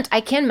can't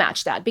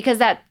match that because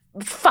that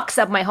fucks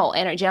up my whole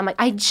energy. I'm like,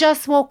 I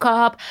just woke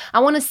up.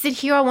 I want to sit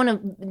here. I want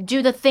to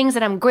do the things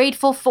that I'm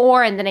grateful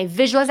for. And then I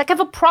visualize, like I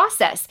have a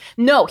process.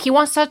 No, he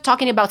wants to start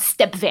talking about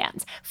step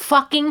vans.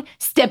 Fucking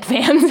step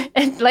vans.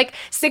 And like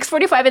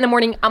 6:45 in the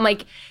morning, I'm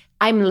like,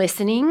 I'm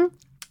listening.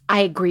 I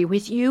agree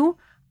with you.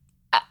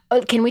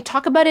 Can we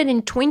talk about it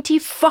in 20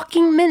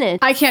 fucking minutes?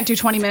 I can't do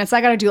 20 minutes.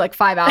 I got to do like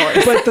 5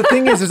 hours. But the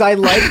thing is I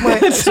like my...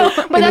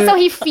 But that's how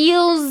he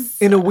feels.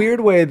 In a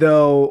weird way,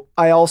 though,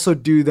 I also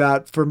do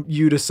that for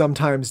you to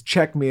sometimes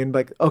check me and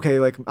like, okay,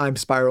 like I'm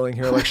spiraling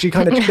here. Like she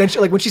kind of, then she,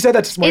 like when she said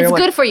that this morning, It's I'm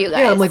good like, for you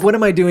guys. Yeah, I'm like, what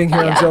am I doing here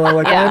on Zillow?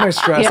 Like, why am I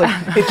stressed?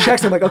 Like it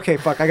checks. I'm like, okay,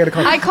 fuck, I got to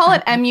call. I call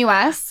it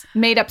MUS,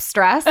 made up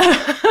stress.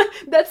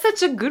 That's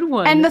such a good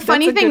one. And the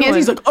funny thing is,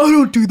 he's like, I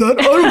don't do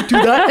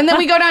that. and then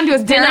we go down to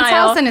his parents'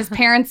 Denial. house and his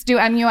parents do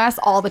MUS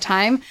all the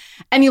time.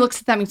 And he looks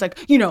at them, he's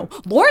like, you know,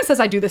 Lauren says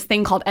I do this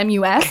thing called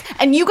MUS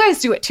and you guys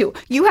do it too.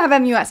 You have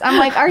MUS. I'm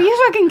like, are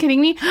you fucking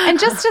kidding me? And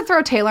just to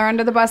throw Taylor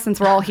under the bus since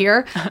we're all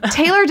here,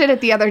 Taylor did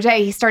it the other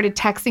day. He started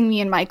texting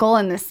me and Michael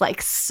and this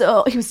like,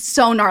 he was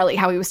so gnarly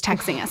how he was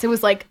texting us. It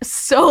was like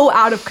so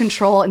out of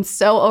control and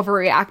so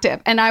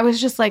overreactive. And I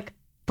was just like,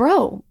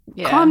 bro,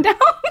 calm down.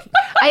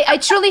 I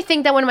truly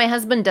think that when my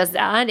husband does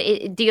that,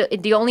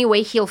 the only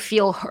way he'll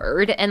feel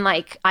heard and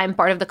like I'm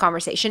part of the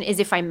conversation is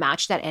if I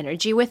match that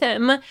energy with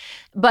him.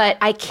 But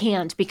I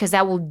can't because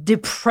that will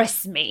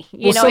depress me.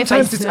 You know,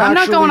 sometimes it's I'm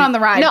not going on the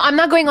ride. No, I'm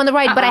not going on the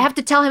ride, but I have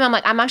to tell him, I'm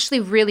like, I'm actually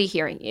really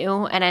hearing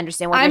you and I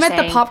understand what you're saying. I'm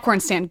at the popcorn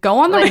stand. Go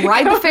on the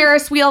ride the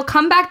Ferris wheel,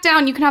 come back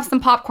down. You can have some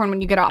popcorn when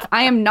you get off.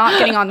 I am not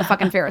getting on the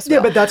fucking Ferris wheel.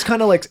 Yeah, but that's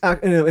kind of like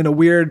in a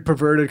weird,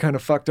 perverted, kind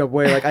of fucked up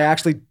way. Like I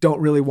actually don't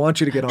really want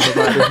you to get on the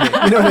ride with me.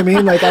 You know what I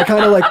mean? Like I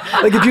kind of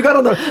like if you got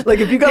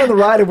on the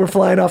ride and we're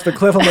flying off the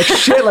cliff, I'm like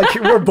shit. Like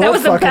we're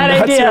both fucking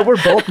nuts. Yeah,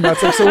 we're both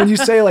nuts. Like, so when you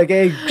say like,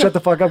 hey, shut the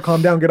fuck up,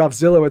 calm down, get off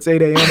Zillow. It's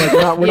 8 a.m.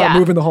 Like we're not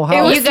moving the whole house.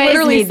 It was You guys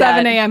literally need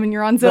 7 that. a.m. and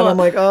you're on Then Zillow. I'm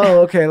like,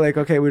 oh, okay, like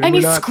okay, we're and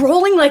he's not.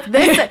 scrolling like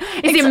this.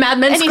 Is he Mad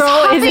Men and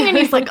scroll? He's Is hopping it- and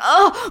he's like,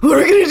 oh, what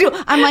are we gonna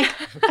do? I'm like,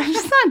 I'm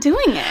just not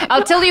doing it.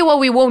 I'll tell you what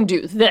we won't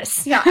do.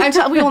 This.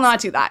 Yeah, we will not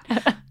do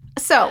that.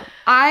 So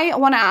I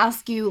want to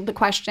ask you the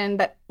question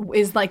that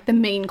is like the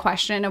main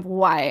question of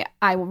why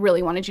I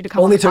really wanted you to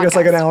come. Only on the took us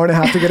like an podcast. hour and a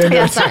half to get into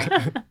Yeah, it. sorry.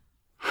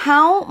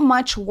 How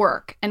much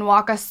work, and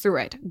walk us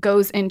through it,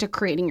 goes into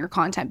creating your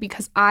content?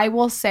 Because I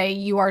will say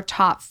you are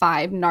top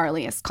 5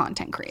 gnarliest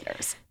content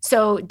creators.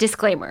 So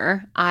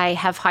disclaimer, I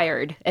have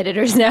hired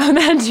editors now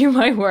that do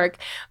my work,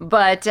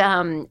 but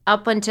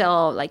up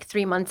until like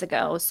 3 months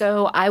ago,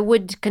 so I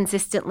would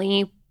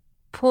consistently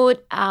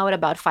put out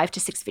about 5 to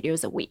 6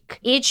 videos a week.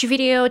 Each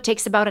video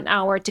takes about an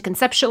hour to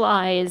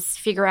conceptualize,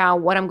 figure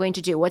out what I'm going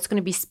to do, what's going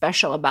to be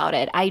special about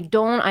it.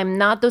 I'm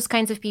not those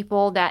kinds of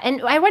people that,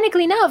 and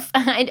ironically enough,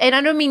 and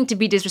I don't mean to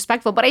be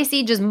disrespectful, but I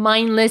see just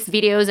mindless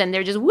videos and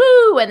they're just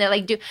woo, and they're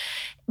like,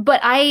 but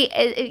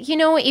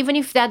even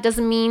if that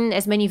doesn't mean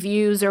as many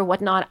views or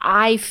whatnot,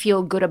 I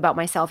feel good about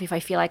myself if I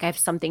feel like I have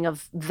something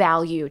of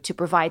value to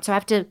provide. So I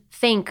have to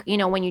think,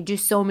 when you do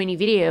so many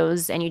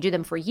videos and you do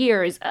them for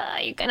years,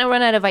 you kind of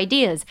run out of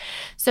ideas.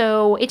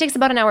 So it takes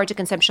about an hour to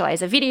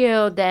conceptualize a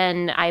video.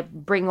 Then I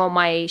bring all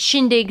my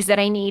shindigs that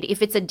I need.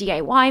 If it's a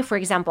DIY, for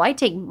example, I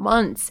take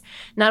months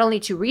not only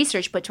to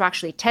research, but to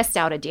actually test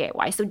out a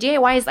DIY. So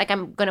DIY is like,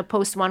 I'm going to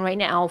post one right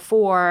now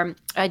for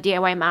a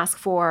DIY mask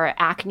for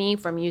acne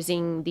from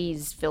using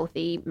these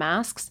filthy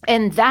masks.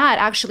 And that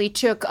actually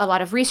took a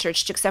lot of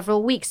research, took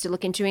several weeks to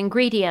look into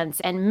ingredients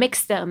and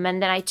mix them.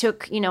 And then I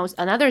took,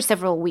 another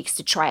several weeks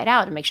to try it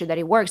out and make sure that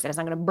it works, that it's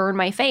not going to burn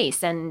my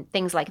face and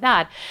things like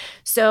that.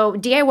 So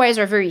DIYs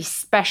are very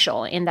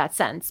special in that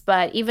sense.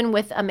 But even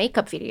with a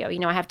makeup video,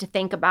 I have to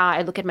think about,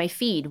 I look at my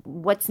feed,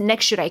 what's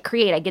next should I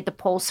create? I get the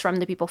polls from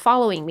the people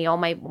following me, all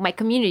my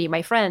community,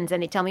 my friends,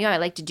 and they tell me, oh, I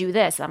like to do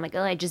this. I'm like,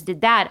 oh, I just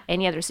did that.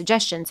 Any other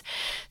suggestions?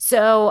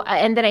 So,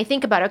 and then I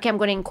think about, okay, I'm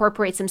going to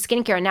incorporate some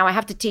skincare. And now I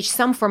have to teach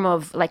some form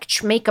of like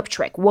makeup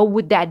trick. What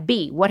would that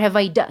be? What have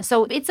I done?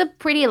 So it's a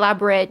pretty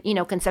elaborate,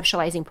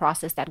 conceptualizing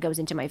process that goes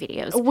into my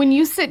videos. When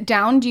you sit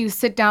down, do you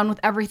sit down with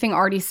everything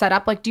already set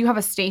up? Like, do you have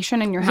a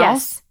station in your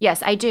house?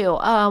 Yes, I do.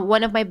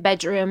 One of my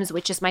bedrooms,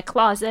 which is my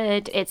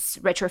closet, it's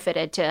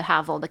retrofitted to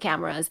have all the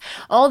cameras.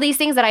 All these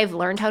things that I've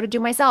learned how to do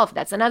myself.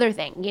 That's another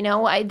thing.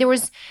 There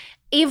was...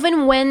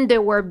 Even when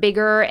there were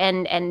bigger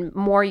and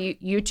more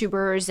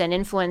YouTubers and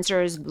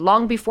influencers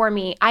long before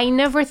me, I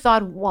never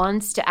thought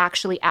once to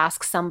actually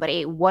ask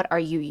somebody, what are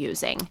you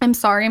using? I'm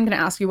sorry, I'm going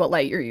to ask you what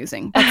light you're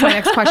using. That's my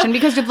next question,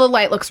 because the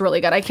light looks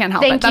really good. I can't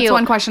help it. That's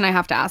one question I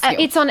have to ask you.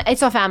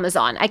 It's off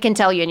Amazon. I can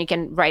tell you, and you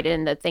can write it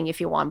in the thing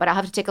if you want, but I'll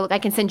have to take a look. I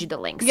can send you the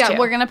links too.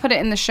 We're going to put it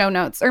in the show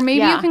notes. Or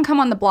maybe you can come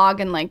on the blog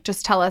and like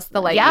just tell us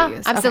the light you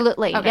use.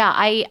 Absolutely. Okay. Yeah,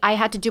 I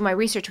had to do my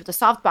research with the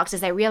softbox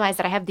as I realized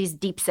that I have these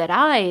deep set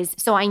eyes,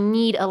 so I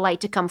need a light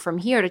to come from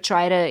here to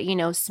try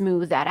to,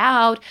 smooth that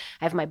out.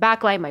 I have my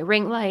backlight, my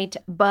ring light,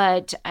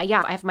 but I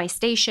have my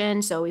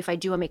station. So if I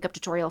do a makeup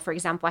tutorial, for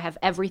example, I have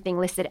everything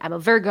listed. I'm a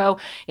Virgo.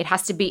 It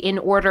has to be in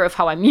order of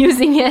how I'm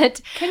using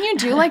it. Can you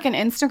do like an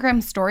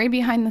Instagram story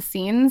behind the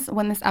scenes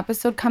when this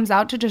episode comes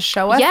out to just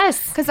show us?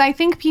 Yes. Because I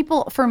think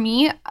people, for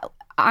me,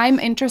 I'm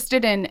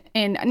interested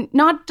in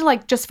not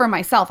like just for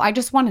myself. I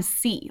just want to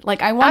see.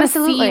 Like, I want to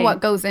see what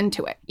goes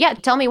into it. Yeah,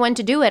 tell me when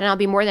to do it and I'll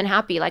be more than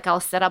happy. Like,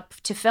 I'll set up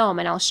to film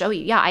and I'll show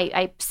you. Yeah,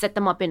 I set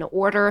them up in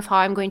order of how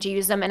I'm going to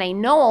use them. And I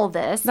know all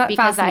this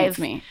because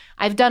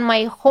I've done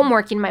my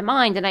homework in my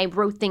mind and I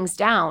wrote things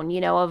down,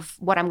 of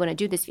what I'm going to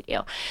do this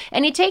video.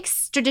 And it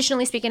takes,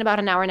 traditionally speaking, about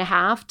an hour and a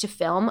half to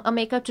film a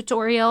makeup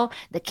tutorial.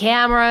 The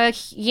camera,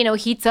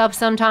 heats up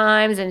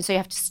sometimes. And so you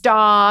have to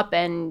stop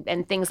and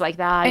things like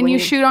that. And you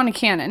shoot on a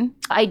Canon.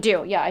 I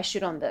do. Yeah, I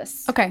shoot on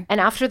this. Okay. And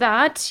after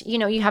that,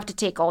 you have to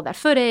take all that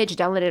footage,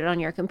 download it on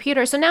your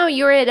computer. So now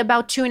you're at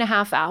about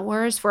 2.5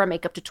 hours for a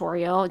makeup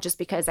tutorial, just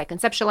because I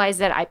conceptualized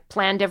it. I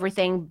planned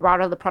everything,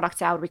 brought all the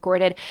products out,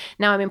 recorded.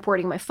 Now I'm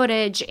importing my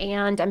footage,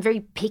 and I'm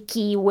very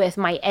picky with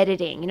my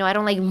editing. I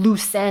don't like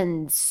loose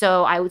ends.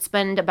 So I would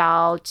spend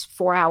about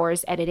 4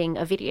 hours editing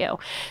a video.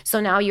 So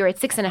now you're at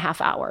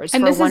 6.5 hours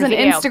and for this one is an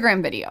video.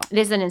 Instagram video.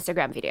 This is an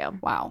Instagram video.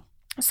 Wow.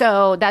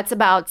 So that's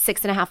about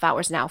 6.5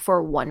 hours now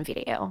for one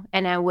video.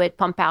 And I would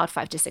pump out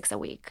 5 to 6 a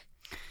week.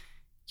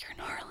 You're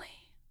gnarly.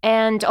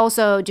 And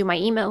also do my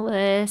email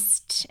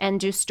list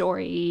and do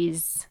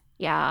stories.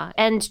 Yeah.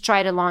 And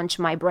try to launch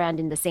my brand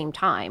in the same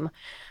time.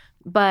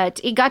 But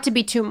it got to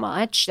be too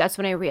much. That's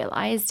when I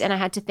realized. And I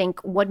had to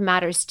think what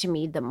matters to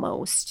me the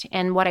most.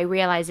 And what I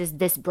realized is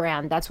this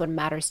brand. That's what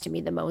matters to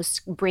me the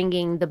most.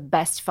 Bringing the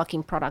best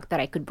fucking product that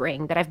I could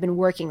bring that I've been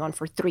working on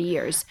for 3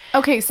 years.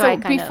 Okay. So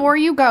before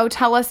you go,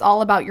 tell us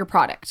all about your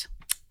product.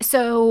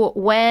 So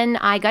when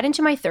I got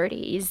into my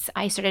 30s,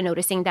 I started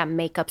noticing that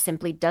makeup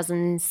simply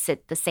doesn't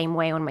sit the same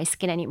way on my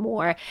skin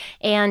anymore.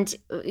 And,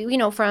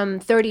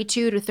 from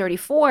 32 to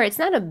 34, it's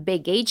not a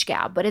big age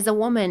gap. But as a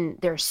woman,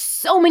 there's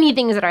so many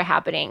things that are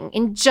happening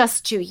in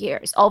just 2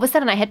 years. All of a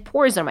sudden, I had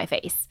pores on my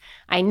face.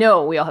 I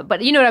know we all have,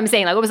 but you know what I'm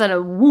saying? Like all of a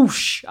sudden,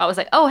 whoosh, I was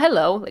like, oh,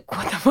 hello. Like,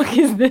 what the fuck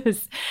is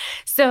this?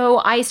 So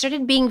I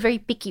started being very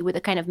picky with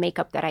the kind of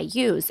makeup that I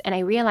use. And I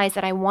realized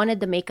that I wanted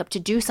the makeup to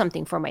do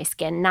something for my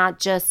skin, not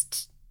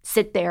just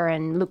sit there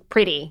and look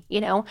pretty,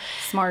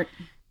 Smart.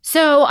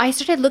 So I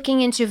started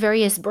looking into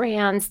various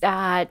brands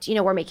that,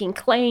 were making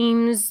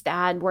claims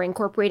that were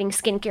incorporating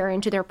skincare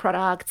into their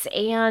products.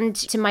 And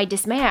to my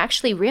dismay, I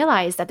actually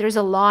realized that there's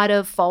a lot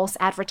of false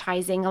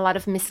advertising, a lot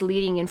of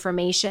misleading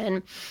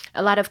information,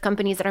 a lot of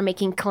companies that are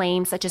making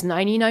claims such as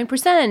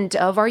 99%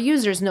 of our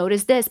users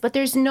notice this, but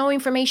there's no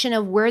information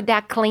of where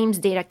that claims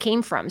data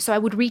came from. So I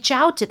would reach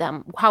out to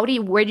them. How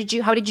did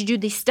you do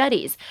these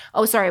studies?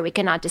 Oh, sorry, we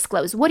cannot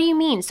disclose. What do you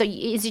mean? So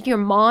is it your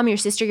mom, your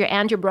sister, your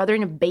aunt, your brother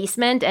in a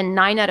basement and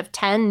 9 out of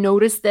 10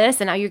 notice this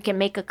and now you can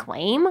make a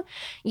claim?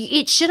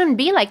 It shouldn't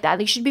be like that.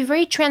 They should be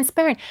very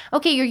transparent.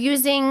 Okay, you're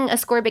using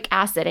ascorbic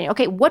acid, and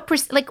okay,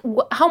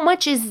 how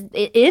much is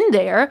in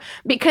there?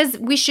 Because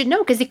we should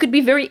know, because it could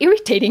be very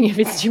irritating if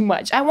it's too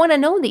much. I want to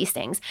know these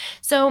things.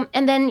 So,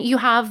 and then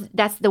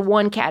that's the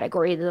one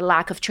category, the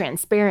lack of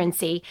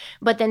transparency.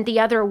 But then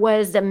the other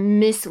was the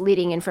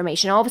misleading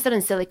information. All of a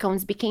sudden,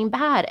 silicones became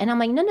bad, and I'm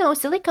like, no,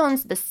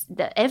 silicones,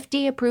 the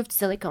FDA approved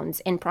silicones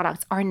in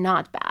products are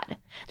not bad.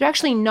 They're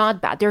actually not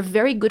bad. They're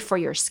very good for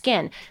your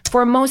skin,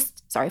 for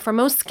most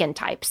skin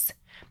types,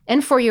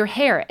 and for your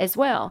hair as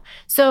well.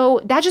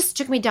 So that just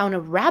took me down a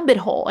rabbit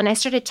hole, and I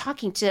started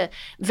talking to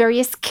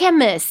various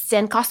chemists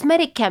and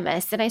cosmetic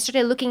chemists, and I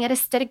started looking at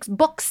aesthetics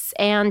books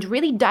and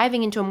really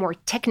diving into a more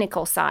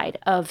technical side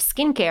of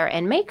skincare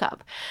and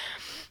makeup.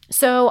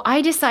 So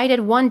I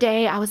decided one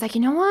day, I was like, you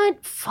know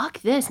what?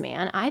 Fuck this,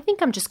 man. I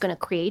think I'm just going to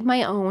create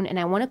my own, and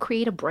I want to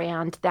create a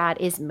brand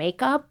that is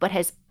makeup but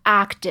has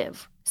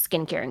active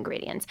skincare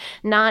ingredients,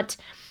 not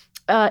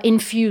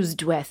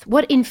infused with.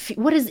 What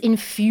does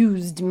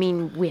infused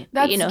mean with?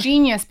 That's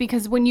genius,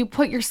 because when you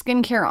put your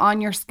skincare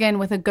on your skin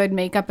with a good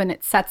makeup and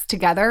it sets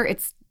together,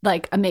 it's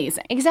like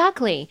amazing.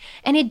 Exactly.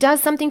 And it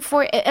does something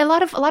for a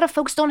lot of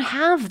folks don't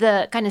have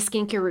the kind of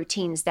skincare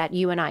routines that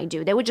you and I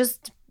do. They would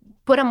just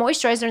put a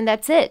moisturizer and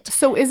that's it.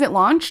 So is it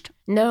launched?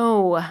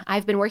 No,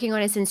 I've been working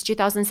on it since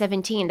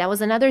 2017. That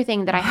was another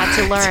thing that I had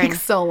to learn. It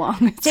takes so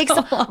long.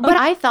 But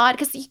I thought,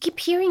 because you keep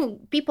hearing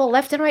people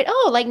left and right,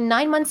 like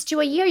 9 months to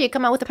a year, you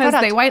come out with a product.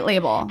 Because they white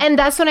label. And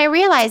that's when I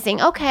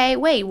realizing, okay,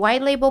 wait,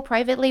 white label,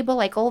 private label,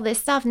 like all this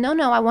stuff. No,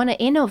 I want to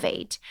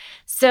innovate.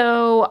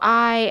 So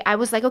I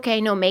was like,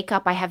 okay, no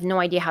makeup. I have no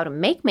idea how to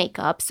make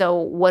makeup. So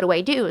what do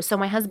I do? So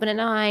my husband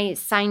and I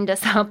signed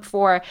us up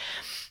for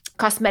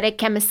cosmetic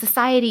chemist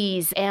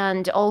societies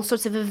and all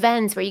sorts of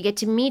events where you get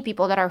to meet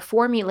people that are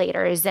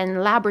formulators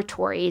and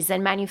laboratories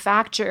and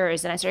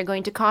manufacturers. And I started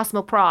going to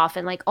Cosmoprof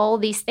and like all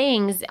these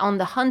things on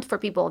the hunt for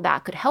people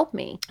that could help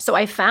me. So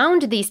I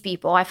found these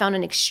people. I found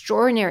an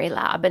extraordinary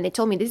lab, and they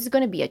told me this is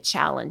going to be a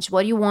challenge.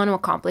 What do you want to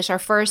accomplish? Our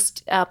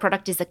first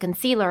product is a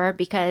concealer,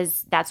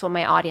 because that's what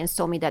my audience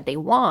told me that they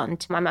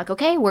want. I'm like,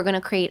 okay, we're going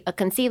to create a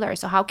concealer.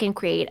 So how can I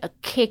create a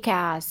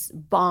kick-ass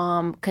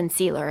bomb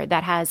concealer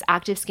that has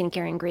active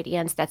skincare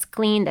ingredients, that's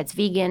clean, that's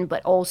vegan,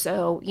 but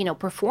also,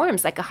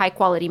 performs like a high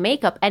quality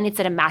makeup, and it's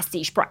at a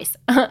masstige price.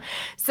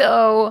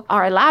 So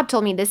our lab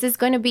told me this is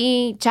going to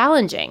be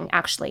challenging,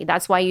 actually.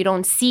 That's why you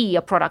don't see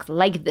a product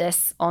like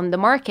this on the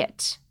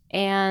market.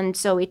 And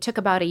so it took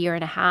about 1.5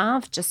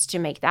 years just to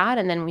make that.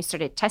 And then we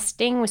started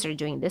testing. We started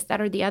doing this,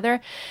 that, or the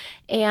other.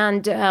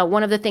 And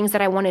one of the things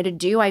that I wanted to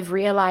do, I've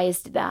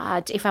realized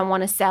that if I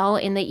want to sell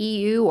in the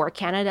EU or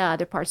Canada,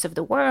 other parts of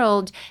the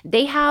world,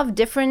 they have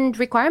different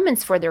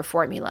requirements for their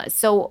formulas.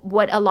 So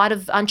what a lot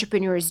of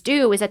entrepreneurs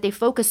do is that they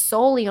focus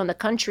solely on the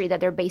country that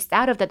they're based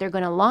out of, that they're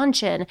going to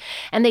launch in.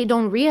 And they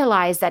don't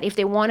realize that if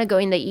they want to go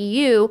in the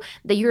EU,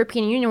 the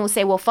European Union will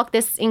say, well, fuck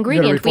this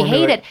ingredient. We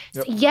hate it.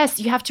 Yep. So yes,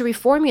 you have to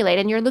reformulate.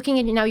 And you're looking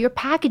at now your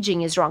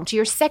packaging is wrong, to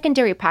your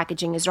secondary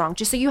packaging is wrong.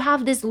 So you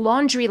have this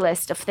laundry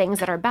list of things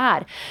that are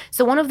bad.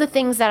 So one of the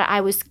things that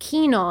I was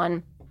keen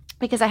on,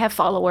 because I have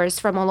followers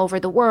from all over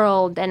the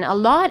world and a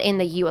lot in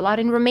the EU, a lot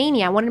in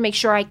Romania. I wanted to make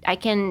sure I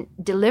can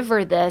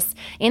deliver this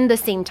in the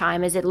same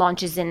time as it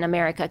launches in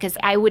America, because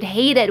I would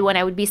hate it when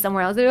I would be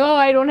somewhere else.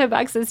 I don't have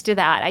access to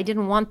that. I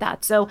didn't want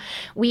that. So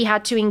we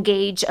had to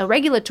engage a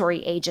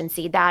regulatory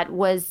agency that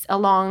was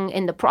along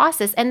in the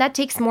process, and that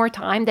takes more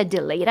time. That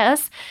delayed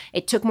us.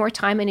 It took more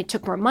time and it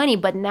took more money.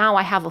 But now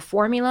I have a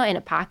formula and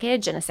a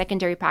package and a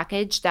secondary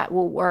package that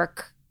will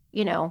work,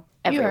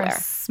 everywhere. You're a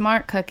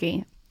smart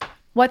cookie.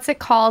 What's it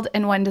called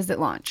and when does it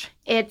launch?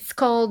 It's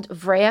called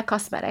Vrea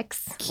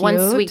Cosmetics. Cute.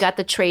 Once we got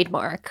the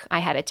trademark, I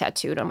had it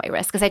tattooed on my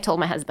wrist because I told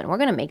my husband, we're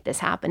going to make this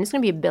happen. It's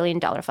going to be $1 billion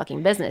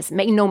fucking business.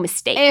 Make no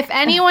mistake. If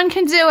anyone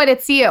can do it,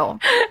 it's you.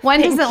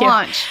 When does it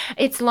launch?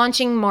 It's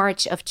launching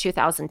March of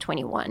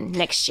 2021,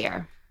 next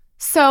year.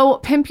 So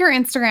pimp your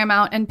Instagram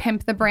out and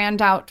pimp the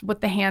brand out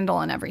with the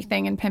handle and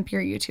everything and pimp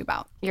your YouTube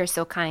out. You're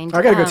so kind.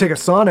 I gotta go take a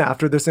sauna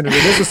after this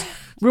interview.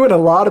 We went a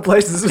lot of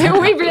places. We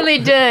really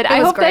did. I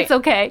hope that's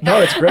okay.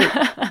 No, it's great.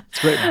 It's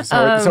great.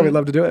 So we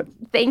love to do it.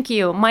 Thank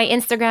you. My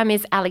Instagram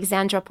is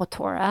Alexandra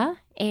Potora.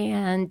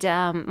 And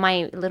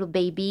my little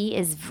baby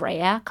is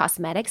Vrea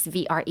Cosmetics,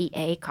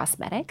 VREA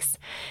Cosmetics.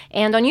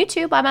 And on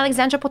YouTube, I'm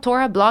Alexandra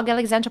Potora, blog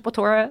Alexandra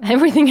Potora,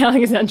 everything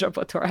Alexandra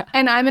Potora.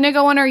 And I'm going to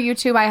go on our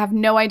YouTube. I have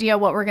no idea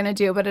what we're going to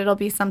do, but it'll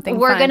be something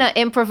We're fun. going to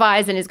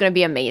improvise and it's going to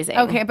be amazing.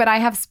 Okay, but I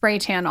have spray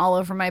tan all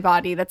over my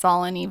body that's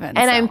all uneven.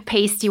 And I'm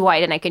pasty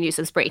white and I can use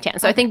some spray tan.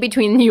 So I think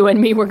between you and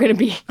me, we're going to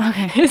be,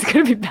 it's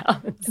going to be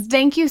balanced.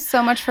 Thank you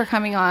so much for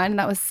coming on.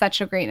 That was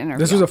such a great interview.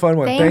 This was a fun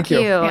one. Thank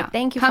you. Yeah.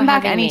 Thank you Come for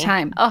back having me.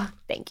 anytime. Oh,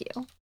 thank you.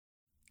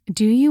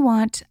 Do you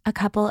want a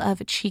couple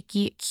of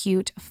cheeky,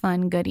 cute,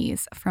 fun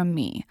goodies from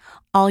me?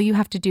 All you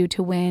have to do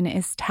to win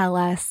is tell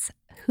us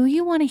who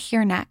you want to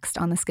hear next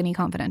on the Skinny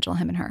Confidential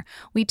Him and Her.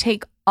 We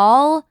take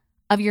all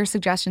of your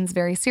suggestions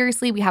very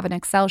seriously. We have an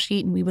Excel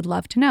sheet and we would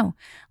love to know.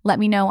 Let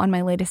me know on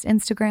my latest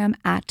Instagram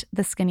at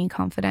The Skinny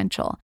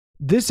Confidential.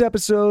 This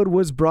episode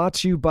was brought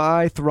to you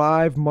by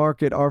Thrive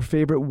Market, our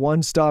favorite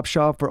one-stop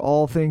shop for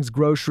all things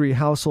grocery,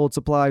 household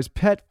supplies,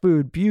 pet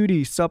food,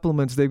 beauty,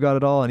 supplements. They've got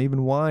it all, and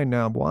even wine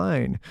now.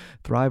 Wine.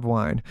 Thrive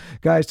Wine.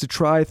 Guys, to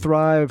try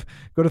Thrive,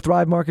 go to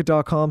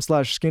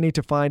thrivemarket.com/skinny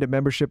to find a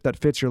membership that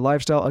fits your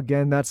lifestyle.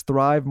 Again, that's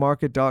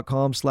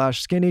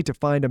thrivemarket.com/skinny to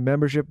find a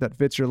membership that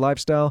fits your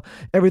lifestyle.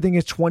 Everything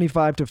is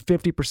 25 to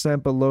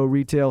 50% below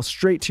retail,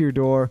 straight to your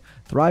door.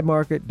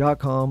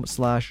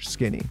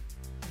 thrivemarket.com/skinny.